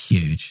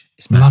huge.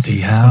 It's massive.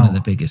 Bloody hell. It's one of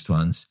the biggest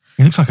ones.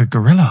 He looks like a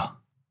gorilla.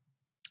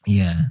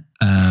 Yeah.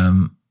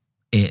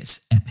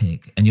 It's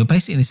epic. And you're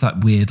basically in this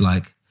like weird,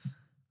 like, I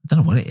don't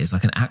know what it is,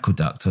 like an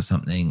aqueduct or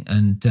something.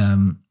 And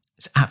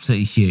it's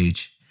absolutely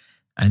huge.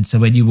 And so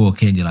when you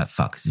walk in, you're like,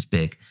 fuck, this is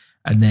big.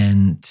 And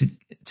then to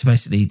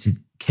basically to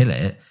kill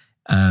it,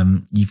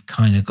 you've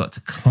kind of got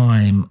to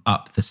climb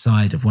up the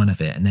side of one of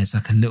it. And there's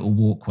like a little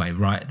walkway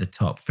right at the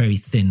top, very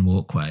thin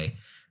walkway.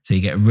 So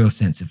you get a real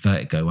sense of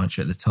vertigo once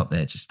you're at the top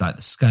there. Just like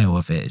the scale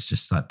of it is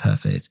just like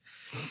perfect.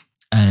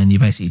 And you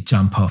basically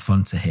jump off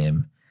onto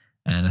him.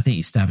 And I think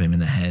you stab him in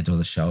the head or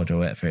the shoulder or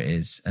whatever it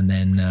is. And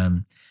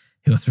then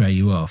he'll throw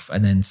you off.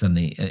 And then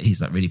suddenly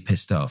he's like really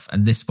pissed off.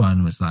 And this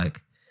one was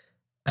like,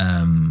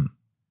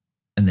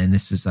 and then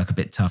this was like a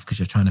bit tough because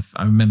you're trying to,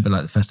 I remember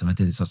like the first time I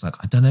did this, I was like,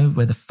 I don't know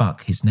where the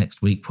fuck his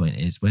next weak point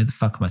is. Where the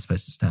fuck am I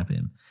supposed to stab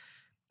him?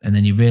 And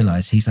then you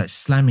realize he's like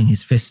slamming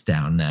his fist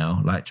down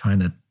now, like trying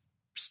to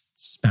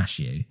smash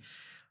you.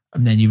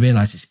 And then you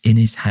realize it's in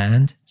his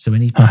hand. So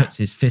when he puts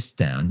his fist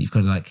down, you've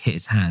got to like hit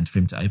his hand for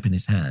him to open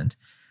his hand.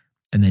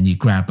 And then you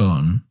grab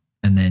on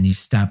and then you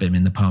stab him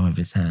in the palm of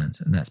his hand.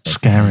 And that's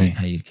basically scary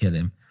how you kill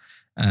him.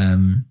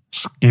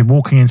 You're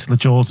walking into the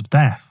jaws of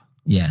death.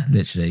 Yeah,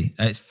 literally.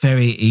 It's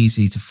very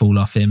easy to fall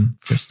off him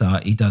for a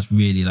start. He does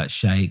really like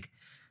shake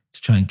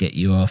to try and get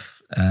you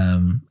off.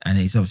 And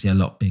he's obviously a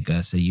lot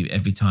bigger. So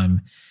every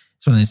time,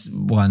 it's one of those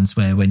ones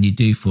where when you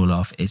do fall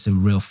off, it's a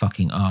real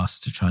fucking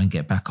arse to try and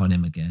get back on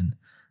him again.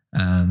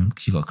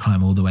 Because you've got to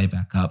climb all the way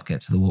back up,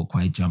 get to the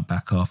walkway, jump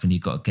back off, and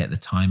you've got to get the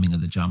timing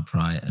of the jump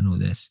right and all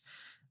this.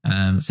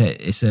 So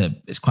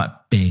it's quite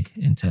big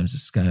in terms of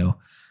scale.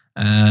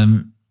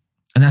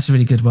 And that's a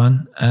really good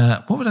one.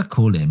 What would I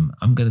call him?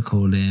 I'm going to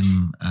call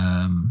him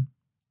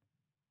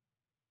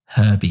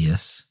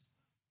Herbius.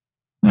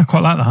 I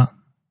quite like that.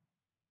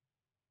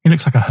 He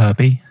looks like a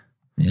Herbie.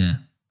 Yeah.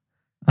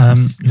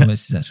 What's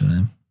his actual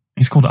name?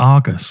 He's called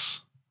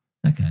Argus.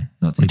 Okay,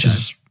 not too bad.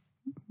 Is,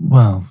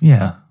 well,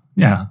 yeah.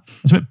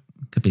 It's a bit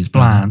could be his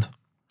bland.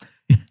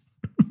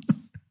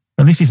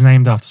 At least he's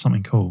named after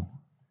something cool.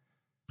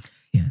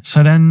 Yeah.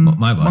 So then,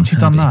 my one, once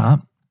you've Herbie. done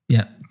that,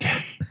 yeah.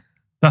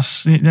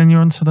 Then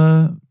you're onto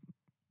the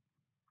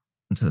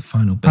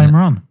final bit. Home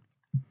run.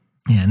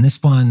 Yeah, and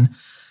this one,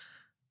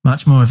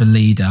 much more of a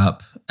lead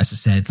up. As I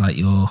said, like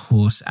your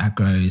horse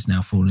aggro is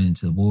now falling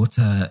into the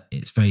water.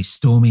 It's very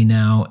stormy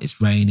now.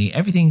 It's rainy.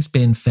 Everything's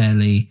been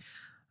fairly,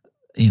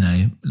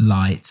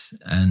 light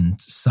and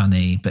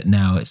sunny, but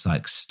now it's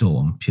like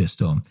storm, pure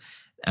storm.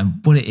 And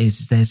what it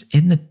is there's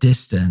in the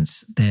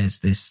distance, there's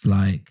this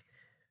like,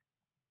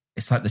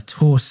 it's like the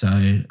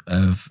torso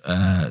of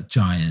a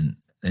giant.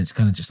 It's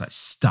kind of just like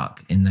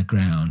stuck in the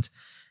ground.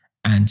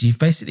 And you've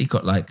basically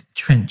got like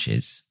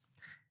trenches.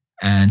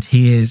 And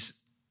he is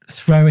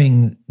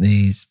throwing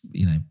these,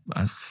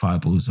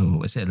 fireballs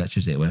or is it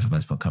electricity or whatever, I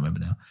can't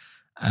remember now,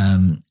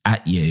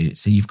 at you.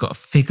 So you've got to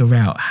figure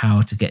out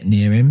how to get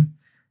near him.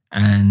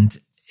 And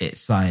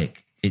it's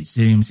like, it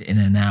zooms in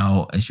and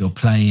out as you're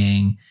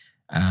playing.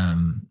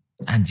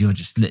 And you're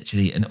just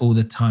literally, and all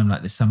the time,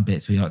 like there's some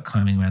bits where you're like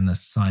climbing around the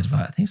side of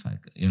like, I think it's like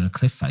you're on a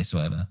cliff face or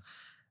whatever.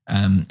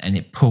 And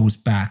it pulls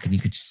back and you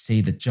could just see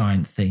the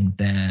giant thing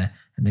there.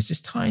 And there's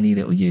just tiny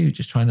little you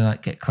just trying to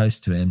like get close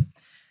to him.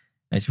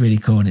 And it's really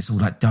cool. And it's all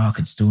like dark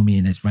and stormy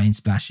and there's rain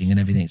splashing and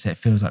everything. So it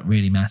feels like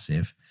really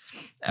massive.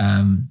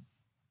 And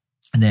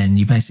then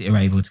you basically are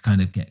able to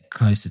kind of get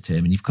closer to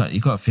him and you've got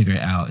to figure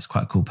it out. It's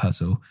quite a cool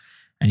puzzle.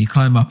 And you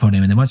climb up on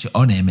him. And then once you're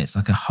on him, it's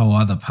like a whole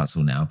other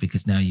puzzle now,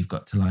 because now you've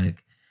got to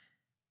like,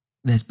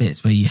 there's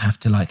bits where you have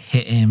to like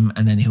hit him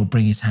and then he'll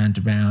bring his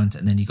hand around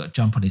and then you've got to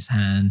jump on his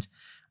hand.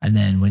 And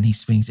then when he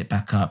swings it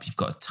back up, you've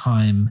got to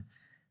time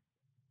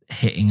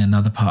hitting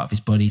another part of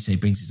his body. So he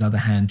brings his other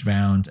hand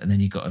round, and then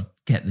you've got to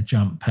get the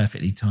jump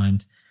perfectly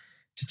timed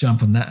to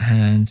jump on that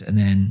hand. And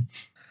then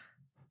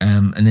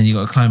you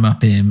got to climb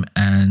up him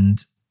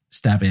and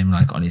stab him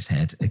like on his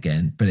head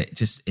again. But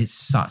it's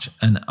such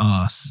an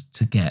arse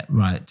to get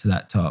right to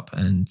that top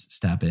and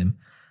stab him.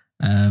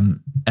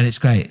 And it's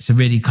great. It's a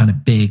really kind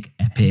of big,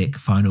 epic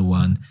final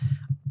one.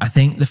 I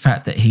think the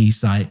fact that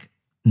he's like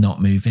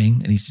not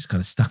moving and he's just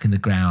kind of stuck in the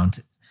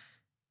ground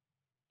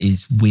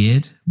is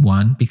weird,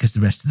 one, because the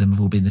rest of them have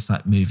all been this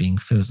like moving,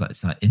 feels like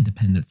it's like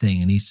independent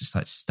thing, and he's just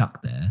like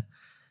stuck there.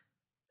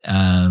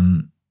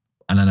 And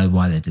I know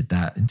why they did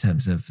that in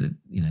terms of,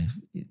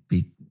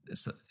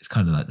 it's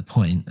kind of like the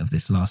point of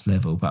this last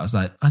level, but I was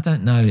like, I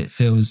don't know, it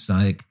feels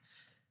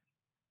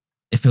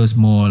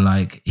more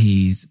like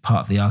he's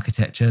part of the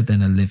architecture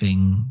than a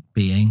living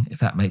being, if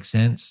that makes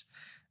sense.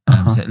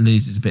 So it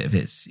loses a bit of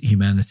its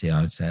humanity,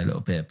 I would say, a little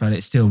bit, but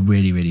it's still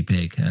really, really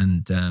big.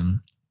 And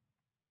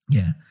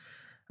yeah.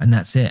 And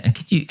that's it. And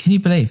can you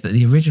believe that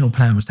the original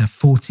plan was to have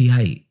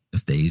 48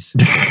 of these?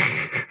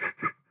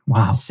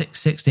 Wow.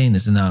 16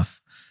 is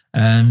enough.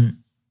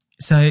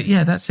 So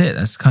yeah, that's it.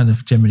 That's kind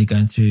of generally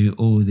going through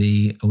all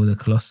the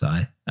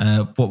Colossi.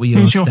 What were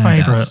Who's your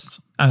favourite?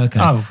 Oh, okay.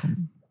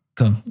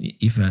 Come on,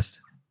 you first.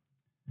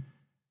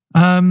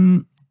 I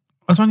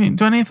was wondering,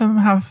 do any of them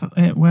have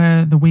it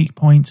where the weak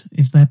point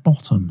is their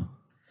bottom?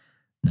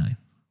 No.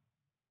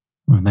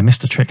 Well, they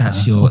missed a trick.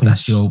 That's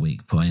your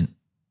weak point.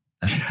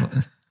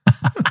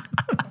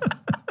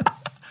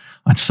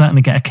 I'd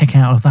certainly get a kick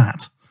out of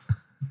that.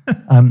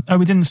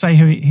 We didn't say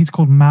who he's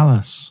called.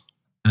 Malus.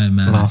 Oh,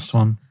 Malus. The last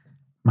one.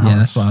 Malus. Yeah,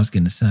 that's what I was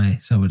going to say.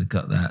 So I would have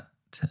got that.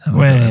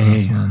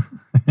 Last one.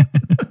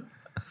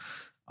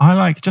 I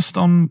like, just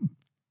on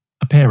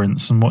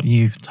appearance and what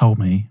you've told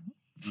me,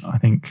 I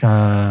think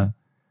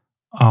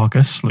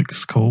Argus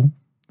looks cool.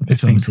 The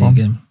 15th one.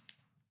 Again?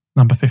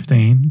 Number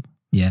 15.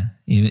 Yeah,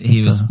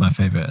 he was my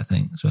favourite, I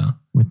think, as well.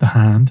 With the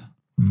hand.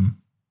 Mm.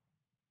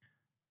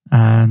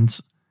 And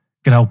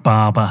good old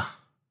Barber.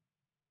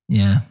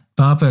 Yeah,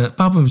 Barber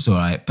was all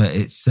right, but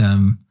it's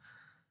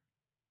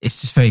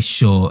just very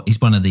short. He's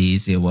one of the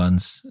easier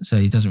ones, so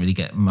he doesn't really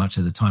get much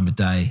of the time of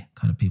day.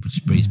 Kind of people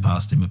just breeze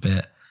past him a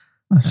bit.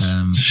 That's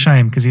it's a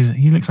shame because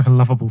he looks like a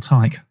lovable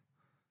tyke.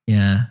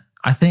 Yeah,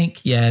 I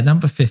think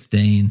number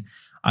 15.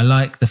 I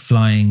like the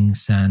flying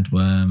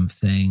sandworm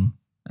thing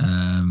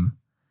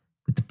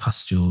with the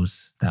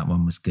pustules. That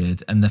one was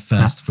good, and the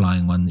first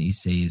flying one that you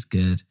see is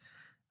good.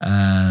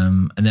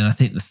 And then I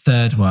think the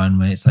third one,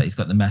 where it's like he's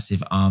got the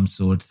massive arm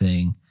sword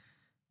thing,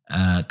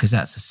 because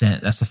that's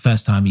the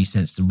first time you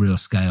sense the real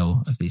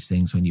scale of these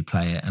things when you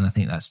play it, and I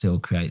think that still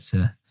creates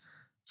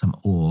some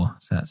awe.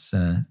 So that's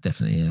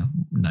definitely a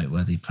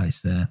noteworthy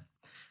place there.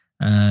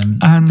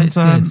 And it's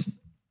good.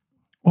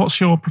 What's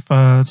your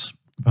preferred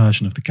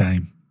version of the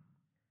game?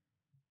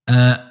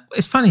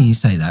 It's funny you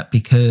say that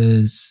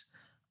because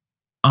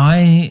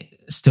I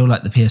still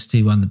like the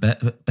PS2 one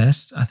the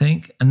best, I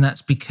think, and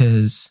that's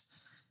because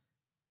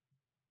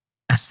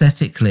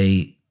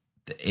aesthetically,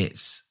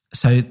 because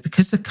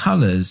the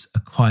colours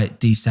are quite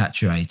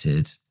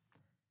desaturated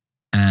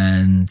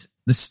and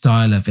the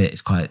style of it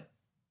is quite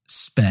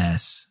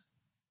sparse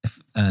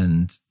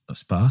and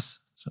sparse.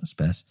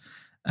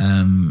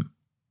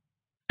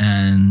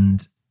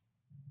 And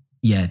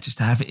yeah, just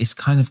to have it, it's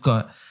kind of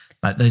got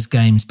like those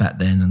games back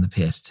then on the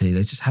PS2.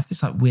 They just have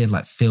this like weird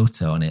like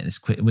filter on it. This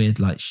weird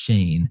like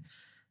sheen.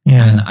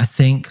 Yeah. And I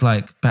think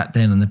like back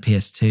then on the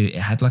PS2, it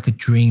had like a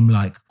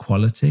dreamlike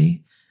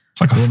quality.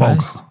 It's like a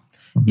fog.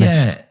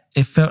 Yeah,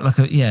 it felt like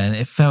and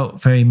it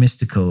felt very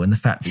mystical. And the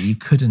fact that you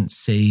couldn't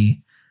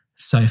see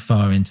so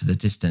far into the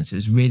distance, it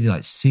was really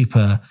like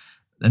super.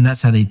 And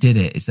that's how they did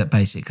it. Is that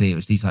basically it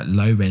was these like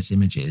low res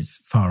images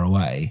far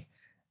away.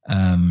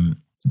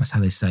 That's how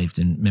they saved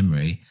in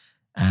memory,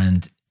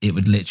 and it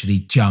would literally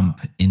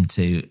jump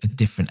into a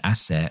different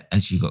asset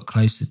as you got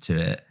closer to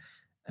it,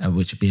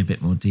 which would be a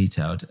bit more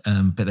detailed.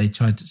 But they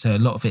tried to. So a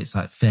lot of it's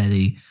like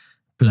fairly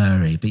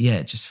blurry, but yeah,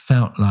 it just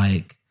felt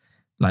like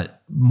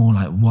more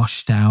like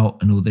washed out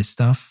and all this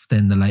stuff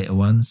than the later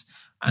ones.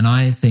 And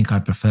I think I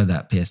prefer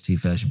that PS2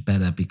 version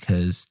better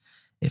because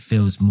it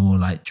feels more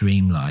like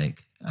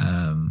dreamlike.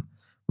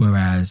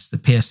 Whereas the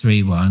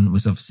PS3 one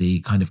was obviously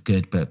kind of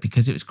good, but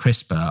because it was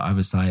crisper, I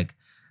was like,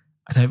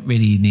 I don't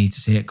really need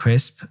to see it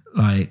crisp.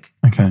 Like,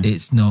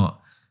 it's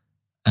not,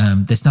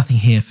 there's nothing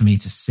here for me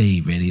to see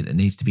really that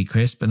needs to be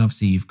crisp. And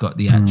obviously you've got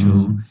the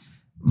actual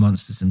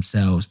monsters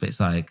themselves, but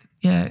it's like,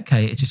 yeah,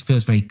 okay, it just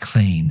feels very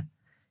clean.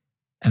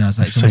 And I was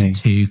like, it's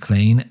almost too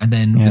clean. And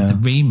then with the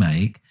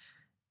remake,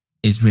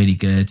 is really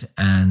good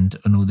and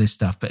all this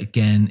stuff. But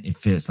again, it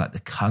feels like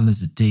the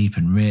colours are deep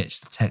and rich,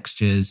 the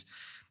textures,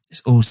 it's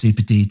all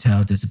super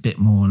detailed. There's a bit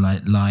more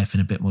like life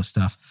and a bit more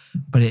stuff,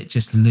 but it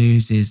just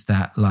loses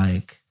that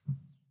like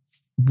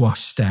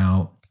washed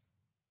out.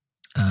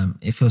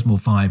 It feels more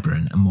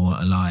vibrant and more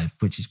alive,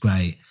 which is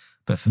great.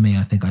 But for me,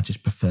 I think I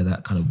just prefer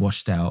that kind of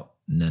washed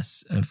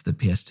outness of the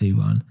PS2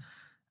 one.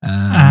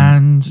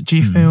 And do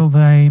you feel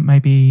they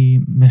maybe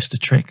missed a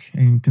trick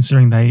in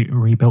considering they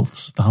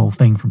rebuilt the whole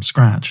thing from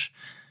scratch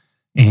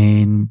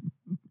in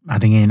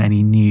adding in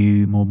any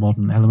new, more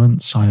modern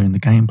elements, either in the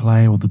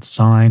gameplay or the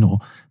design, or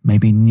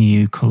maybe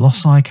new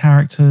Colossi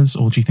characters?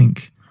 Or do you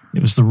think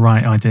it was the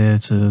right idea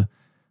to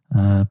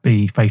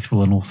be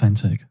faithful and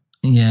authentic?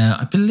 Yeah,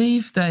 I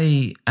believe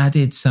they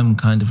added some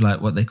kind of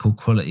like what they call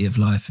quality of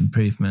life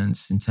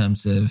improvements in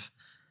terms of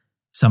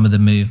some of the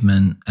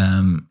movement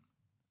and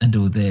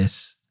all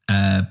this.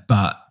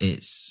 But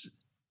it's,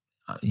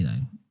 you know,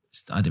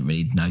 I didn't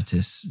really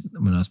notice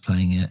when I was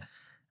playing it.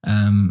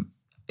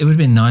 It would have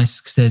been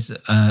nice because there's,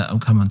 I'll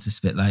come on to this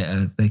a bit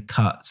later, they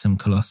cut some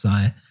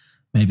Colossi,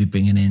 maybe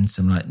bringing in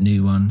some like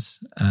new ones,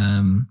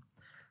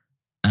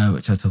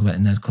 which I'll talk about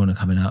in Nerd Corner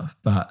coming up.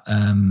 But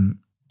I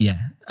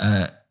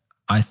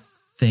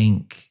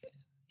think,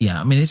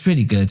 I mean, it's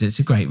really good. It's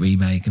a great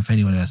remake. And for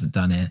anyone who hasn't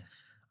done it,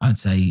 I'd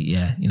say,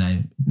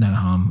 no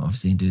harm,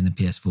 obviously, in doing the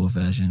PS4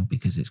 version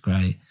because it's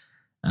great.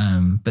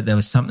 But there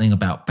was something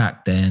about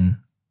back then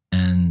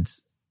and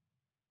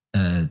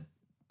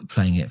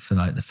playing it for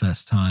like the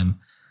first time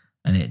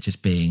and it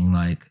just being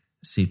like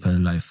super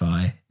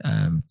lo-fi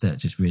that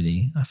just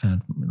really I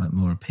found like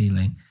more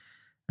appealing.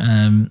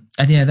 And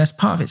that's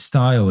part of its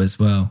style as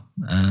well.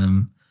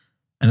 And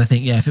I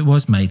think, if it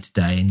was made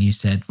today and you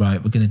said,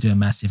 right, we're going to do a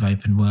massive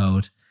open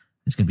world,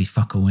 there's going to be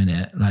fuck all in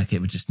it, like it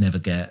would just never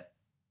get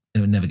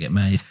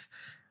made.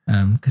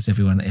 Because it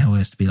always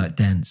has to be like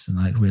dense and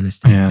like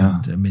realistic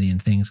and a million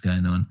things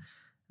going on,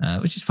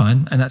 which is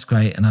fine. And that's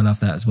great. And I love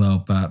that as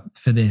well. But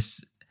for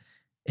this,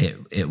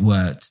 it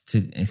worked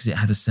because it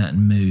had a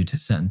certain mood, a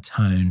certain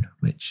tone,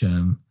 which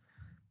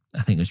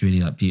I think was really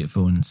like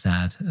beautiful and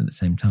sad at the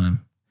same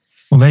time.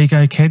 Well, there you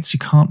go, kids. You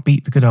can't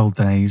beat the good old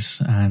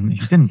days. And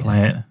if you didn't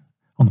play it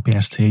on the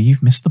PS2,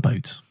 you've missed the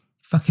boat.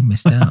 Fucking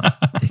missed out,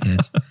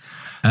 dickheads.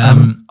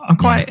 I'm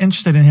quite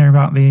interested in hearing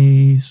about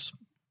these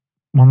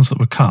ones that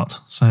were cut.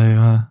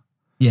 So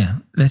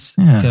let's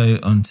go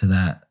on to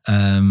that.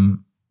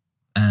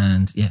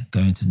 And go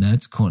into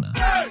Nerd's Corner.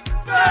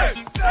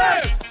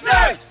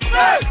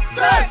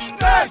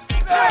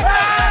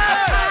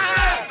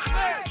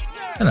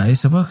 Hello,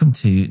 so welcome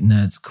to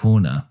Nerd's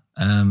Corner.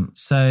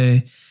 So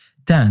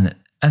Dan,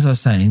 as I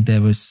was saying,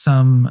 there was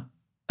some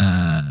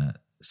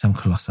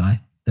Colossi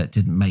that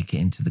didn't make it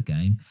into the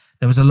game.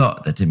 There was a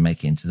lot that didn't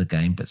make it into the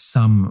game, but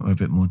some were a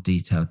bit more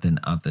detailed than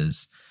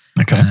others.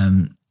 Okay.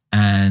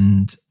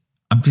 And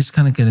I'm just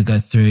kind of going to go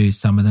through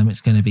some of them.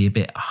 It's going to be a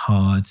bit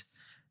hard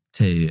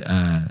to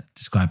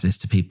describe this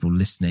to people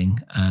listening.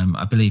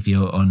 I believe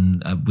you're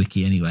on a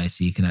wiki anyway,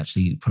 so you can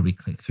actually probably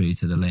click through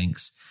to the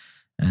links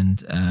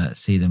and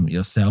see them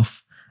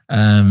yourself.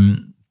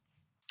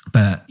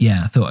 But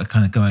I thought I'd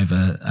kind of go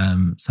over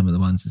some of the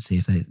ones and see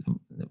if they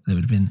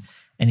would have been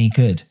any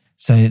good.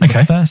 So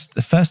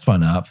the first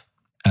one up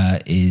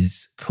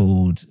is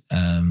called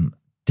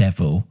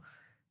Devil.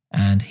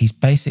 And he's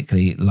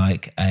basically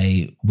like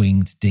a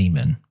winged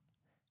demon.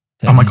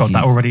 Oh my God,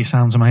 that already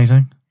sounds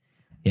amazing.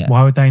 Yeah.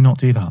 Why would they not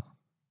do that?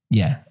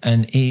 Yeah.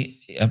 And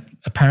he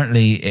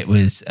apparently it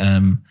was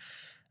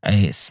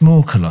a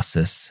small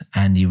Colossus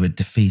and you would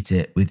defeat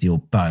it with your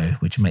bow,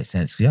 which makes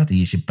sense because you have to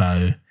use your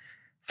bow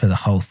for the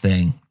whole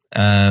thing.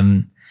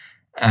 And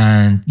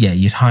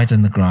you'd hide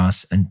on the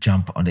grass and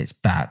jump on its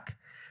back.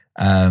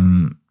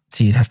 So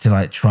you'd have to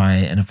like try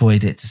and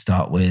avoid it to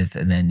start with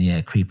and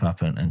then, creep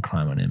up and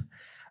climb on him.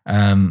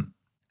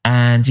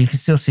 And you can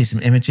still see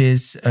some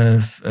images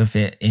of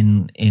it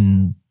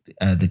in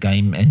the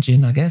game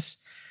engine, I guess.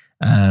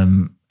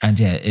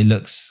 It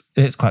looks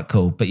quite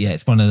cool. But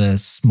it's one of the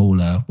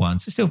smaller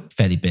ones. It's still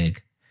fairly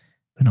big,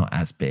 but not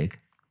as big.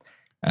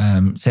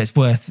 So it's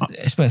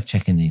worth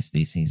checking these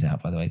things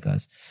out. By the way,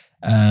 guys,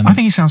 I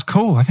think he sounds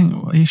cool. I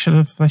think they should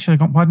have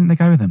gone. Why didn't they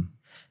go with him?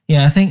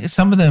 Yeah, I think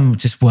some of them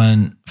just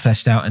weren't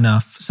fleshed out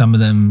enough. Some of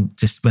them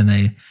just when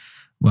they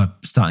were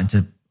starting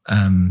to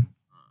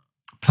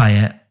play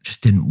it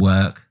just didn't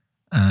work,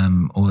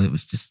 or it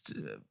was just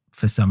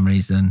for some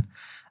reason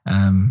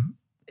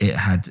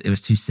it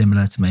was too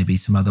similar to maybe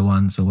some other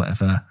ones or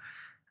whatever.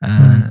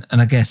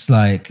 And I guess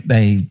like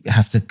they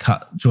have to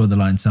draw the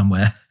line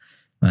somewhere.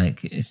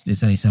 Like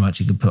it's only so much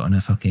you could put on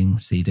a fucking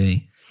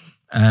CD.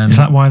 Is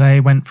that why they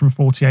went from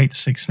 48 to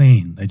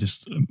 16? They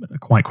just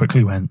quite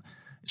quickly went,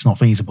 it's not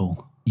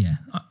feasible. Yeah,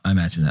 I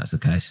imagine that's the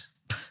case.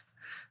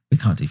 We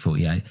can't do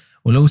 48.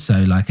 Well,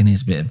 also, like, and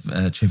here's a bit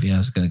of trivia I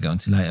was going to go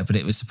into later, but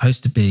it was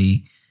supposed to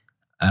be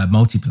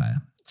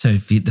multiplayer. So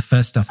if the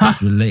first stuff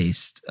that was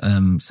released,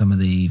 some of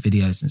the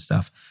videos and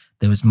stuff,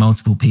 there was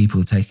multiple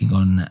people taking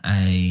on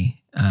a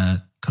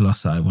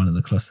Colossi, one of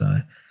the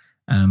Colossi.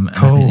 And I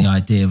think the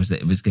idea was that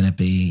it was going to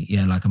be,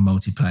 like a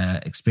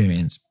multiplayer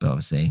experience, but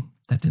obviously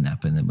that didn't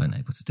happen. They weren't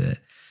able to do it.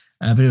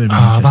 But it would have been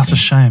interesting. That's a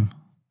shame.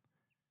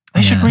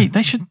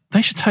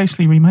 They should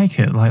totally remake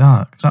it like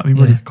that. Cause that'd be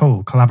really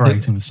cool.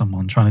 Collaborating with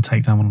someone, trying to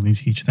take down one of these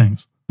huge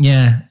things.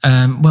 Yeah.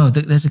 Well,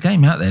 there's a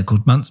game out there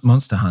called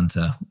Monster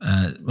Hunter,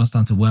 Monster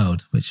Hunter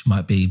World, which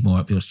might be more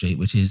up your street,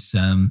 which is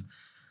a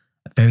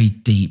very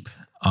deep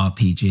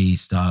RPG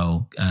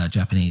style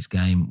Japanese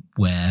game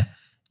where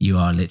you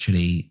are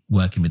literally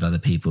working with other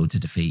people to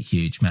defeat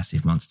huge,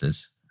 massive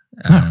monsters.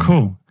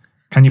 Cool.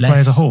 Can you play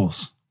as a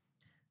horse?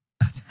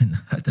 I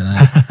don't know.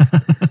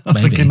 I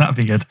was thinking that'd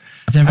be good.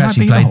 I've never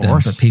actually played them,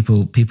 but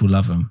people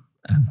love them.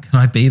 Can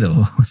I be the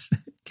horse?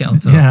 Get on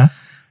top. Yeah.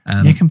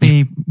 You can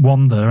be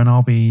Wanda and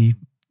I'll be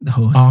the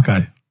horse.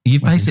 Argo.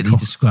 You've basically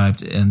described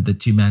the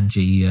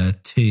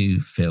Jumanji 2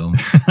 film,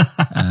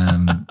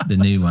 the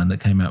new one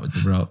that came out with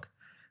The Rock.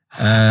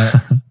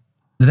 The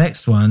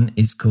next one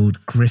is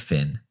called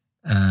Griffin.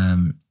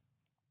 And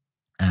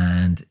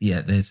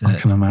yeah, there's I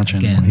can imagine.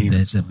 Again,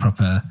 there's a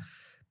proper,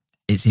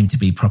 it seemed to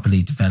be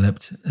properly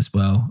developed as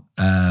well.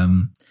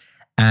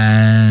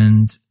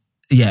 And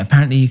yeah,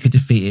 apparently you could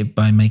defeat it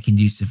by making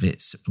use of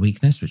its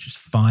weakness, which was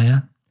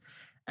fire.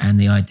 And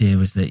the idea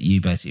was that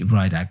you basically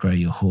ride aggro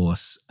your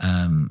horse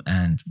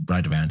and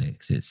ride around it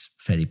because it's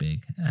fairly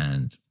big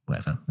and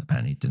whatever.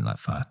 Apparently it didn't like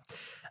fire.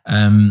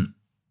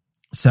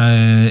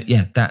 So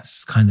yeah,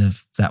 that's kind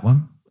of that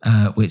one,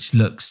 which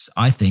looks,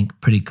 I think,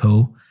 pretty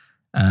cool.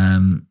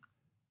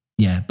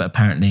 Yeah, but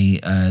apparently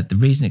the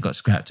reason it got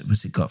scrapped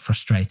was it got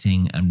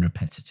frustrating and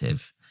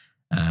repetitive,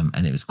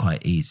 and it was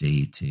quite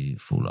easy to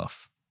fall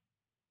off.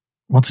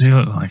 What does he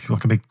look like?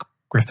 Like a big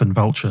griffin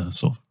vulture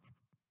sort of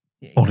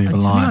body of a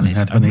lion,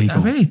 head of an eagle?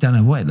 I really don't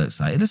know what it looks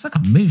like. It looks like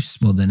a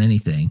moose more than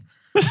anything.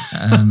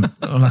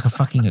 Or like a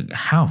fucking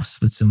house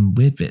with some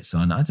weird bits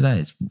on. I don't know.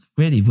 It's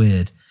really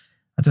weird.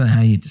 I don't know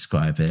how you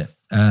describe it.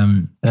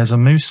 There's a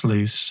moose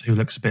loose who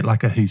looks a bit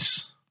like a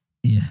hoose.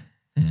 Yeah.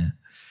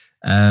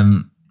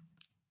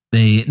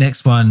 The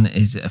next one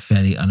is a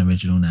fairly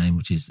unoriginal name,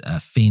 which is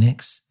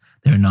Phoenix.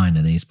 There are 9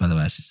 of these, by the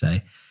way, I should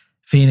say.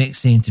 Phoenix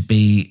seemed to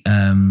be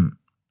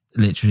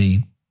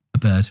literally a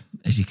bird,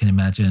 as you can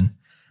imagine.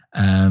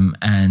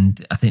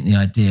 And I think the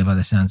idea, by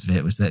the sounds of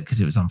it, was that because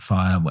it was on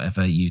fire,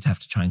 whatever, you'd have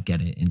to try and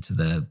get it into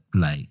the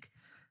lake.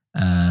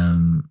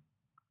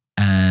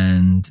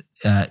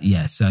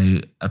 So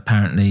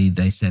apparently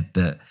they said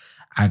that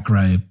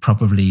aggro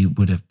probably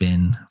would have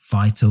been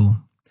vital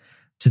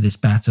to this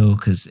battle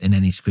because in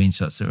any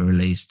screenshots that were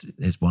released,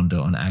 there's one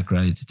dot on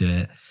aggro to do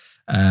it.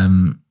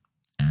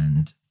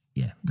 And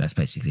yeah, that's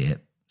basically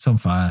it. It's on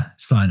fire.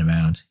 It's flying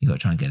around. You got to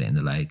try and get it in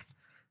the lake.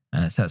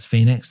 So that's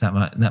Phoenix. That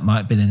might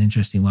have been an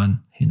interesting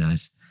one. Who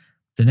knows?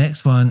 The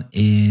next one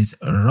is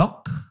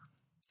Rock.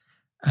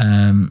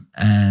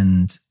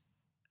 And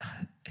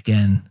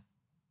again,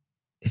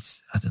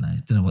 it's, I don't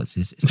know what it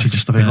is. It's like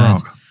just a big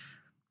rock.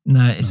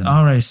 No, it's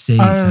ROC is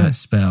how it's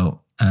spelled.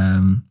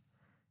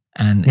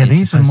 And yeah,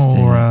 these are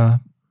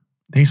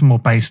more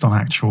based on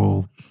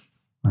actual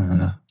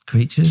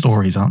creatures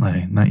stories, aren't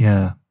they?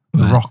 Yeah,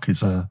 the Right. rock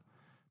is a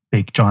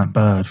big giant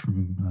bird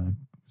from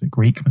is it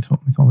Greek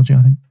mythology,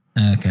 I think.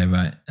 Okay,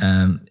 right.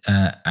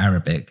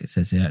 Arabic, it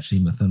says here, actually,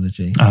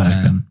 mythology. Oh,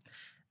 okay.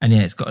 And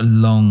yeah, it's got a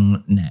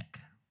long neck.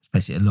 It's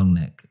basically a long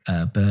neck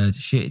bird.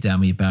 Shoot it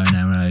down with your bow and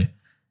arrow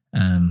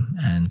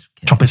and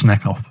Chop its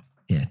neck off.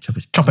 Yeah, chop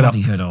its Chop it up.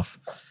 bloody head off.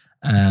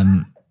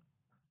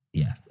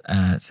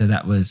 So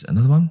that was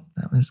another one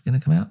that was going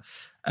to come out.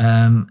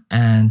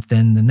 And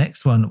then the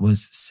next one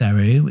was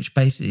Saru, which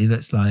basically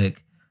looks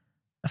like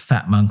a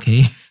fat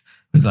monkey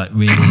with like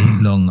really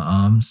long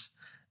arms.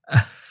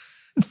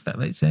 If that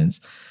makes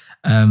sense.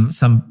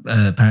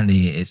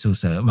 Apparently it's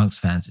also amongst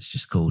fans, it's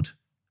just called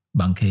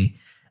Monkey.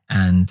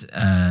 And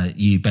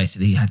you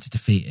basically had to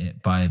defeat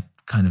it by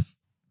kind of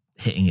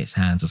hitting its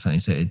hands or something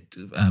so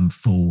it'd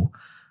fall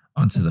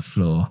onto the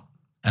floor.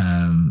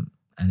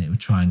 And it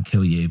would try and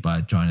kill you by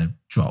trying to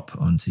drop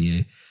onto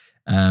you.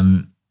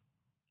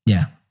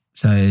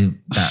 So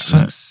that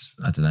looks,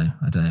 I don't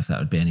know if that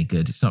would be any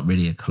good. It's not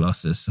really a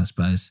Colossus, I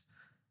suppose.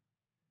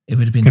 It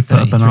would have been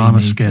 33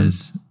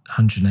 meters,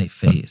 108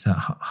 feet. Is that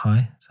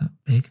high? Is that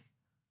big?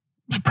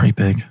 It's pretty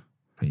big.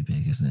 Pretty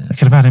big, isn't it? They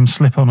could have had him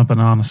slip on a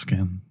banana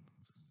skin,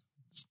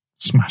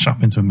 smash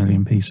up into a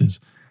million pieces.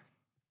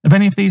 Have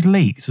any of these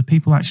leaked? Have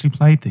people actually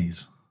played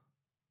these?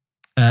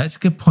 It's a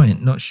good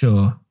point. Not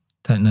sure.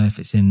 Don't know if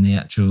it's in the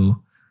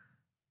actual.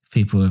 If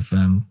people have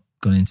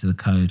gone into the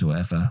code or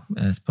whatever.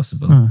 It's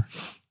possible.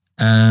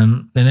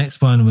 The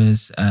next one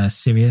was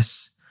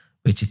Sirius,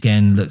 which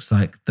again looks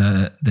like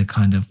the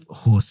kind of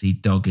horsey,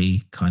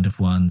 doggy kind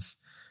of ones.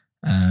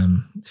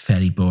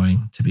 Fairly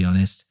boring, to be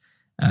honest.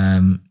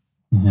 It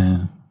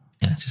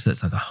just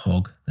looks like a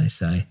hog, they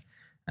say.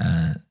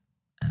 I've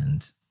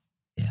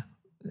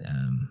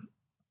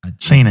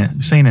seen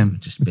him.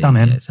 Done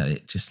him. So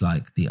just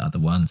like the other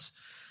ones.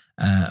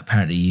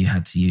 Apparently you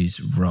had to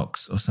use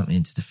rocks or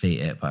something to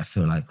defeat it, but I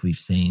feel like we've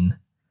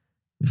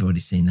already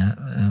seen that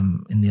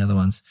in the other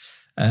ones.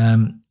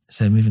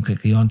 So moving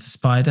quickly on to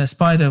Spider.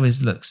 Spider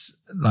looks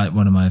like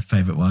one of my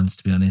favourite ones,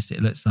 to be honest.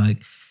 It looks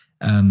like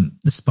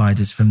the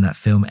spiders from that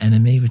film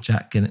Enemy with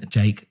Jake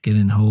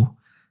Gyllenhaal.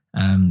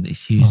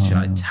 These huge,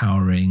 like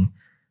towering,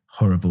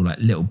 horrible, like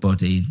little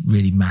bodied,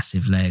 really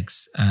massive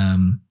legs.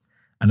 And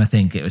I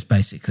think it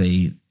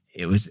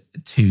was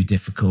too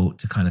difficult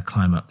to kind of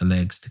climb up the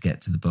legs to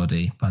get to the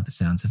body by the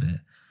sounds of it.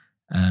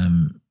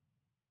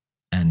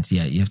 And And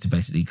yeah, you have to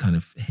basically kind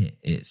of hit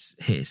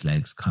its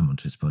legs, climb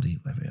onto its body,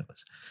 whatever it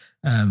was.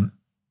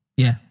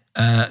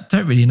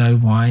 Don't really know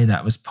why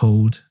that was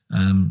pulled,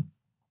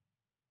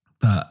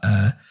 but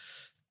I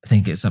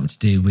think it's something to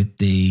do with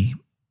the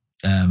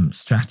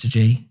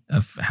strategy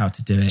of how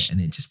to do it, and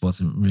it just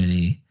wasn't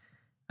really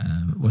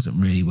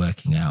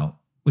working out.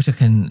 Which I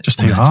can just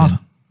too imagine. hard.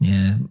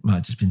 Yeah, might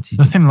have just been too.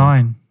 The thin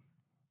line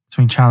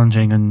between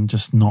challenging and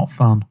just not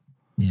fun.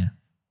 Yeah,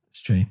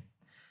 it's true.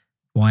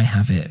 Why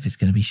have it if it's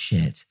going to be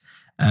shit?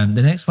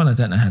 The next one I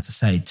don't know how to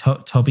say.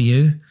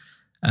 Tobiu.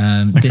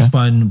 This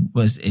one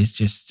is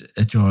just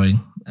a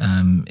drawing.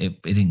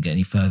 It didn't get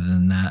any further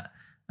than that.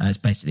 It's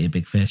basically a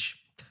big fish.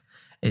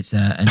 It's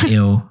an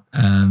eel,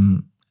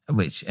 and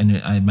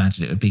I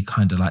imagine it would be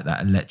kind of like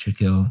that electric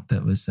eel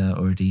that was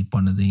already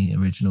one of the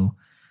original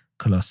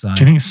Colossi.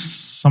 Do you think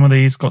some of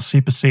these got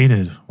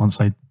superseded once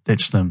they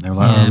ditched them? They were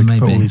like, we can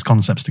put all these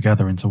concepts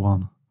together into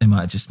one. They might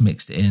have just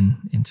mixed it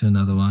into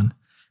another one.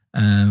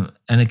 And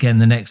again,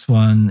 the next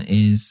one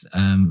is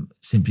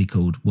simply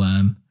called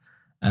Worm.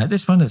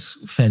 This one looks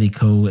fairly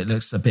cool. It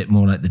looks a bit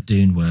more like the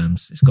Dune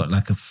worms. It's got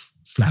like a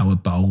flower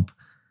bulb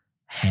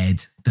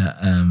head that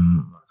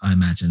I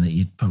imagine that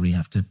you'd probably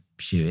have to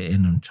shoot it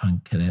in and try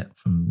and kill it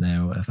from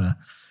there or whatever.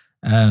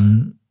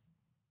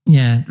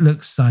 It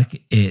looks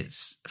like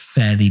it's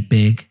fairly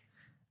big,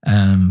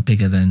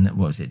 bigger than,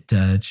 what was it,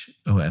 Dirge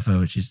or whatever,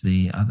 which is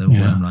the other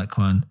worm-like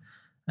one.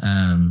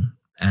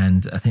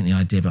 And I think the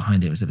idea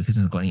behind it was that because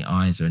it hasn't got any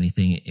eyes or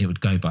anything, it would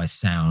go by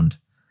sound.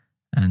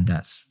 And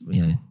that's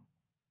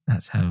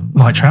how...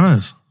 Like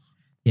Tremors.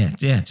 Yeah,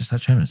 just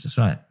like Tremors, that's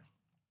right.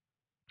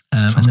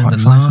 And then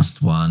the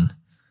last one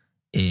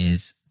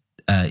is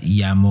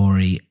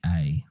Yamori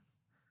A,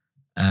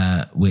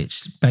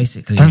 which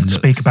basically Don't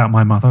speak about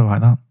my mother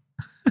like that.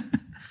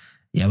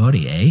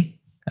 Yamori A,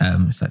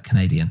 it's like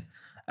Canadian,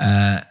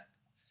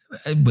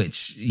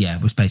 which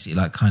was basically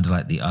like kind of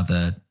like the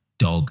other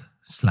dog /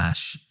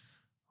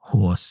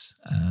 horse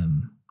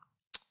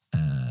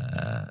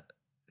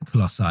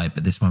Colossi,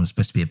 but this one was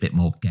supposed to be a bit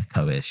more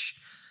gecko-ish,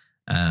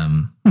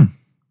 a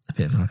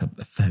bit of like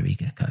a furry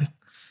gecko,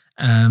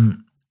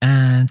 and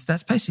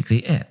that's basically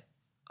it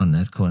on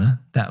Nerd Corner.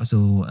 That was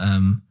all.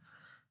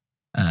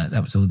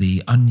 That was all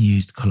the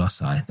unused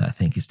Colossi that I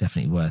think is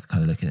definitely worth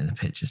kind of looking at the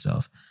pictures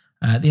of.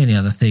 The only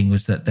other thing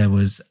was that there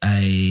was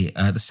the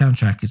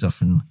soundtrack is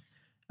often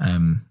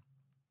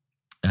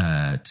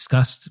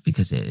discussed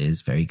because it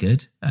is very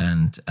good,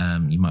 and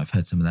you might have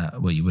heard some of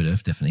that. Well, you would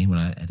have definitely when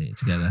I edit it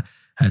together,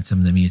 heard some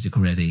of the music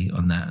already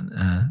on that,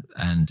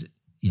 and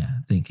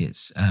I think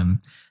it's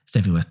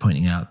definitely worth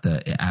pointing out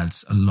that it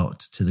adds a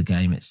lot to the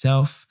game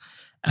itself.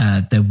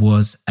 There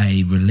was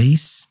a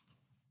release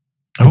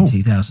in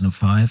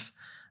 2005.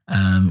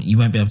 You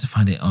won't be able to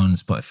find it on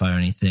Spotify or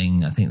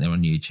anything. I think they're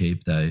on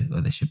YouTube though,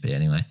 or they should be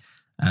anyway.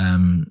 Go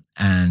out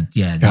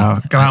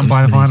and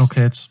buy the vinyl,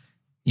 kids.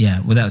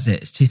 Yeah, well, that was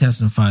it. It's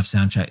 2005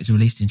 soundtrack. It's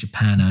released in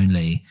Japan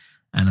only,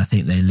 and I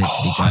think they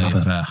literally go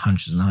for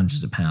hundreds and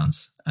hundreds of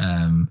pounds.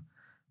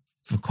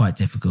 For quite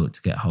difficult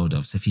to get hold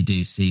of. So if you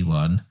do see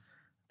one,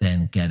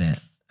 then get it.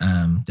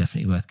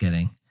 Definitely worth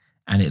getting,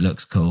 and it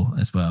looks cool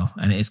as well.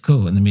 And it is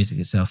cool, and the music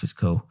itself is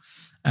cool.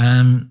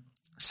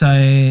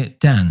 So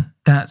Dan,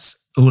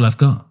 that's all I've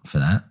got for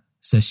that.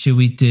 So should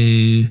we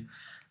do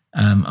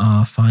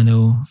our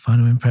final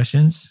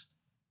impressions?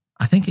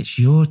 I think it's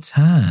your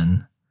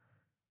turn.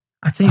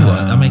 I tell you what,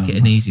 I'll make it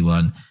an easy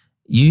one.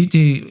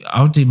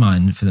 I'll do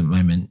mine for the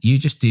moment. You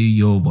just do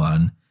your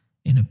one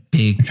in a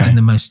big and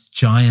the most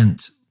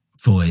giant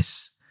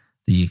voice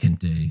that you can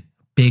do.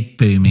 Big,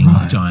 booming,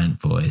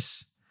 giant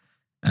voice.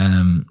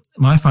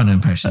 My final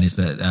impression is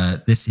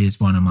that this is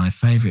one of my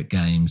favorite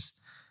games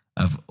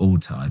of all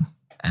time.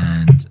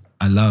 And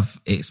I love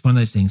it's one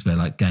of those things where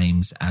like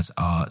games as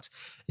art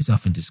is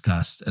often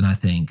discussed. And I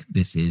think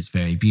this is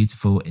very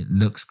beautiful. It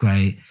looks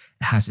great.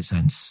 It has its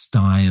own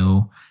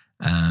style.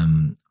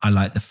 I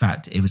like the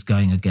fact it was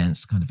going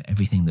against kind of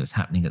everything that was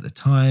happening at the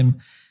time.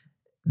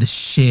 The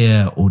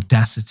sheer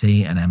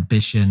audacity and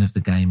ambition of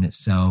the game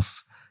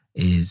itself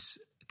is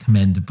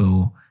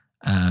commendable.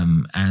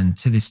 And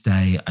to this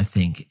day, I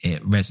think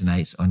it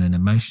resonates on an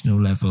emotional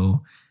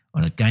level,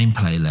 on a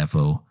gameplay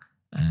level,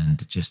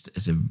 and just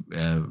as a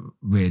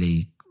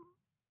really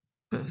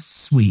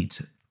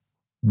sweet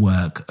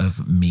work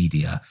of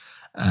media.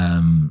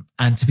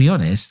 And to be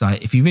honest,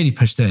 like if you really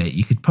push through it,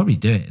 you could probably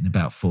do it in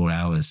about 4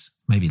 hours,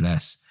 maybe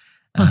less.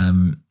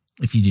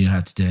 If you knew how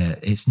to do it.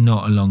 It's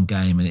not a long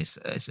game, and it's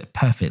a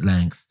perfect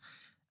length.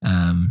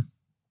 And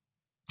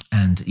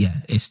yeah,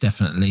 it's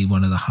definitely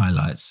one of the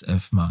highlights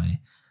of my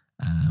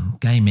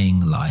gaming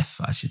life,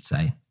 I should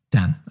say.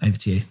 Dan, over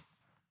to you.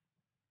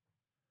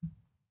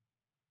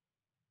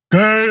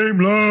 Game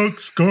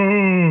looks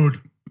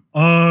good.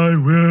 I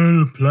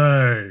will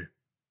play.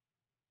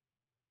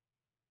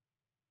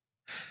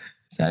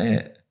 Is that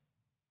it?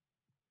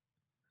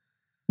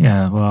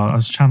 Yeah, well, I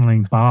was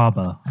channeling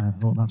Barber. I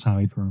thought that's how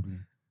he'd probably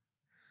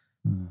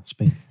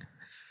speak.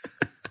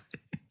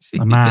 It's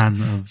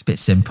a bit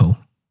simple.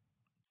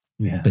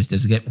 Yeah. But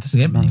does it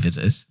get many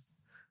visitors?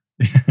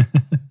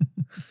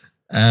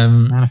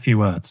 And a few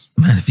words.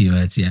 Man, a few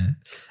words, yeah.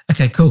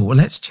 Okay, cool. Well,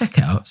 let's check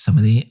out some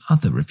of the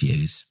other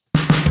reviews.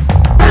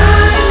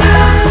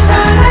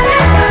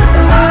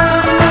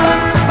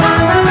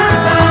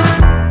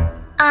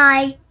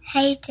 I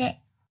hate it.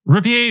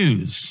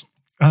 Reviews.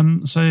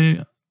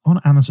 So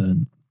on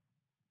Amazon,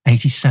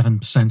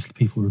 87% of the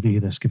people review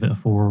this give it a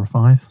 4 or a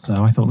 5.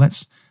 So I thought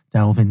let's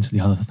delve into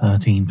the other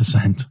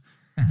 13%.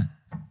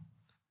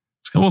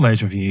 So all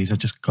those reviews are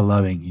just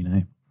glowing, you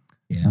know.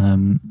 Yeah.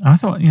 I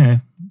thought, you know,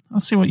 I'll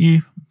see what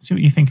you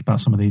think about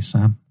some of these,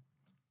 Sam.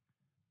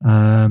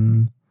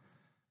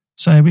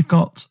 So we've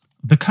got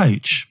The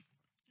Coach,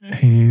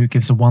 who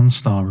gives a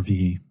 1-star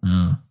review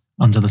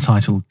under the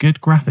title "Good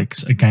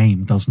Graphics a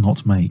Game Does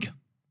Not Make."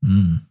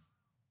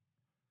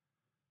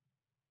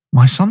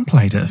 My son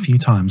played it a few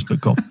times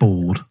but got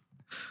bored.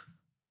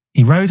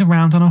 He rode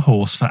around on a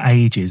horse for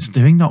ages,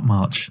 doing not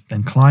much,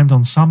 then climbed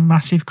on some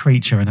massive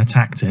creature and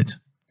attacked it.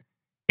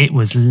 It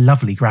was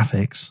lovely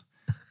graphics,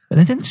 but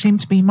there didn't seem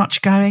to be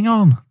much going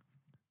on.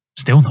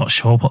 Still not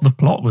sure what the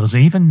plot was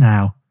even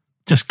now.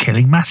 Just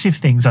killing massive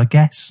things, I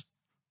guess.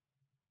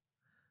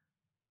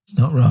 It's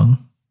not wrong.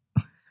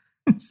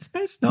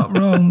 It's not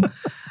wrong.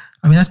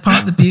 I mean, that's part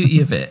of the beauty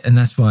of it. And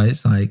that's why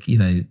it's like, you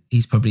know,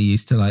 he's probably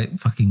used to like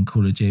fucking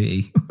Call of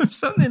Duty or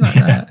something like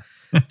that.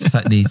 Just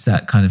like needs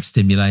that kind of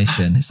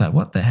stimulation. It's like,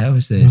 what the hell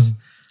is this?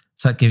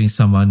 It's like giving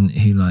someone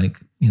who like,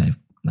 you know,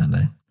 I don't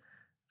know,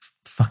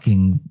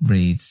 fucking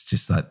reads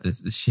just like the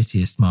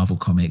shittiest Marvel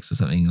comics or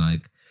something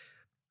like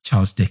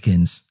Charles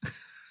Dickens.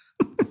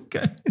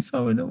 Okay,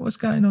 so I know what's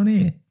going on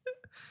here.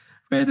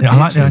 Where are the I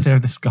like the pictures? idea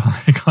of this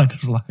guy kind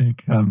of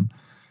like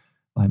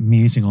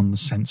musing on the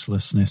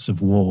senselessness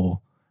of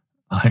war.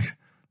 Like,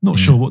 not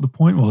sure what the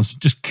point was,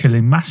 just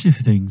killing massive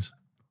things.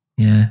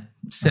 Yeah,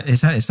 it's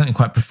something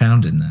quite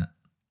profound in that.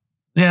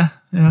 Yeah.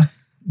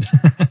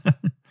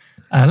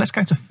 Let's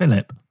go to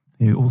Philip,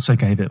 who also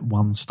gave it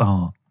 1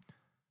 star.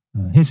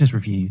 Here's his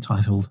review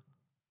titled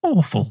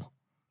 "Awful."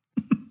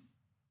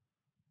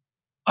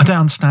 I don't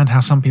understand how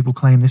some people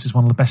claim this is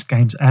one of the best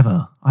games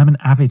ever. I'm an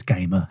avid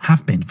gamer,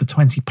 have been for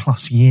 20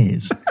 plus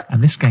years,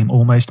 and this game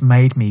almost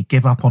made me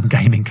give up on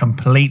gaming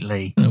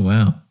completely. Oh,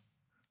 wow.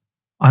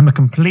 I'm a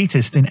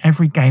completist in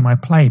every game I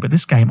play, but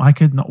this game I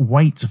could not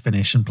wait to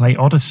finish and play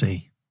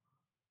Odyssey.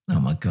 Oh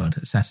my God,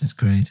 Assassin's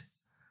Creed.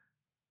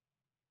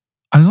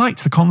 I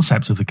liked the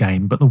concept of the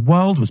game, but the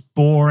world was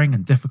boring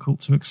and difficult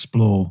to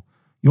explore.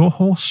 Your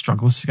horse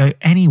struggles to go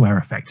anywhere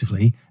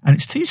effectively, and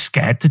it's too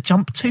scared to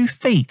jump 2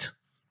 feet.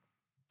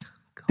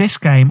 This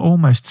game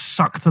almost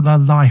sucked the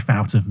life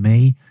out of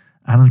me,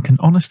 and I can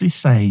honestly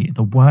say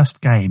the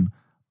worst game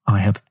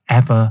I have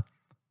ever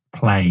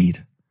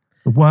played.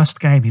 The worst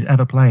game he's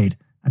ever played.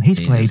 And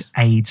he's played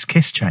AIDS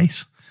Kiss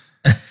Chase.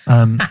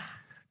 The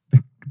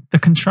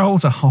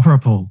controls are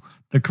horrible.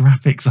 The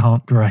graphics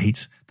aren't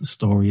great. The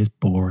story is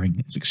boring.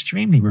 It's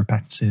extremely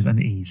repetitive and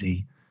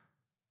easy.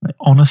 I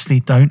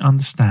honestly don't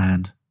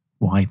understand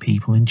why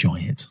people enjoy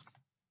it.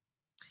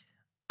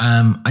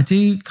 I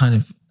do kind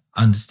of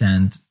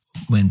understand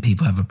when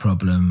people have a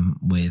problem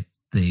with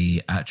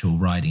the actual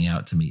riding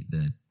out to meet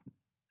the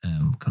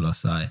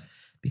Colossi,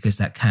 because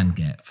that can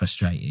get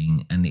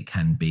frustrating and it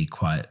can be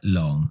quite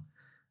long.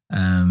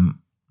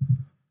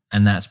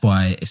 And that's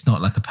why it's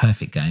not like a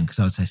perfect game, because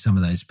I would say some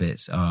of those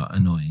bits are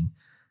annoying.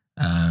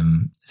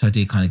 So I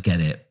do kind of get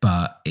it,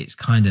 but it's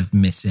kind of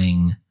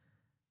missing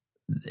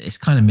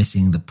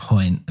the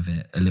point of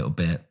it a little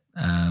bit,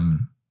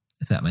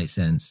 if that makes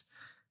sense.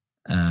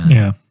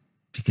 Yeah.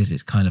 Because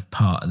it's kind of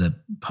part of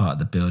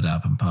the build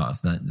up and part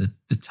of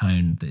the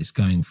tone that it's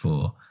going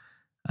for,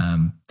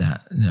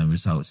 that, you know,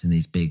 results in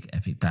these big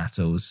epic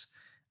battles.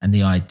 And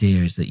the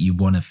idea is that you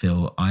want to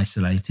feel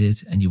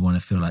isolated and you want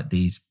to feel like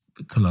these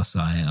colossi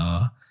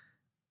are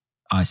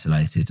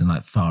isolated and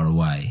like far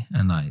away,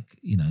 and like,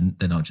 you know,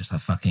 they're not just like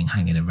fucking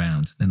hanging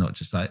around. They're not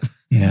just like,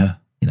 yeah,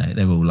 you know,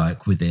 they're all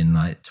like within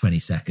like 20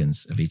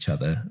 seconds of each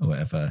other or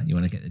whatever. You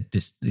want to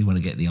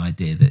get the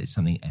idea that it's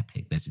something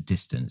epic. There's a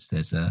distance.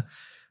 There's a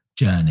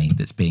journey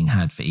that's being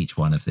had for each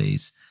one of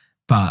these.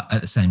 But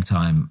at the same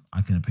time,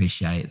 I can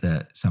appreciate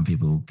that some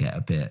people get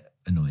a bit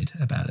annoyed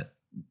about it,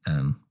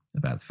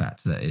 about the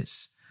fact that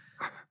it's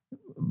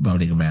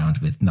rolling around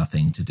with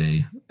nothing to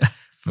do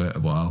for a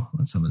while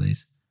on some of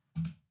these.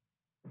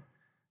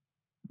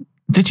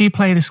 Did you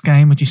play this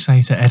game, would you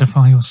say, to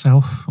edify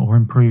yourself or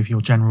improve your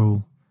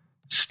general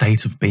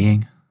state of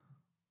being?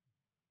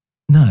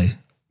 No.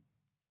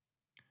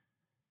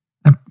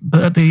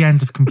 But at the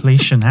end of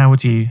completion, how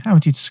would you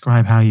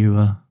describe how you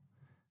were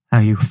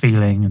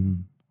feeling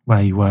and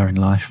where you were in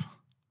life?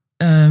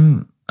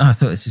 I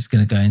thought it's just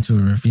going to go into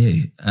a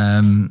review.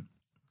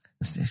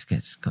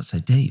 This got so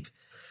deep.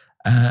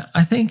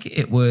 I think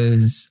it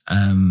was.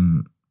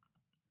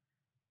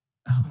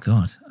 Oh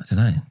God, I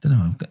don't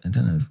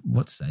know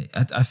what to say.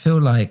 I feel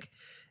like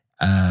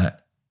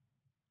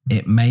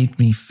it made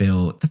me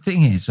feel. The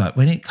thing is, like,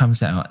 when it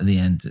comes out at the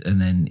end, and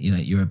then, you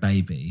know, you're a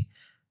baby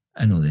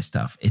and all this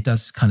stuff, it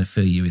does kind of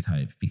fill you with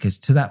hope, because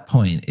to that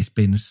point, it's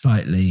been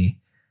slightly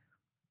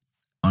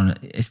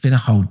it's been a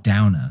whole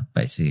downer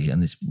basically in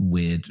this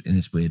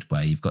weird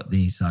way. You've got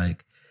these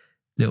like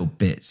little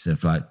bits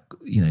of like,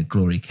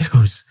 glory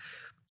kills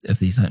of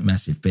these like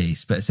massive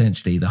beasts, but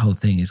essentially the whole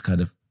thing is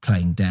kind of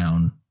playing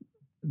down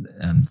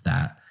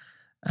that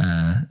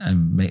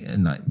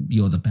and like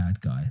you're the bad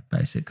guy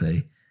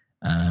basically.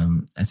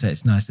 And so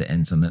it's nice that it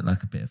ends on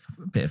like a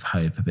bit of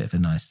hope, a bit of a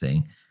nice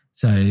thing.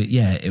 So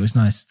yeah, it was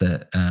nice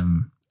that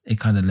it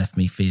kind of left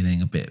me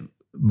feeling a bit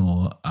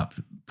more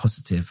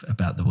positive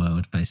about the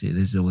world. Basically,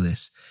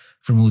 there's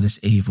from all this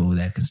evil,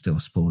 there can still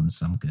spawn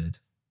some good.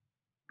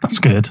 That's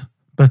good,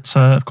 but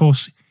of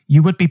course,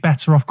 you would be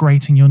better off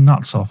grating your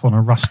nuts off on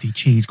a rusty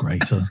cheese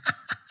grater.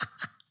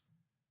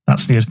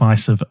 That's the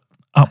advice of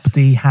Up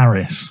D.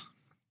 Harris.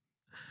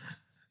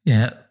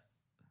 Yeah,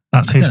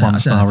 that's his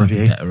 1-star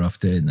review. I'd be better off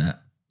doing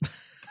that.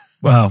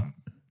 Well,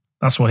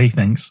 that's what he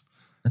thinks.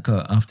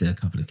 After a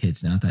couple of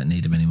kids now, I don't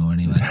need them anymore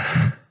anyway.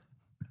 So.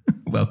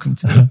 Welcome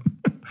to me.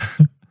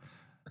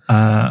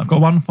 I've got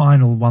one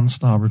final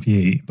 1-star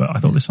review, but I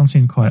thought this one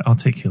seemed quite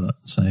articulate.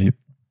 So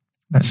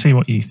let's see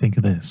what you think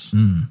of this.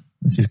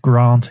 This is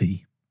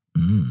Granty.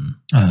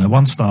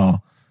 1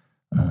 star.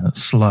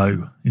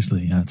 Slow is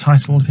the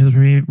title of his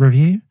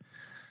review.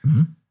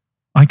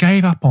 I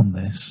gave up on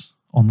this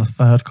on the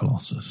 3rd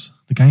Colossus.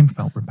 The game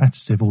felt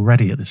repetitive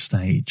already at this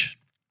stage.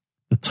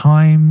 The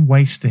time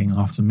wasting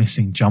after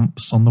missing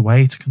jumps on the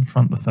way to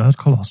confront the 3rd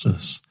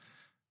Colossus,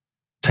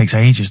 takes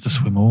ages to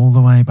swim all the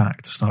way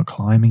back to start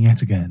climbing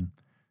yet again,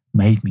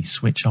 made me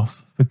switch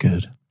off for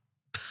good.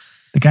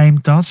 The game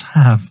does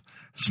have...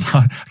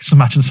 I just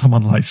imagine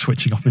someone like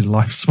switching off his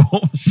life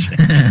support machine.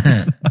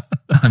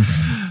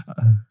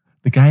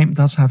 The game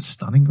does have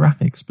stunning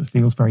graphics, but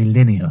feels very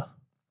linear.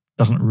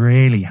 Doesn't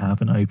really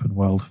have an open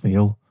world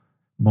feel,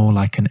 more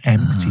like an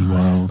empty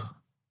world.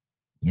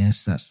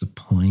 Yes, that's the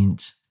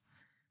point.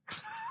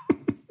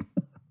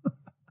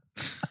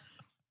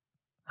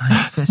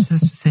 That's the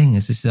thing,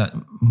 is this like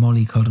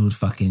mollycoddled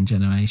fucking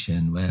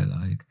generation where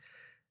like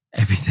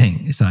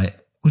everything is like,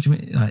 what do you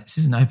mean? Like, this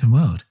is an open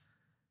world.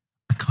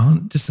 I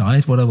can't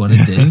decide what I want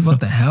to do.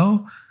 What the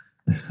hell?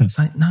 It's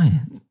like, no,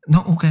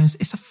 not all games.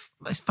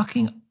 It's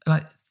fucking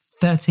like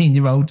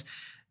 13-year-old,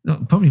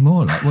 probably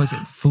more, like, what is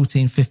it,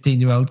 14,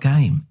 15-year-old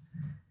game.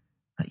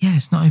 Like, yeah,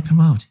 it's not open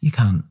world. You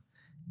can't,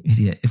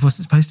 idiot. If it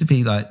wasn't supposed to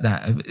be like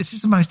that, this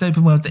is the most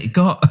open world that it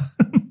got.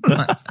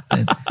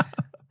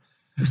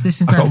 It was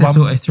this in Grand Theft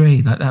Auto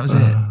 3. Like, that was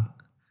it.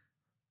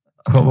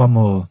 I've got one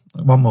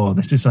more.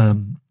 This is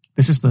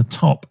the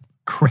top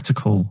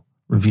critical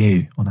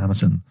review on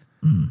Amazon.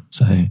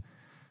 So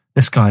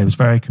this guy was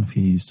very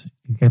confused.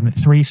 He gave it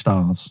 3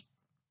 stars.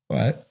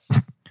 Right.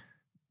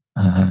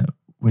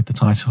 With the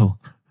title,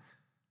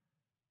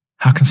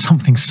 "How can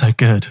something so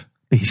good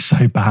be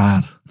so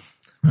bad?"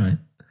 Right.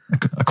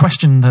 A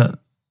question that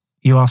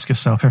you ask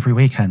yourself every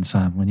weekend,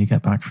 Sam, when you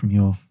get back from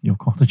your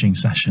cottaging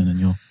session and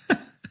you're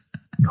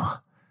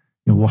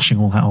washing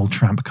all that old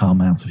tramp cum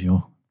out of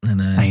your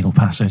anal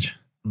passage.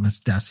 I was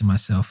dousing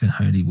myself in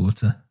holy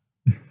water.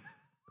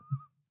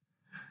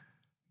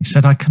 He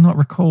said, "I cannot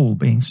recall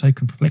being so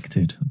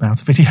conflicted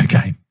about a video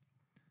game.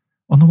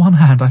 On the one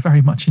hand, I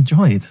very much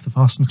enjoyed the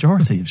vast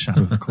majority of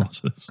Shadow of the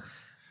Colossus.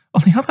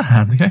 On the other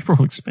hand, the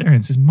overall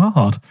experience is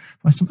marred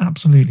by some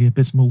absolutely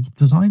abysmal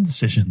design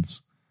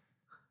decisions.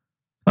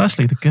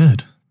 Firstly, the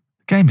good.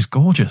 The game is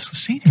gorgeous. The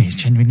scenery is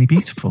genuinely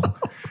beautiful.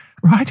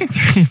 Riding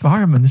through the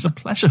environment is a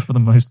pleasure for the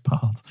most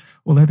part,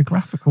 although the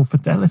graphical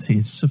fidelity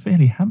is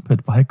severely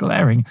hampered by a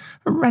glaring,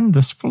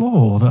 horrendous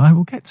flaw that I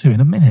will get to in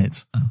a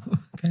minute." Oh,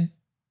 okay.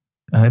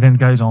 It then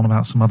goes on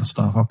about some other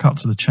stuff. I'll cut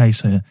to the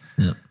chase here.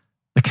 Yep.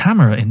 The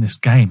camera in this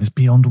game is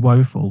beyond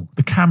woeful.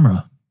 The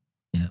camera.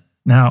 Yeah.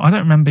 Now, I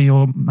don't remember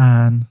your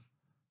man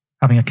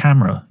having a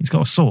camera. He's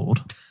got a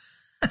sword.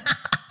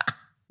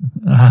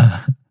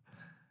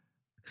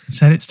 He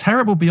said, "It's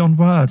terrible beyond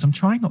words. I'm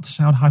trying not to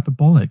sound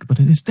hyperbolic, but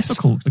it is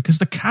difficult because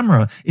the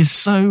camera is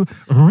so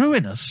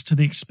ruinous to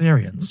the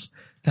experience.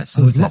 That's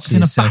I was locked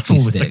in a battle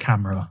with the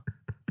camera.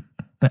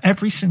 For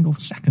every single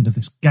second of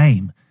this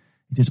game,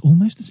 it is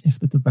almost as if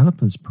the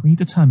developers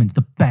predetermined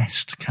the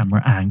best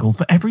camera angle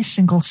for every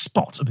single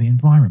spot of the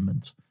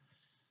environment.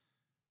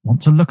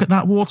 Want to look at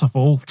that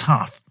waterfall?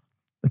 Tough.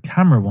 The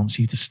camera wants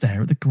you to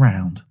stare at the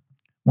ground.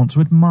 Want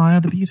to admire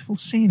the beautiful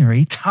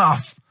scenery?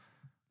 Tough.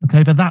 Look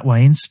over that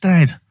way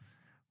instead.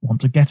 Want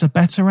to get a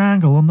better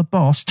angle on the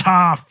boss?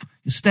 Tough.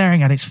 You're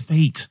staring at its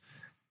feet.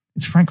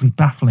 It's frankly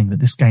baffling that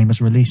this game was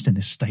released in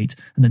this state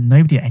and that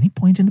nobody at any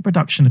point in the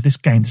production of this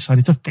game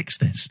decided to fix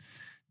this.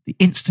 The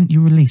instant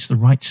you release the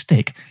right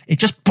stick, it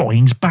just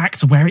boings back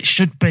to where it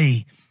should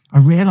be. I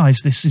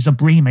realise this is a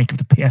remake of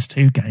the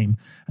PS2 game,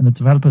 and the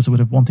developers would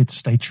have wanted to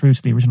stay true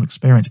to the original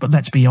experience, but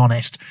let's be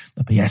honest,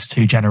 the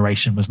PS2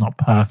 generation was not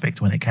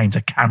perfect when it came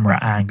to camera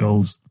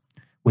angles.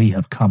 We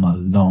have come a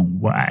long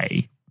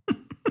way."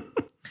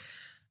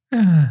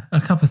 A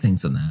couple of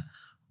things on that.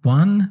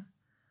 One,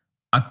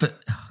 I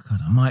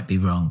might be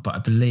wrong, but I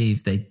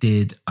believe they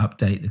did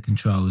update the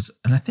controls,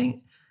 and I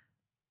think,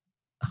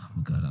 oh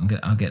my God,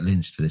 I'll get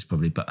lynched for this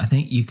probably, but I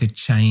think you could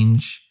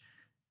change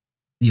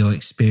your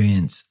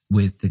experience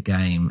with the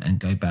game and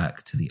go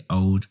back to the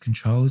old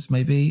controls,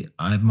 maybe.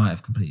 I might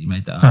have completely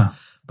made that up.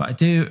 But I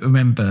do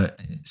remember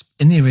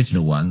in the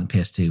original one, the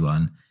PS2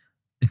 one,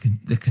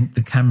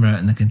 the camera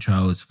and the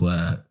controls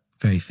were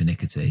very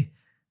finicky.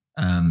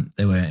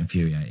 They were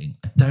infuriating.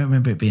 I don't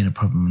remember it being a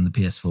problem on the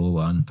PS4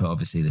 one, but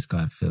obviously this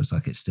guy feels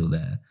like it's still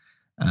there.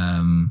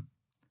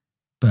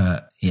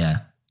 But yeah,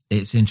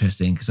 it's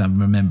interesting because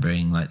I'm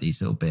remembering like these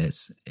little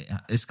bits.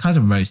 It's kind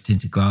of rose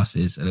tinted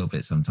glasses a little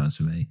bit sometimes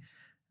for me.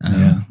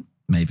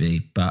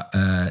 Maybe. But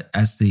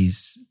as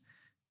these,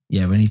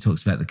 when he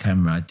talks about the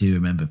camera, I do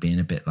remember being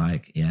a bit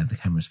like, the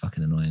camera's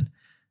fucking annoying.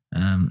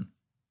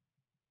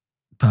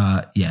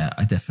 But yeah,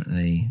 I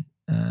definitely,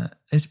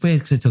 it's weird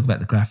because they talk about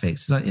the graphics.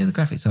 It's like, the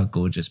graphics are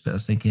gorgeous, but I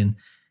was thinking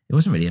it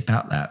wasn't really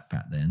about that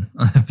back then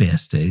on the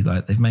PS2.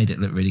 Like they've made it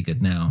look really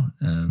good now.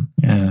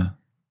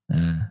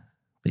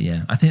 But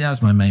yeah, I think that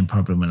was my main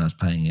problem when I was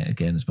playing it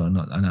again as well.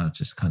 I know I've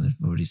just kind of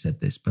already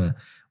said this, but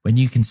when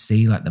you can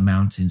see like the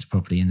mountains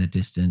properly in the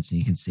distance and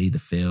you can see the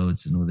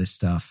fields and all this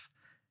stuff,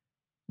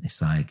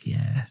 it's like,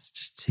 it's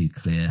just too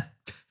clear.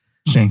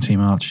 Seeing too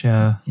much,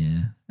 yeah.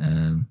 Yeah.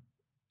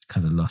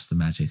 Kind of lost the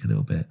magic a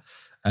little bit.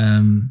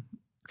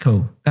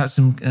 Cool. That's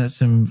some,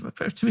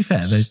 to be fair,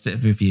 those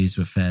reviews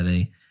were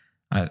fairly,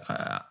 I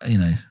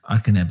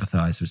can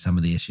empathise with some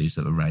of the issues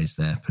that were raised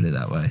there, put it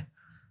that way.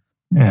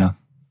 Yeah.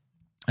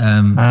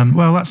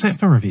 Well, that's it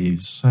for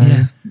reviews. So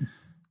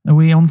are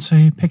we on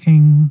to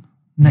picking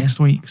next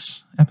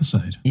week's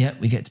episode? Yeah,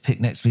 we get to pick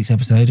next week's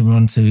episode and we're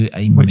on to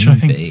a movie. I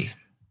think,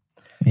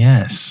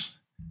 yes.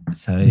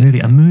 So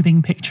a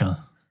moving picture.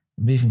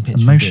 A moving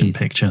picture. A motion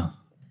picture.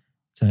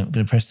 So I'm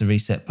going to press the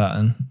reset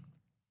button.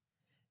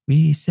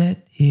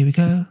 Reset, here we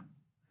go.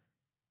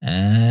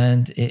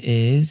 And it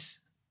is...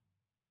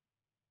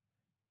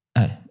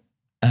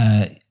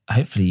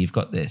 hopefully you've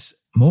got this.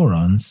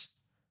 Morons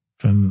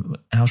from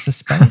Outer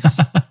Space.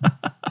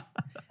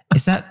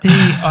 Is that the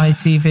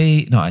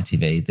ITV? Not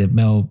ITV. The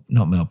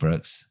not Mel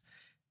Brooks.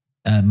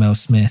 Mel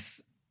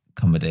Smith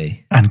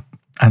comedy.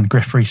 And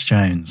Griff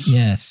Rhys-Jones.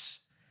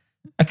 Yes.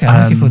 Okay,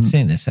 I'm looking forward to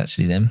seeing this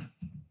actually then.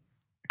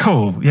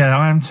 Cool. Yeah,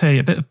 I am too.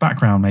 A bit of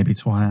background maybe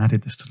to why I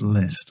added this to the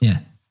list. Yeah.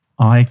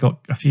 I got,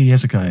 a few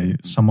years ago,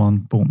 someone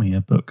bought me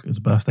a book as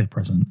a birthday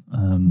present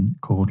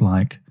called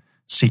like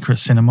Secret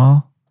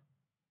Cinema.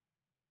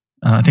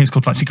 I think it's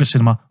called like Secret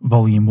Cinema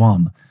Volume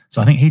 1.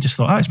 So I think he just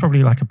thought, it's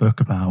probably like a book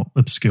about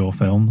obscure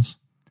films.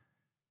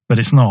 But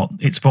it's not.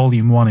 It's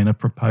Volume 1 in a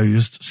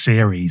proposed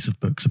series of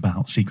books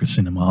about secret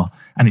cinema.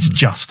 And it's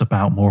just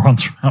about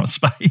morons from outer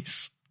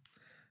space.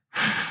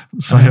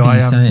 So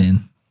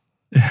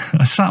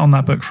I sat on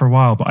that book for a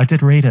while, but I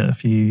did read it a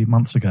few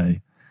months ago.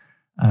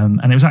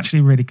 And it was actually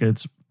a really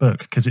good book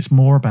because it's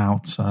more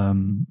about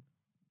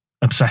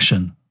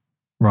obsession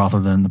rather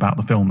than about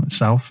the film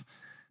itself.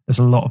 There's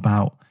a lot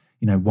about,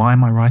 why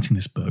am I writing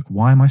this book?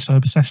 Why am I so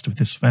obsessed with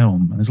this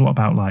film? And there's a lot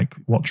about like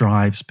what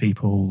drives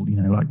people,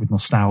 like with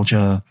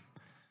nostalgia.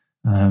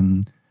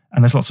 And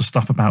there's lots of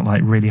stuff about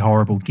like really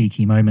horrible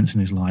geeky moments in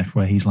his life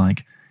where he's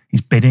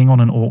bidding on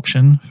an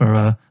auction for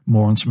a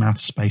Morons from Outer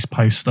Space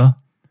poster.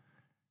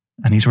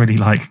 And he's really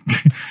like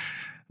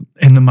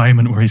in the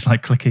moment where he's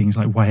like clicking, he's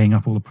like weighing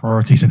up all the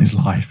priorities in his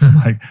life.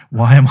 Like,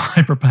 why am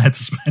I prepared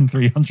to spend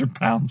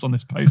 £300 on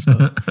this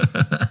poster?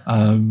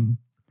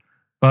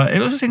 But it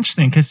was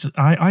interesting because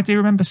I do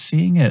remember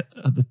seeing it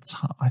at the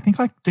time. I think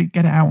I did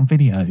get it out on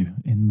video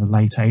in the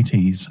late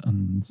 80s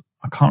and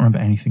I can't remember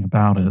anything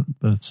about it.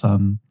 But,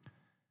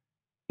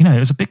 it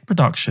was a big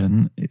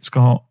production. It's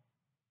got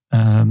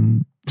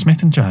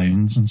Smith and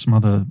Jones and some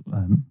other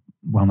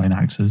well-known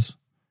actors.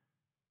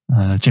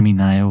 Jimmy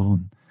Nail.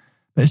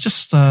 But it's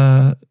just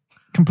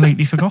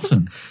completely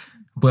forgotten.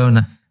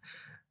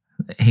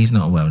 He's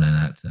not a well-known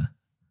actor.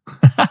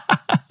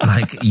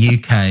 Like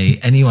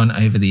UK, anyone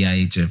over the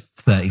age of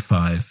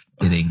 35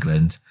 in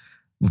England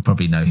will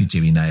probably know who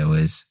Jimmy Nail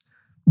is.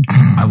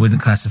 I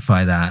wouldn't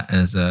classify that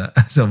as a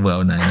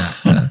well-known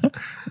actor.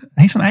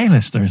 He's an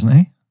A-lister, isn't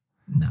he?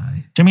 No.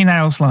 Jimmy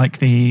Nail's like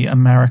the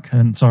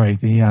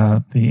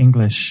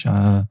English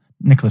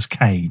Nicolas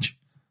Cage.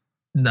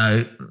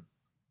 No.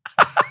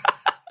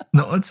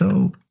 Not at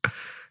all.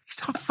 He's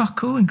done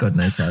fuck all in God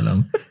knows how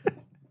long.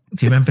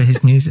 Do you remember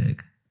his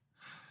music?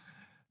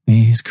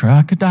 These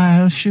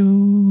crocodile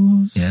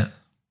shoes. Yeah.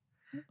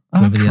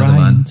 Remember the other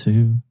one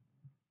too?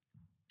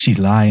 She's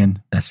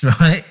lying. That's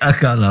right.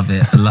 I love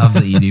it. I love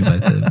that you do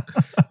both of them.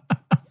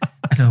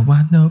 I don't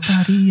want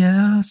nobody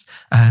else.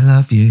 I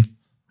love you.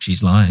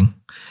 She's lying.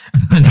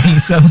 I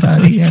need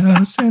somebody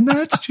else, and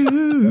that's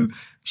true.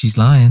 She's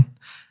lying.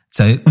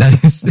 So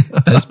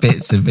those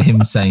bits of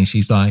him saying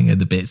she's lying are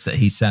the bits that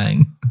he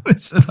sang.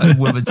 It's like a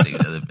woman singing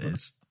the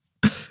bits.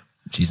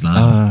 She's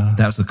lying.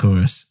 That was the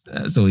chorus.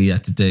 That's all you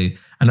had to do.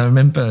 And I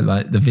remember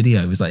like the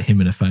video was like him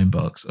in a phone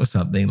box or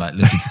something, like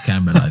looking to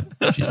camera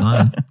like, she's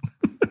lying.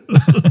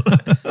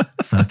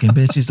 Fucking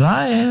bitch is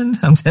lying.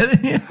 I'm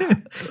telling you.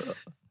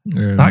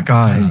 That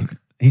guy,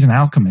 he's an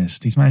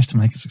alchemist. He's managed to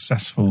make a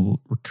successful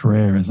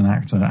career as an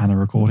actor and a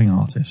recording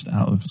artist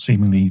out of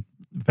seemingly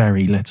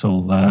very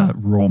little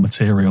raw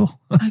material.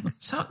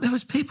 So there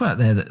was people out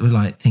there that were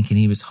like thinking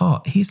he was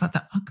hot. He's like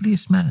the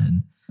ugliest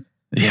man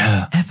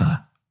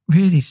ever.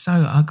 Really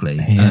so ugly.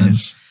 He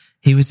is.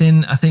 He was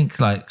in, I think,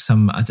 like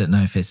I don't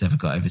know if it's ever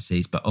got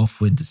overseas, but Off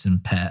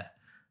Winterson Pet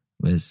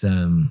was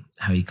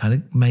how he kind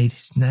of made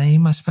his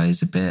name, I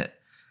suppose, a bit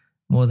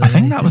more than I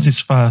think anything. that was his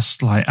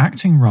first like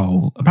acting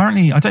role.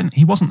 Apparently,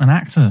 he wasn't an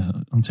actor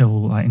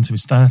until like into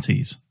his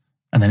 30s.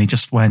 And then he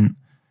just went,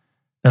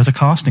 there was a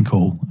casting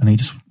call and he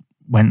just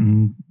went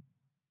and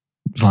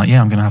was like,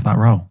 yeah, I'm going to have that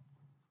role.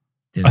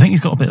 I think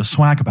he's got a bit of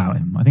swag about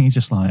him. I think he's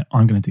just like,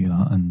 I'm going to do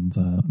that and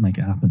make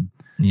it happen.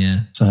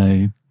 Yeah.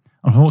 So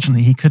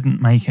unfortunately, he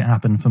couldn't make it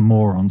happen for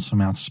Morons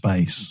from Outer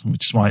Space,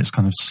 which is why it's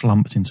kind of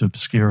slumped into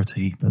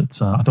obscurity.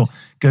 But I thought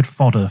good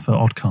fodder for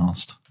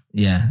Oddcast.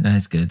 Yeah,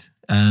 that's good.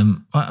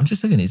 I'm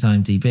just looking at his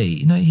IMDb.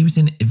 You know, he was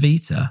in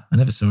Evita. I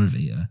never saw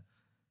Evita.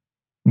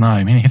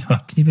 No, me neither.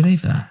 Can you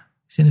believe that?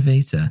 He's in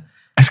Evita.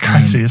 It's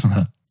crazy, isn't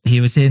it? He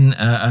was in,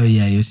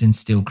 he was in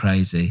Still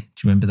Crazy. Do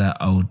you remember that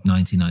old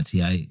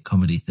 1998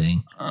 comedy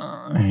thing?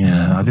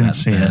 Yeah, I didn't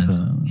see it. But...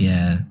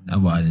 Yeah,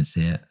 I didn't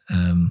see it.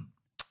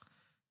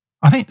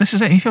 I think this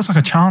is it. He feels like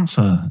a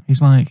chancer.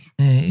 He's like,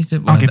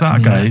 I'll give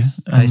that a go.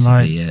 That's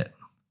basically it.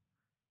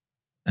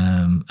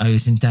 He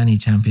was in Danny,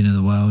 Champion of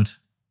the World.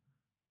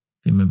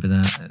 If you remember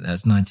that,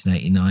 that's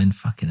 1989.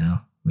 Fucking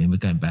hell. I mean, we're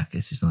going back.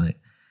 It's just like,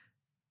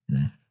 you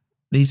know,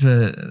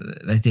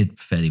 they did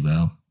fairly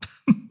well,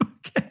 I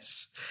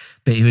guess.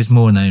 But he was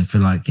more known for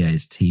like,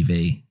 his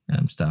TV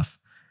stuff.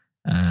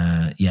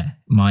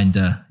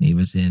 Minder, he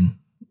was in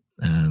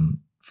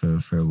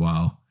for a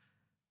while.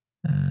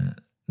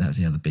 That was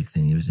the other big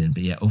thing he was in.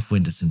 But yeah, Off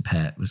Winterson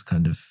Pet was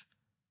kind of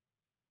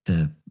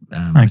a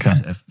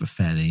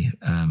fairly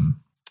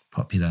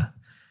popular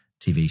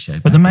TV show.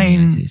 But the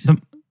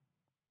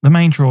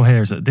main draw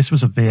here is that this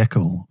was a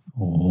vehicle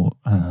for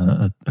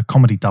a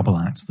comedy double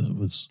act that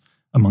was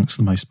amongst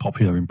the most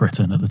popular in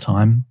Britain at the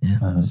time.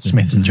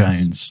 Smith and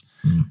Jones.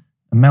 Mm.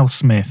 And Mel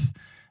Smith,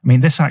 I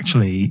mean, this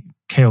actually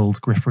killed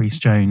Griff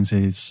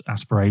Rhys-Jones's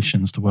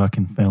aspirations to work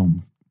in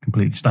film,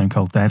 completely stone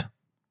cold dead.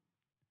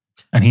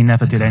 And he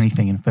never did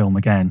anything in film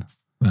again.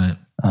 Right.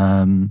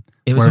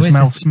 Whereas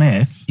Mel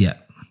Smith... Yeah.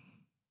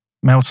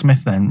 Mel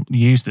Smith then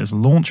used it as a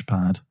launch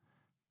pad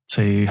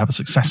to have a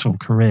successful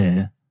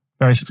career,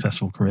 very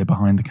successful career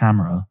behind the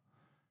camera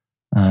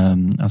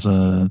as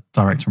a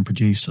director and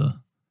producer.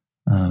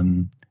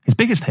 His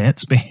biggest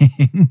hits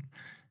being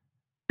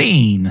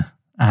Bean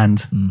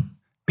and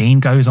Bean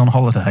Goes on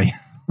Holiday.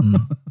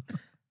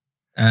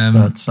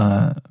 But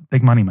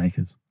big money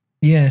makers.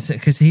 Yeah,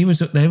 because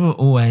they were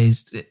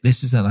always,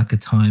 this was at like a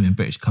time in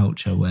British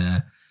culture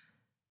where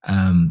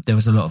there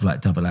was a lot of like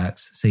double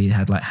acts. So you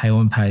had like Hale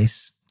and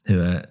Pace,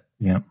 who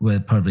were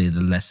probably the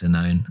lesser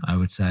known, I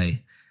would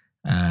say,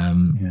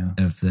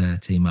 of the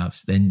team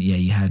ups. Then,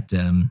 you had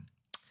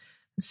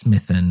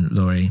Smith and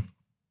Laurie.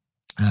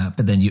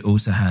 But then you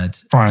also had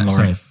Fry and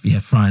Laurie.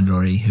 Fry and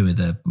Laurie, who are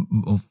the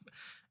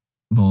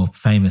more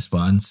famous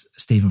ones.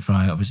 Stephen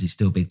Fry, obviously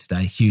still big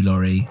today. Hugh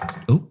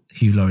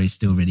Laurie's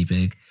still really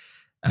big.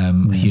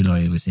 Hugh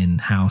Laurie was in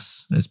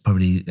House. That's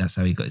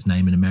how he got his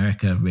name in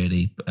America,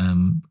 really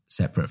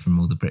separate from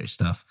all the British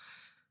stuff.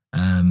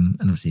 And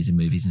obviously he's in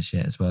movies and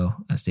shit as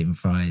well. Stephen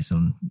Fry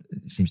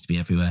seems to be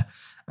everywhere.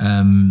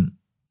 Hale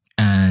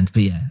and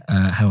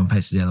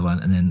Pace was the other one.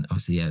 And then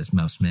obviously, it was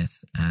Mel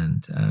Smith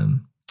and I've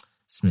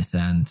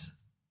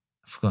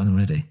forgotten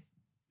already.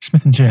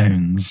 Smith and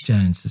Jones.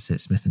 That's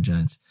it, Smith and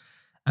Jones.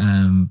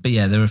 But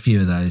yeah, there were a few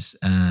of those.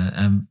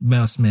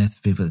 Mel Smith,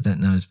 people that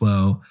don't know as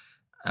well.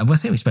 I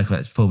think we spoke about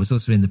this before, was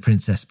also in The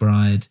Princess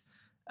Bride.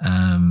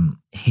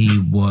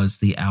 He was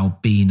the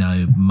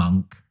albino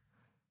monk,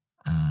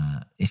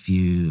 if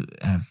you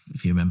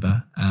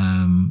remember.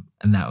 And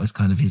that was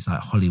kind of his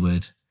like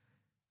Hollywood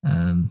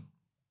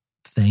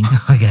thing,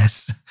 I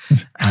guess.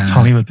 It's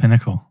Hollywood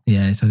pinnacle.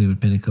 Yeah, it's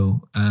Hollywood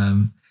pinnacle.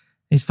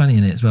 He's funny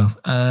in it as well.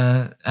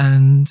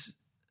 And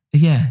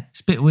yeah,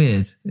 it's a bit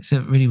weird. It's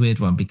a really weird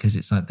one because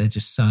it's like they're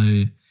just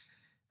so...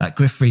 Like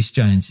Griff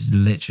Rhys-Jones is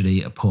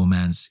literally a poor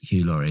man's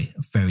Hugh Laurie,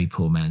 a very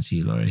poor man's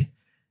Hugh Laurie.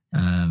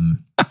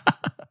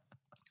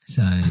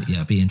 So yeah,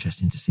 it'd be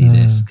interesting to see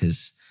this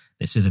because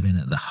they should have been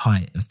at the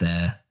height of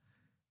their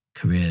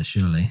career,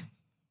 surely.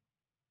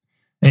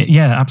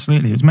 Yeah,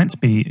 absolutely. It was meant to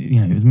be,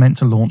 it was meant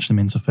to launch them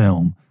into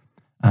film.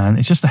 And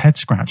it's just a head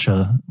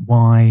scratcher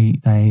why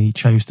they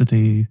chose to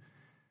do,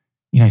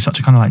 such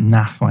a kind of like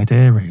naff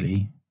idea,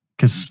 really.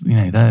 Because,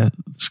 their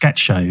sketch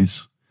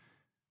shows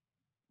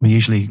were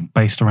usually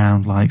based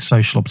around like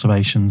social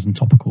observations and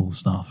topical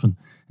stuff. And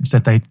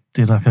instead they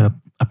did like a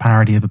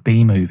parody of a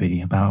B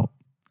movie about,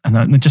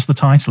 and just the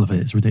title of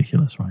it is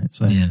ridiculous, right?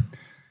 So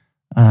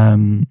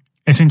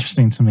it's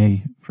interesting to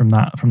me from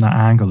that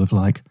angle of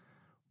like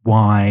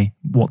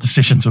what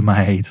decisions were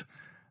made.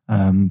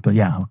 But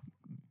yeah, I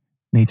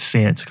need to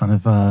see it to kind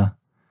of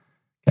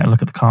get a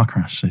look at the car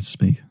crash, so to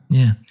speak.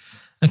 Yeah.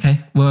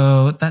 Okay.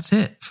 Well, that's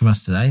it from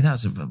us today. That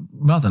was a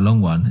rather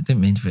long one. I didn't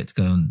mean for it to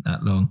go on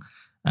that long.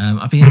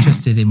 I'd be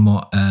interested in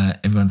what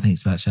everyone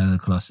thinks about Shadow of the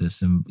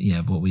Colossus and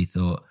what we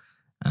thought,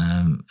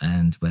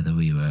 and whether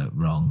we were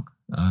wrong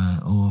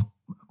or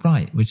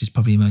right, which is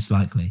probably most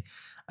likely.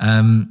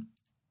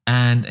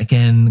 And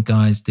again,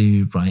 guys,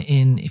 do write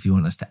in if you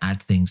want us to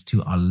add things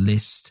to our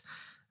list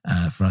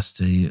for us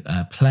to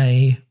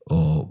play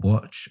or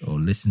watch or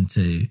listen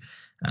to.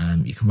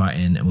 You can write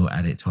in and we'll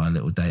add it to our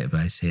little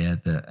database here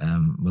that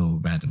we'll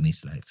randomly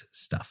select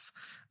stuff.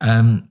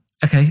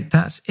 Okay,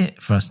 that's it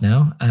for us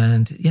now.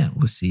 And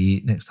we'll see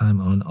you next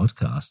time on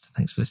Oddcast.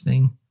 Thanks for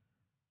listening.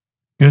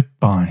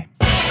 Goodbye.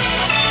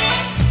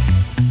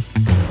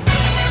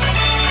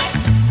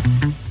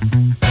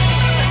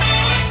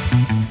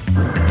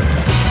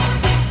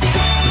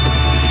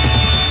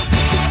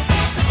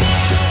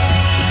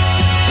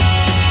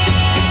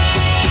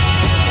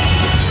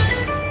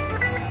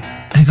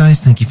 Hey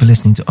guys, thank you for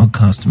listening to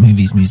Oddcast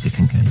Movies, Music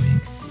and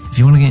Gaming. If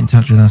you want to get in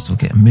touch with us or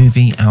get a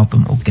movie,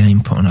 album or game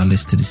put on our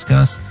list to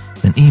discuss,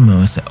 then email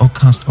us at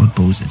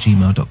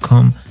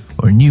oddcastoddballs@gmail.com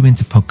or a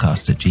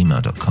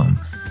newwinterpodcast@gmail.com.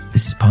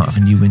 This is part of a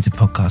New Winter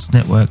Podcast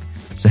network,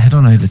 so head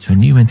on over to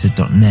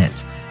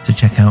anewwinter.net to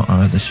check out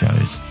our other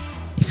shows.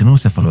 You can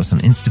also follow us on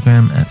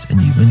Instagram at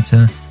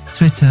anewwinter,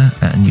 Twitter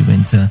at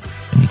anewwinter,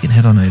 and you can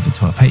head on over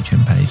to our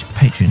Patreon page,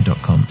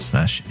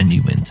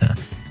 patreon.com/anewwinter.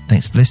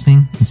 Thanks for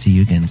listening and see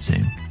you again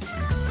soon.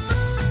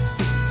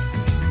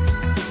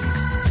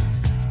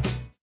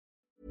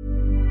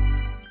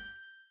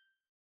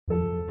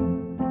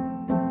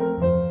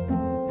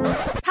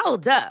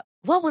 Hold up.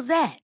 What was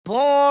that?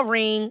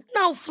 Boring.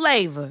 No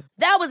flavor.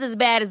 That was as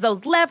bad as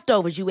those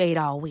leftovers you ate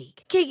all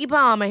week. Keke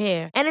Palmer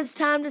here, and it's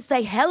time to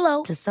say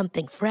hello to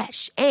something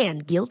fresh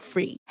and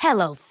guilt-free.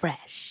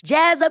 HelloFresh.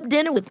 Jazz up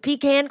dinner with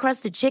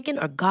pecan-crusted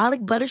chicken or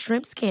garlic butter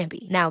shrimp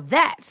scampi. Now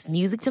that's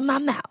music to my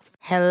mouth.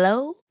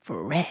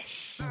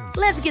 HelloFresh.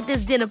 Let's get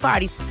this dinner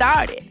party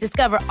started.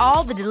 Discover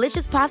all the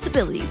delicious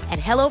possibilities at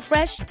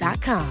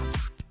HelloFresh.com.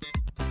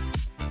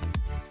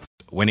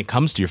 When it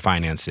comes to your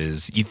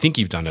finances, you think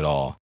you've done it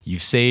all.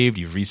 You've saved,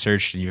 you've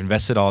researched, and you've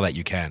invested all that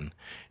you can.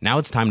 Now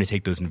it's time to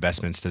take those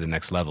investments to the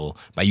next level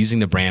by using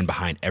the brand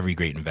behind every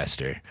great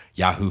investor,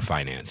 Yahoo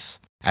Finance.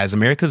 As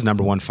America's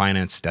 #1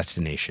 finance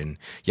destination,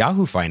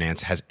 Yahoo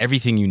Finance has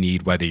everything you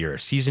need, whether you're a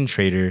seasoned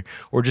trader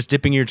or just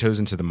dipping your toes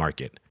into the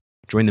market.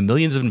 Join the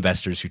millions of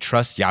investors who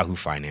trust Yahoo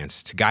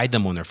Finance to guide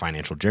them on their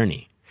financial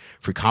journey.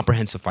 For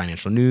comprehensive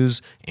financial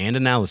news and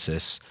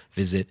analysis,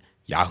 visit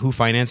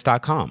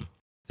yahoofinance.com.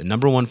 The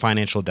 #1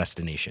 financial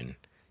destination,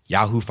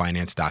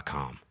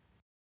 yahoofinance.com.